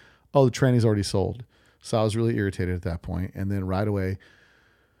today. Oh, the tranny's already sold. So I was really irritated at that point. And then right away,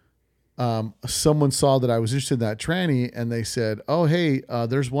 someone saw that I was interested in that tranny, and they said, oh, hey,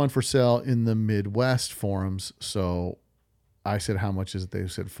 there's one for sale in the Midwest forums. So I said, how much is it? They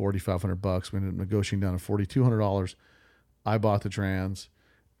said $4,500. We ended up negotiating down to $4,200. I bought the trans,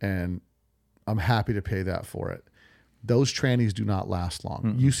 and I'm happy to pay that for it. those trannies do not last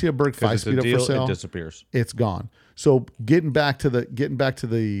long. You see a Berg 5-speed up for sale, it disappears. It's gone. So getting back to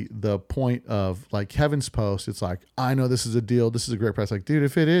the point of like Kevin's post, it's like, I know this is a deal. This is a great price. Like, dude,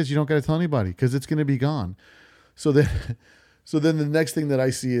 if it is, you don't got to tell anybody because it's going to be gone. So then the next thing that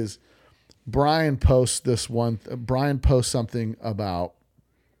I see is Brian posts something about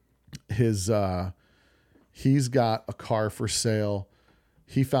his, he's got a car for sale.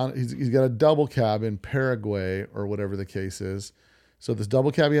 He's got a double cab in Paraguay or whatever the case is. So this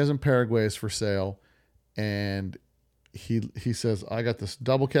double cab he has in Paraguay is for sale. And he says, I got this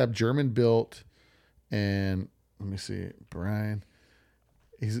double cab German built. And let me see, Brian,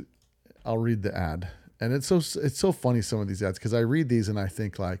 I'll read the ad. And it's so funny, some of these ads, because I read these and I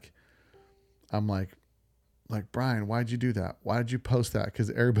think I'm like, Brian, why'd you do that? Why did you post that? Because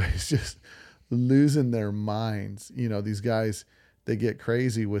everybody's just losing their minds. You know, these guys, they get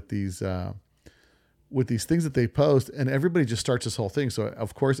crazy with these things that they post, and everybody just starts this whole thing. So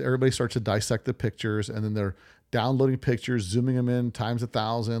of course, everybody starts to dissect the pictures, and then they're downloading pictures, zooming them in times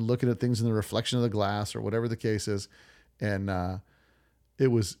 1,000, looking at things in the reflection of the glass or whatever the case is. And it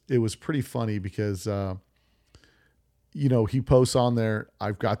was pretty funny because he posts on there,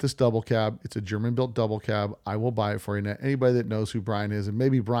 I've got this double cab. It's a German built double cab. I will buy it for you. Now, anybody that knows who Brian is, and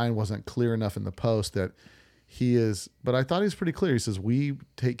maybe Brian wasn't clear enough in the post that he is, but I thought he was pretty clear. He says, we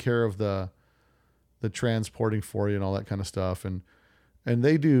take care of the transporting for you and all that kind of stuff. And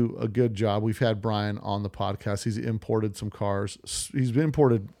they do a good job. We've had Brian on the podcast. He's imported some cars. He's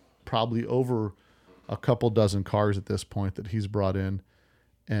imported probably over a couple dozen cars at this point that he's brought in.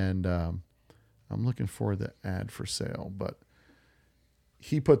 And I'm looking for the ad for sale, but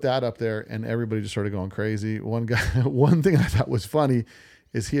he put that up there and everybody just started going crazy. One thing I thought was funny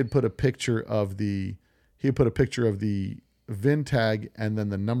is he had put a picture of the VIN tag and then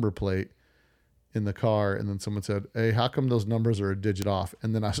the number plate in the car. And then someone said, hey, how come those numbers are a digit off?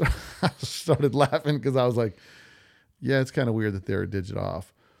 And then I started laughing because I was like, yeah, it's kind of weird that they're a digit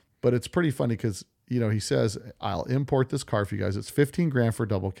off, but it's pretty funny because, he says, I'll import this car for you guys. It's $15,000 for a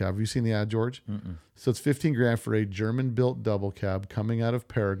double cab. Have you seen the ad, George? Mm-mm. So it's $15,000 for a German built double cab coming out of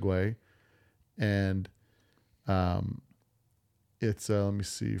Paraguay. And, it's, let me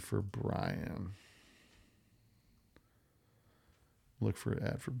see for Brian. Look for an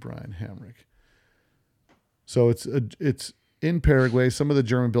ad for Brian Hamrick. So it's in Paraguay. Some of the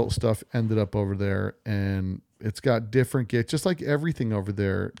German built stuff ended up over there, and it's got different gates, just like everything over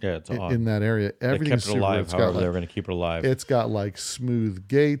there. Yeah, it's in that area. Everything's kept it alive. However, they're going to keep it alive. It's got like smooth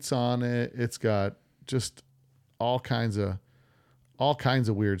gates on it. It's got just all kinds of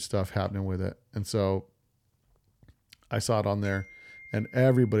weird stuff happening with it. And so I saw it on there, and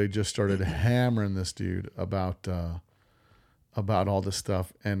everybody just started hammering this dude about all this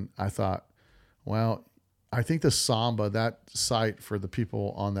stuff. And I thought, well, I think the Samba, that site for the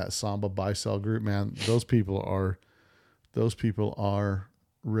people on that Samba buy sell group, man, those people are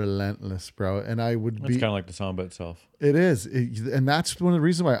relentless, bro. And I would It's kind of like the Samba itself. It is. And that's one of the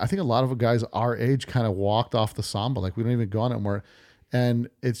reasons why I think a lot of guys our age kind of walked off the Samba. Like, we don't even go on it more. And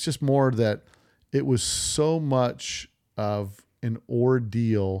it's just more that it was so much of an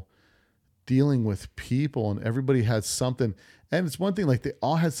ordeal dealing with people, and everybody had something. And it's one thing, like, they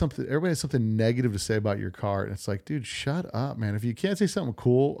all had something, everybody had something negative to say about your car. And it's like, dude, shut up, man. If you can't say something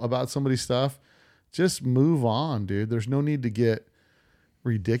cool about somebody's stuff, just move on, dude. There's no need to get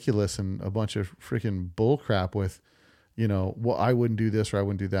ridiculous and a bunch of freaking bull crap with, well, I wouldn't do this or I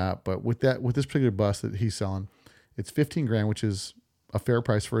wouldn't do that. But with this particular bus that he's selling, it's $15,000, which is a fair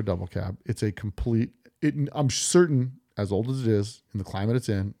price for a double cab. It's a complete, I'm certain, as old as it is, in the climate it's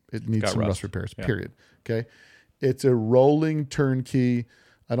in, it needs some rust repairs, period. Okay. It's a rolling turnkey.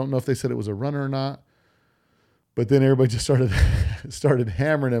 I don't know if they said it was a runner or not, but then everybody just started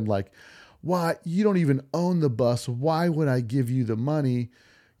hammering him like, why? You don't even own the bus. Why would I give you the money?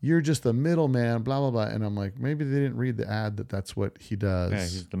 You're just the middleman, blah, blah, blah. And I'm like, maybe they didn't read the ad that's what he does. Yeah,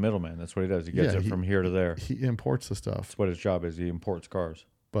 he's the middleman. That's what he does. He gets it from here to there. He imports the stuff. That's what his job is. He imports cars.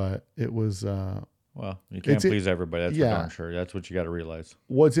 But it was... well, you can't please everybody. That's for darn sure. That's what you got to realize.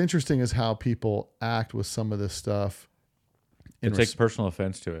 What's interesting is how people act with some of this stuff. It takes personal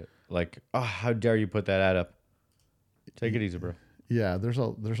offense to it. Like, how dare you put that ad up? Take it easy, bro. Yeah, there's a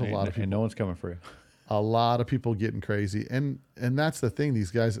lot of people. And no one's coming for you. A lot of people getting crazy. And that's the thing.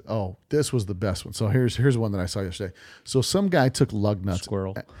 These guys, this was the best one. So here's one that I saw yesterday. So some guy took lug nuts.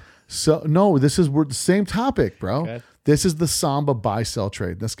 Squirrel. So no, we're the same topic, bro. Okay. This is the Samba buy sell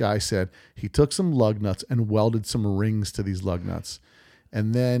trade. This guy said he took some lug nuts and welded some rings to these lug nuts.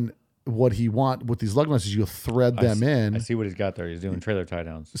 And then what these lug nuts is you'll thread them in. I see what he's got there. He's doing trailer tie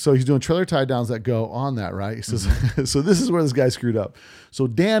downs. So he's doing trailer tie downs that go on that, right? He says, so this is where this guy screwed up. So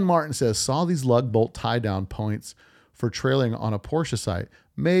Dan Martin says, saw these lug bolt tie down points for trailing on a Porsche site.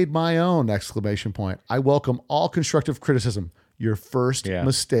 Made my own, exclamation point. I welcome all constructive criticism. Your first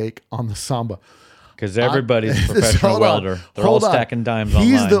mistake on the Samba. Because everybody's a professional welder. They're all stacking dimes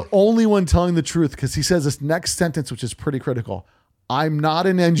online. He's the only one telling the truth because he says this next sentence, which is pretty critical. I'm not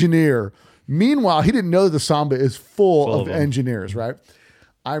an engineer. Meanwhile, he didn't know the Samba is full of engineers, right?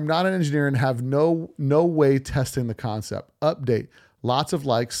 I'm not an engineer and have no way testing the concept. Update. Lots of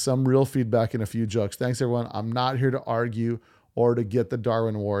likes, some real feedback, and a few jokes. Thanks, everyone. I'm not here to argue or to get the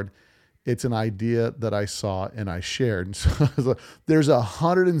Darwin Award. It's an idea that I saw and I shared. So there's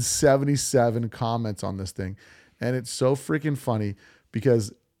 177 comments on this thing. And it's so freaking funny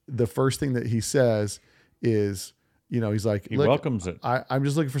because the first thing that he says is, he's like, he welcomes it. I'm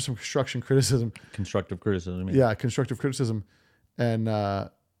just looking for some constructive criticism. Yeah, constructive criticism. And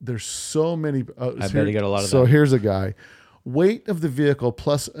there's so many. I bet he got a lot of that. So here's a guy. Weight of the vehicle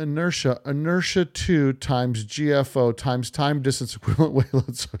plus inertia 2 times GFO times time distance equivalent weight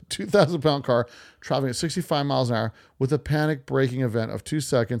load. So 2,000 pound car traveling at 65 miles an hour with a panic braking event of 2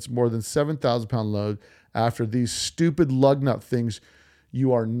 seconds, more than 7,000 pound load. After these stupid lug nut things,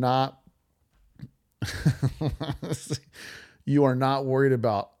 you are not worried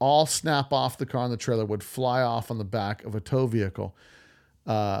about. All snap off the car and the trailer would fly off on the back of a tow vehicle.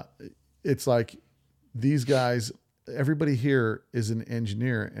 It's like these guys. Everybody here is an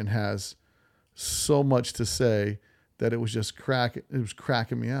engineer and has so much to say that it was just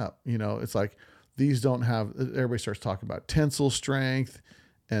cracking me up. It's like these don't have, everybody starts talking about tensile strength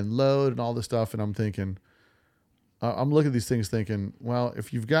and load and all this stuff. And I'm thinking, I'm looking at these things thinking, well,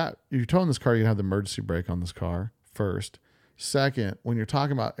 if you're towing this car, you can have the emergency brake on this car first. Second, when you're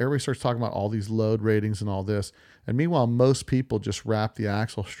talking about, everybody starts talking about all these load ratings and all this. And meanwhile, most people just wrap the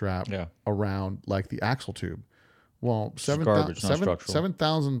axle strap around like the axle tube. Well,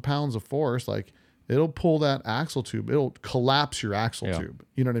 7,000 pounds of force, like it'll pull that axle tube. It'll collapse your axle tube.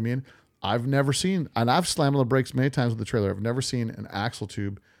 You know what I mean? I've never seen, and I've slammed on the brakes many times with the trailer. I've never seen an axle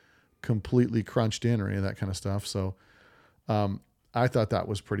tube completely crunched in or any of that kind of stuff. So I thought that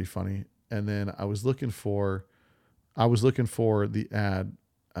was pretty funny. And then I was looking for the ad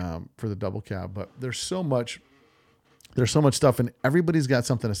for the double cab, but there's so much stuff and everybody's got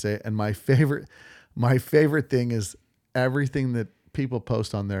something to say. And my favorite thing is everything that people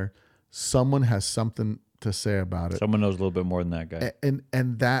post on there, someone has something to say about it. Someone knows a little bit more than that guy. And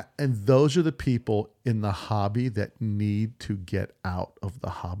those are the people in the hobby that need to get out of the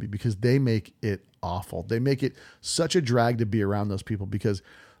hobby because they make it awful. They make it such a drag to be around those people because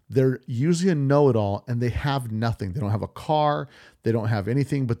they're usually a know-it-all and they have nothing. They don't have a car. They don't have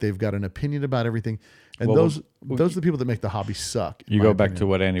anything, but they've got an opinion about everything. And those are the people that make the hobby suck. You go back to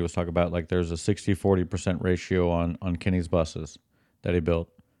what Andy was talking about. Like there's a 60-40% ratio on Kenny's buses that he built.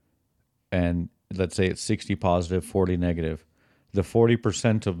 And let's say it's 60 positive, 40 negative. The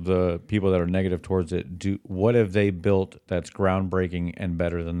 40% of the people that are negative towards it, what have they built that's groundbreaking and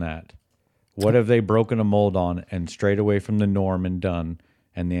better than that? What have they broken a mold on and strayed away from the norm and done?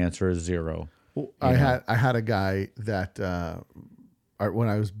 And the answer is zero. Well, I had a guy that when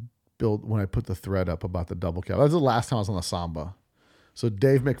I put the thread up about the double cab. That was the last time I was on the Samba. So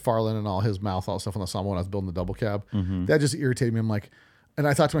Dave McFarland and all his mouth, all stuff on the Samba when I was building the double cab, that just irritated me. I'm like, and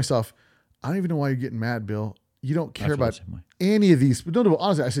I thought to myself, I don't even know why you're getting mad, Bill. You don't care about any of these. No,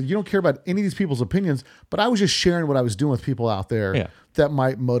 honestly, I said, you don't care about any of these people's opinions, but I was just sharing what I was doing with people out there that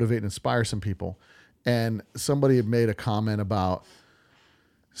might motivate and inspire some people. And somebody had made a comment about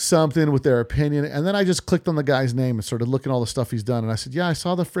something with their opinion. And then I just clicked on the guy's name and started looking at all the stuff he's done. And I said, yeah, I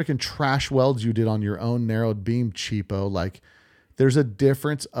saw the freaking trash welds you did on your own narrowed beam, cheapo. Like there's a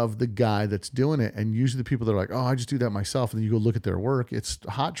difference of the guy that's doing it. And usually the people that are like, oh, I just do that myself. And then you go look at their work. It's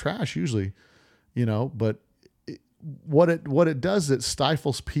hot trash usually, but what it does is it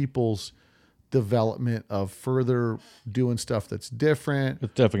stifles people's development of further doing stuff that's different.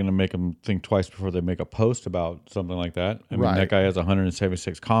 It's definitely going to make them think twice before they make a post about something like that. I mean, that guy has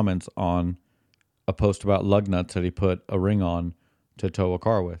 176 comments on a post about lug nuts that he put a ring on to tow a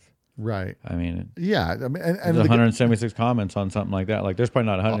car with. Right. I mean, yeah. I mean, and 176 comments on something like that. Like, there's probably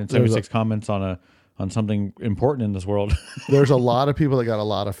not 176 comments on something important in this world. There's a lot of people that got a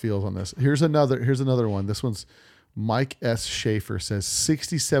lot of feels on this. Here's another one. This one's Mike S. Schaefer says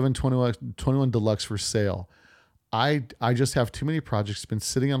 6721 Deluxe for sale. I just have too many projects. It's been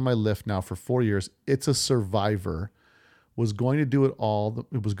sitting on my lift now for 4 years. It's a survivor. Was going to do it all.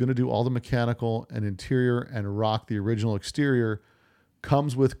 It was going to do all the mechanical and interior and rock the original exterior.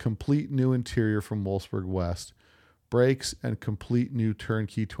 Comes with complete new interior from Wolfsburg West. Brakes and complete new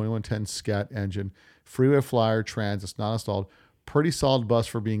turnkey 2110 Scat engine. Freeway Flyer trans. It's not installed. Pretty solid bus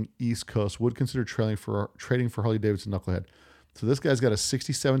for being East Coast. Would consider trading for Harley Davidson Knucklehead. So this guy's got a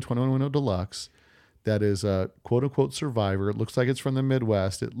 67 21 window deluxe that is a quote unquote survivor. It looks like it's from the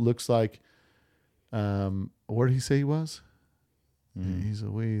Midwest. It looks like, where did he say he was? He's a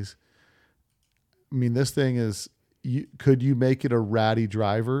wheeze. I mean, this thing is, could you make it a ratty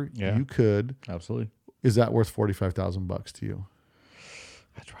driver? Yeah. You could. Absolutely. Is that worth $45,000 to you?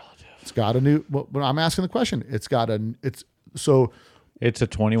 That's relative. It's got a new, well, I'm asking the question. It's a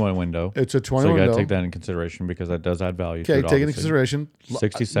 21 window. It's a 21 so you got window. to take that into consideration because that does add value. Okay, to it, take into obviously. consideration.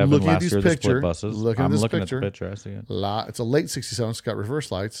 67 looking at last these year, the picture, split buses. looking I'm at this looking picture, at the picture. I see it. It's a late 67. It's got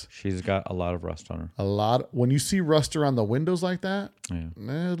reverse lights. She's got a lot of rust on her. A lot. When you see rust around the windows like that, Yeah. a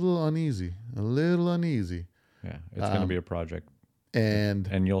little uneasy. Yeah, it's going to be a project. And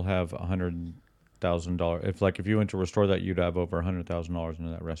you'll have $100,000. If you went to restore that, you'd have over $100,000 into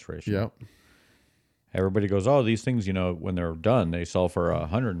that restoration. Yep. Everybody goes, oh, these things, when they're done, they sell for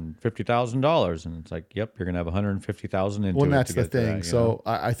 $150,000, and it's like, yep, you're gonna have $150,000 into it. Well, that's the thing. So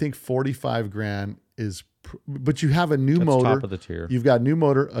I think $45,000 is, but you have a new motor. Top of the tier. You've got a new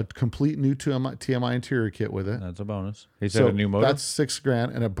motor, a complete new TMI interior kit with it. That's a bonus. He said a new motor. That's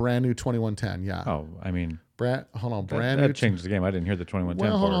 $6,000 and a brand new 2110. Yeah. Oh, I mean, brand that new. changed the game. I didn't hear the 2110.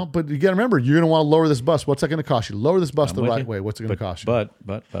 Well, hold on, but you got to remember, you're going to want to lower this bus. What's that going to cost you? Lower this bus the right way. What's it going to cost you?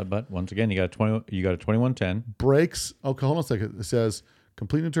 But once again, you got a 2110. Brakes. Okay, hold on a second. It says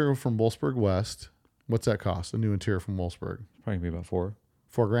complete interior from Wolfsburg West. What's that cost? A new interior from Wolfsburg. Probably be about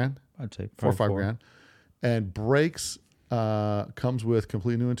 $4,000. I'd say $4 or $5,000. And brakes comes with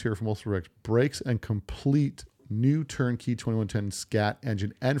complete new interior from Wolfsburg. Brakes and complete new turnkey 2110 Scat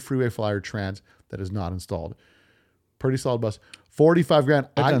engine and Freeway Flyer trans that is not installed. Pretty solid bus. $45,000.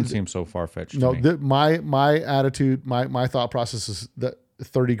 That doesn't seem so far fetched. No, to me. my attitude, my thought process is that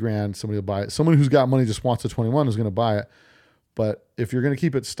 $30,000 somebody will buy it. Someone who's got money just wants a 21 is going to buy it. But if you're going to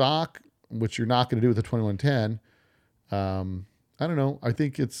keep it stock, which you're not going to do with the 2110, I don't know. I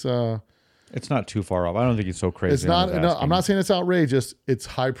think it's not too far off. I don't think it's so crazy. It's not. No, I'm not saying it's outrageous. It's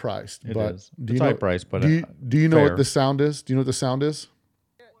high priced. It but is. Do it's you know, high priced, but do you know fair. what the sound is? Do you know what the sound is?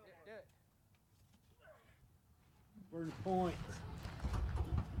 Where's the point?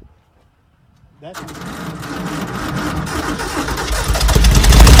 That's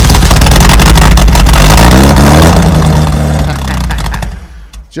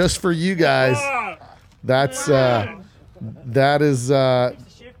Just for you guys. That's that is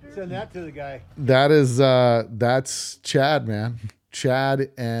send that to the guy. that's Chad, man.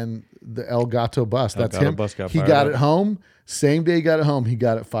 Chad and the El Gato bus. That's Gato him. bus got He fired got up. it home. Same day he got it home. He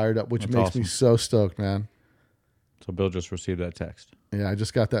got it fired up, which That's makes awesome. me so stoked, man. So Bill just received that text. Yeah, I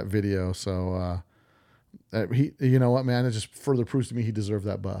just got that video. So he, you know what, man? It just further proves to me he deserved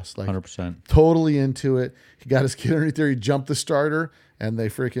that bus. Like 100%. totally into it. He got his kid underneath there. He jumped the starter, and they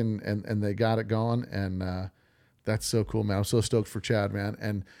freaking and they got it going. And that's so cool, man. I'm so stoked for Chad, man.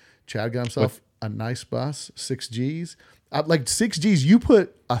 And Chad got himself a nice bus, 6Gs. Like 6Gs, you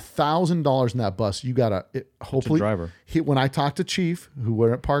put $1,000 in that bus. You got hopefully driver. When I talked to Chief, who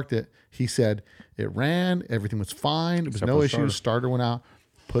where it parked it, he said it ran, everything was fine. There was Except no for the issues. Starter went out.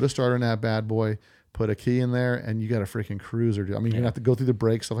 Put a starter in that bad boy. Put a key in there, and you got a freaking cruiser, dude. I mean, you're gonna have to go through the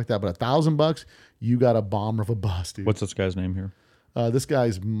brakes, stuff like that. But $1,000, you got a bomber of a bus, dude. What's this guy's name here? This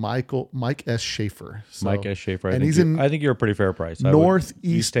guy's Mike S. Schaefer. So, Mike S. Schaefer. and he's in I think you're a pretty fair price.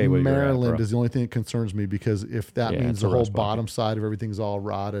 Northeast stay where you're at, Maryland bro. is the only thing that concerns me, because if that Yeah, means it's the a whole rust bucket. bottom side of everything's all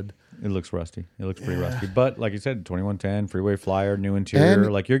rotted. It looks rusty. It looks pretty rusty. But like you said, 2110, Freeway Flyer, new interior.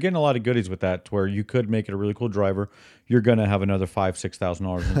 And- like you're getting a lot of goodies with that to where you could make it a really cool driver. You're going to have another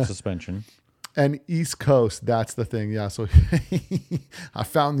 $5,000-$6,000 in suspension. And East Coast, that's the thing. Yeah. So I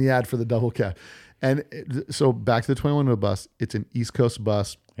found the ad for the double cab. And so back to the 21 bus, it's an East Coast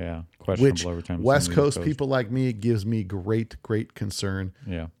bus, Yeah. Questionable which every time. West it's on the Coast East people like me, it gives me great concern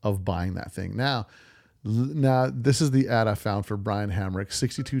Yeah. of buying that thing. Now, this is the ad I found for Brian Hamrick,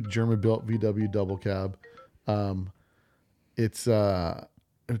 62 German-built VW double cab. It's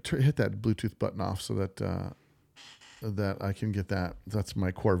hit that Bluetooth button off so that that I can get that. That's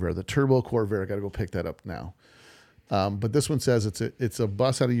my Corvair, the Turbo Corvair. I got to go pick that up now. But this one says it's a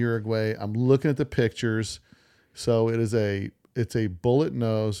bus out of Uruguay. I'm looking at the pictures, so it's a bullet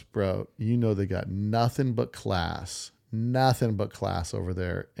nose, bro. You know they got nothing but class over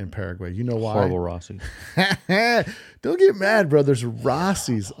there in Paraguay. You know why? Horrible Rossi. Don't get mad, bro. There's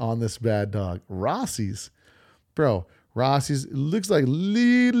Rossi's on this bad dog. Rossi's, bro. Rossi's. It looks like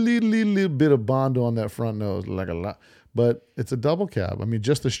little bit of Bondo on that front nose, like a lot. but it's a double cab. I mean,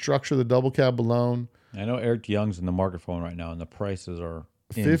 just the structure of the double cab alone. I know Eric Young's in the market for one right now, and the prices are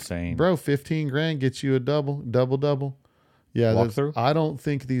insane. Bro, 15 grand gets you a double. Yeah, walkthrough? I don't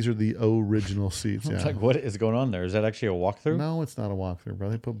think these are the original seats. It's Yeah. like, what is going on there? Is that actually a walkthrough? No, it's not a walkthrough, bro.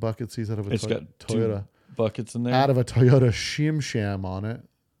 They put bucket seats out of a It's got Toyota. Buckets in there. Out of a Toyota Shim Sham on it.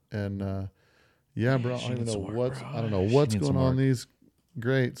 And yeah, bro, I She don't even needs know some what's work, bro. I don't know She what's needs going some on work. these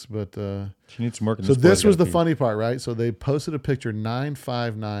greats, but She needs some work. so this was the funny part, right? So they posted a picture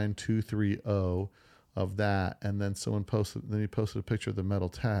 959230 of that, and then he posted a picture of the metal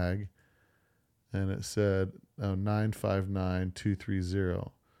tag, and it said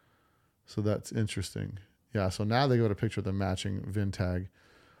 959230. So that's interesting. Yeah, so now they got a picture of the matching VIN tag,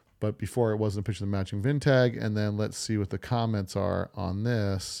 but before it wasn't a picture of the matching VIN tag. And then let's see what the comments are on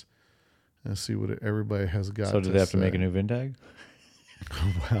this, and see what everybody has got. So do they have to make a new VIN tag?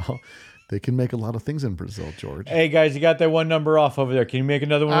 Well, they can make a lot of things in Brazil, George. Hey guys, you got that one number off over there. Can you make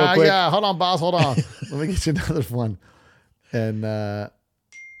another one real quick? Yeah, hold on, boss, hold on. Let me get you another one. And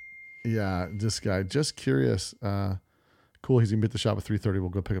yeah, this guy, just curious. Cool, he's gonna be at the shop at 3:30. We'll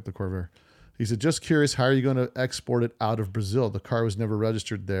go pick up the Corvair. He said, just curious, how are you going to export it out of Brazil? The car was never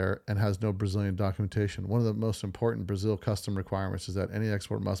registered there and has no Brazilian documentation. One of the most important Brazil custom requirements is that any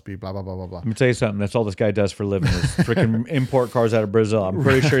export must be blah, blah, blah, blah, blah. Let me tell you something. That's all this guy does for a living is freaking import cars out of Brazil. I'm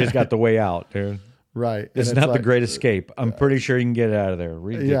pretty sure he's got the way out, dude. Right. It's And not the like, great escape. I'm pretty sure you can get it out of there.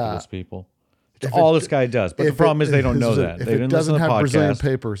 Ridiculous people. It's If all it- this guy does. But the if problem it- is they don't know that. If They it didn't listen doesn't to the have Brazilian podcast.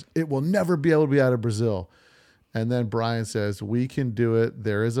 papers, it will never be able to be out of Brazil. And then Brian says, we can do it.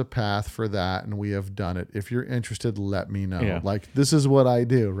 There is a path for that, and we have done it. If you're interested, let me know. Yeah. Like, this is what I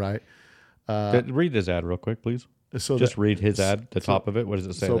do, right? Read his ad real quick, please. So Just that- read his ad, the top of it. What does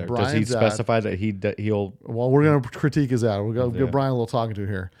it say so there? Does he Brian's ad- specify that he'll... Well, we're going to critique his ad. We'll Yeah. give Brian a little talking to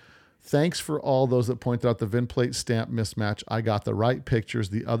here. Thanks for all those that pointed out the VIN plate stamp mismatch. I got the right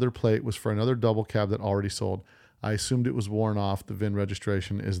pictures. The other plate was for another double cab that already sold. I assumed it was worn off. The VIN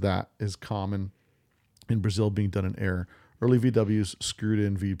registration is common in Brazil, being done in error. Early VWs screwed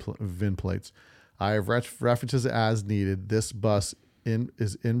in VIN plates. I have references as needed. This bus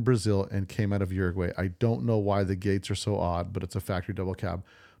is in Brazil and came out of Uruguay. I don't know why the gates are so odd, but it's a factory double cab.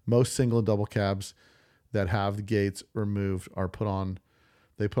 Most single and double cabs that have the gates removed are put on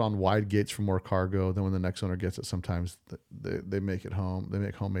wide gates for more cargo. Then when the next owner gets it, sometimes they make it home. They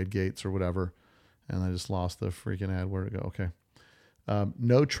make homemade gates or whatever. And I just lost the freaking ad. Where'd it go? Okay.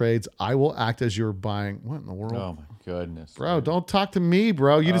 No trades. I will act as you're buying. What in the world? Oh, my goodness. Bro, dude. don't talk to me,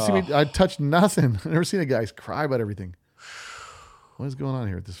 bro. You didn't see me. I touched nothing. I've never seen a guy cry about everything. What is going on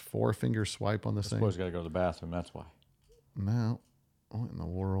here? This 4-finger swipe on this This thing? boy's got to go to the bathroom. That's why. No. What in the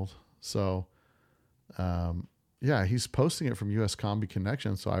world? So, yeah, he's posting it from US Combi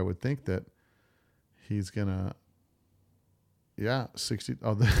Connection. So I would think that he's going to, 60.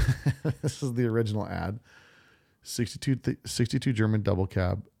 Oh, this is the original ad. 62 German double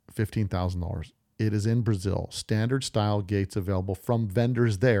cab, $15,000. It is in Brazil. Standard style gates available from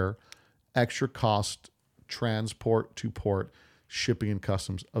vendors there. Extra cost, transport to port, shipping and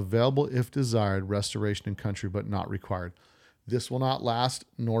customs. Available if desired, restoration in country, but not required. This will not last,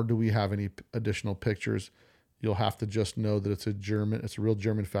 nor do we have any additional pictures. You'll have to just know that it's a real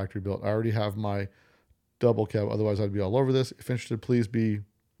German factory built. I already have my double cab. Otherwise, I'd be all over this. If interested, please be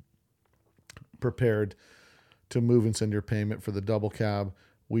prepared to move and send your payment for the double cab.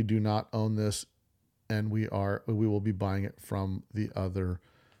 We do not own this, and we will be buying it from the other.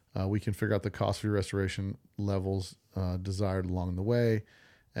 We can figure out the cost of your restoration levels desired along the way.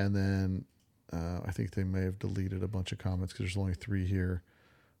 And then I think they may have deleted a bunch of comments because there's only 3 here.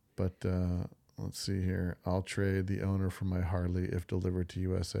 But let's see here. I'll trade the owner for my Harley if delivered to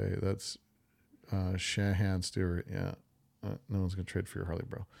USA. That's Shahan Stewart. Yeah. No one's going to trade for your Harley,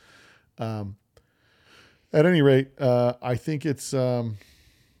 bro. At any rate, I think it's, I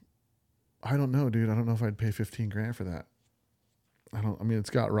don't know, dude. I don't know if I'd pay 15 grand for that. I mean, it's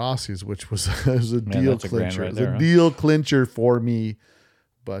got Rossi's, which was, was a deal that's a grand clincher. right It's there, a huh? deal clincher for me.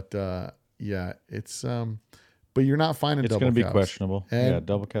 But, yeah, it's, but you're not finding It's double going to be cabs. questionable. And- Yeah,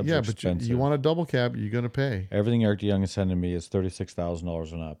 double cabs Yeah, are but expensive. you want a double cab, you're going to pay. Everything Eric DeYoung is sending me is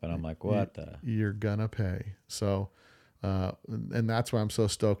 $36,000 and up. And I'm like, what the? You're going to pay. So, and that's why I'm so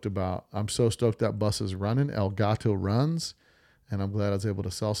stoked that bus is running. El Gato runs, and I'm glad I was able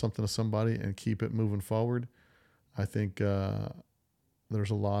to sell something to somebody and keep it moving forward. I think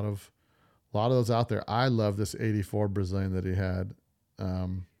there's a lot of those out there. I love this 84 Brazilian that he had.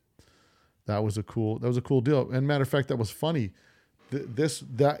 That was a cool deal. And matter of fact, that was funny.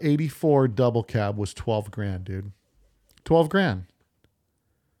 That 84 double cab was 12 grand, dude. 12 grand.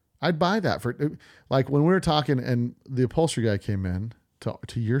 I'd buy that for, like, when we were talking and the upholstery guy came in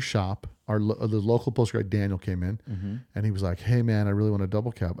to your shop, the local upholstery guy, Daniel, came in and he was like, hey man, I really want a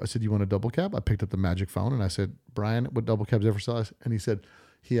double cab. I said, you want a double cab? I picked up the Magic phone and I said, Brian, what double cabs ever sell? And he said,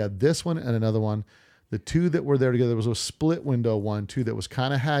 he had this one and another one. The two that were there together, there was a split window one too that was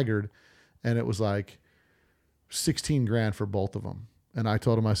kind of haggard, and it was like $16,000 for both of them. And I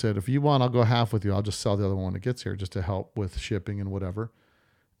told him, I said, if you want, I'll go half with you. I'll just sell the other one when it gets here just to help with shipping and whatever.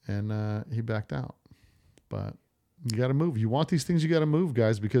 And he backed out. But you got to move. You want these things, you got to move,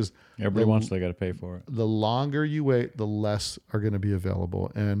 guys, because everybody wants, they got to pay for it. The longer you wait, the less are going to be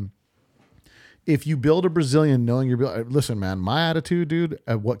available. And if you build a Brazilian knowing you're listen, man, my attitude, dude,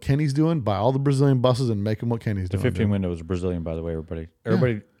 at what Kenny's doing, buy all the Brazilian buses and make them what Kenny's doing. The 15 window is a Brazilian, by the way, everybody.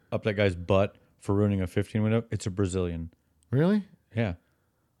 Everybody up that guy's butt for ruining a 15 window. It's a Brazilian. Really? Yeah.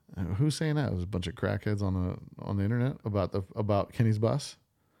 Who's saying that? It was a bunch of crackheads on the internet about Kenny's bus.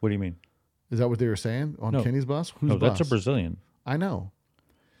 What do you mean? Is that what they were saying on Kenny's bus? Who's no, bus? that's a Brazilian. I know.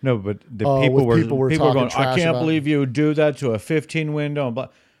 No, but the people were going, I can't about believe you would do that to a 15 window.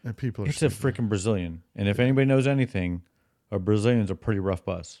 And people are it's stupid. A freaking Brazilian. And if anybody knows anything, a Brazilian's a pretty rough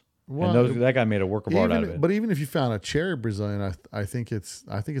bus. Well, and that guy made a work of art out of it. But even if you found a cherry Brazilian, I think it's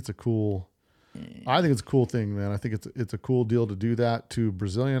a cool. I think it's a cool thing, man. I think it's a cool deal to do that to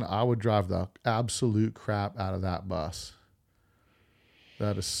Brazilian. I would drive the absolute crap out of that bus.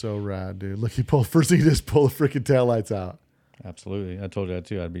 That is so rad, dude. Look, first thing you just pull the freaking taillights out. Absolutely. I told you that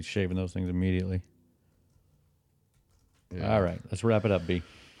too. I'd be shaving those things immediately. Yeah. All right. Let's wrap it up, B.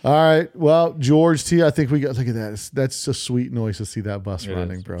 All right. Well, George T, I think we got, look at that. That's a sweet noise to see that bus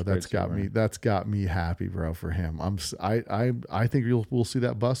running, bro. That's got me happy, bro, for him. I think we'll see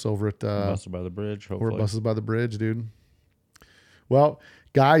that bus over at Buses by the Bridge, hopefully. Or Buses by the Bridge, dude. Well,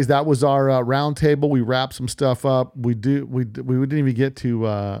 guys, that was our round table. We wrapped some stuff up. We didn't even get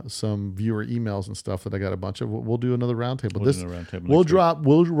to some viewer emails and stuff that I got a bunch of. We'll do another round table. We're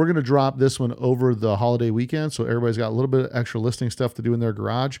going to drop this one over the holiday weekend, so everybody's got a little bit of extra listening stuff to do in their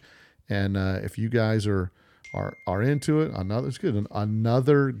garage. And if you guys are into it,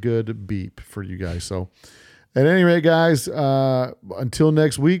 another good beep for you guys. So at any rate, guys, until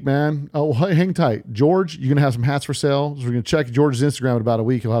next week, man. Oh, hang tight. George, you're going to have some hats for sale. So we're going to check George's Instagram in about a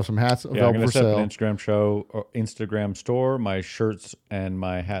week. He'll have some hats available for sale. I'm going to set up an Instagram or Instagram store. My shirts and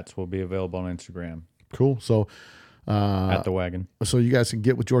my hats will be available on Instagram. Cool. So at the wagon. So you guys can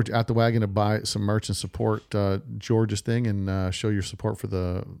get with George at the wagon to buy some merch and support George's thing and show your support for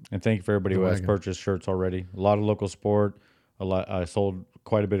the. And thank you for everybody who has purchased shirts already. A lot of local support. I sold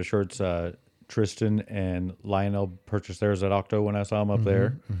quite a bit of shirts. Tristan and Lionel purchased theirs at Octo when I saw them up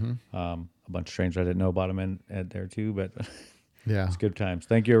there. A bunch of strangers I didn't know about them at there too, but yeah, it's good times.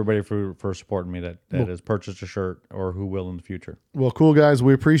 Thank you everybody for supporting me that has purchased a shirt or who will in the future. Well, cool guys.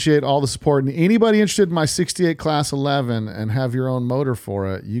 We appreciate all the support. And anybody interested in my 68 Class 11 and have your own motor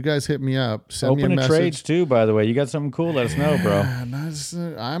for it, you guys hit me up. Send me a message. Trades too, by the way. You got something cool, let us know, bro.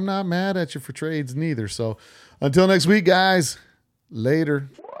 I'm not mad at you for trades neither. So until next week, guys, later.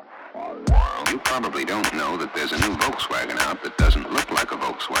 You probably don't know that there's a new Volkswagen out that doesn't look like a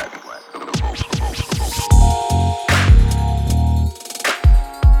Volkswagen.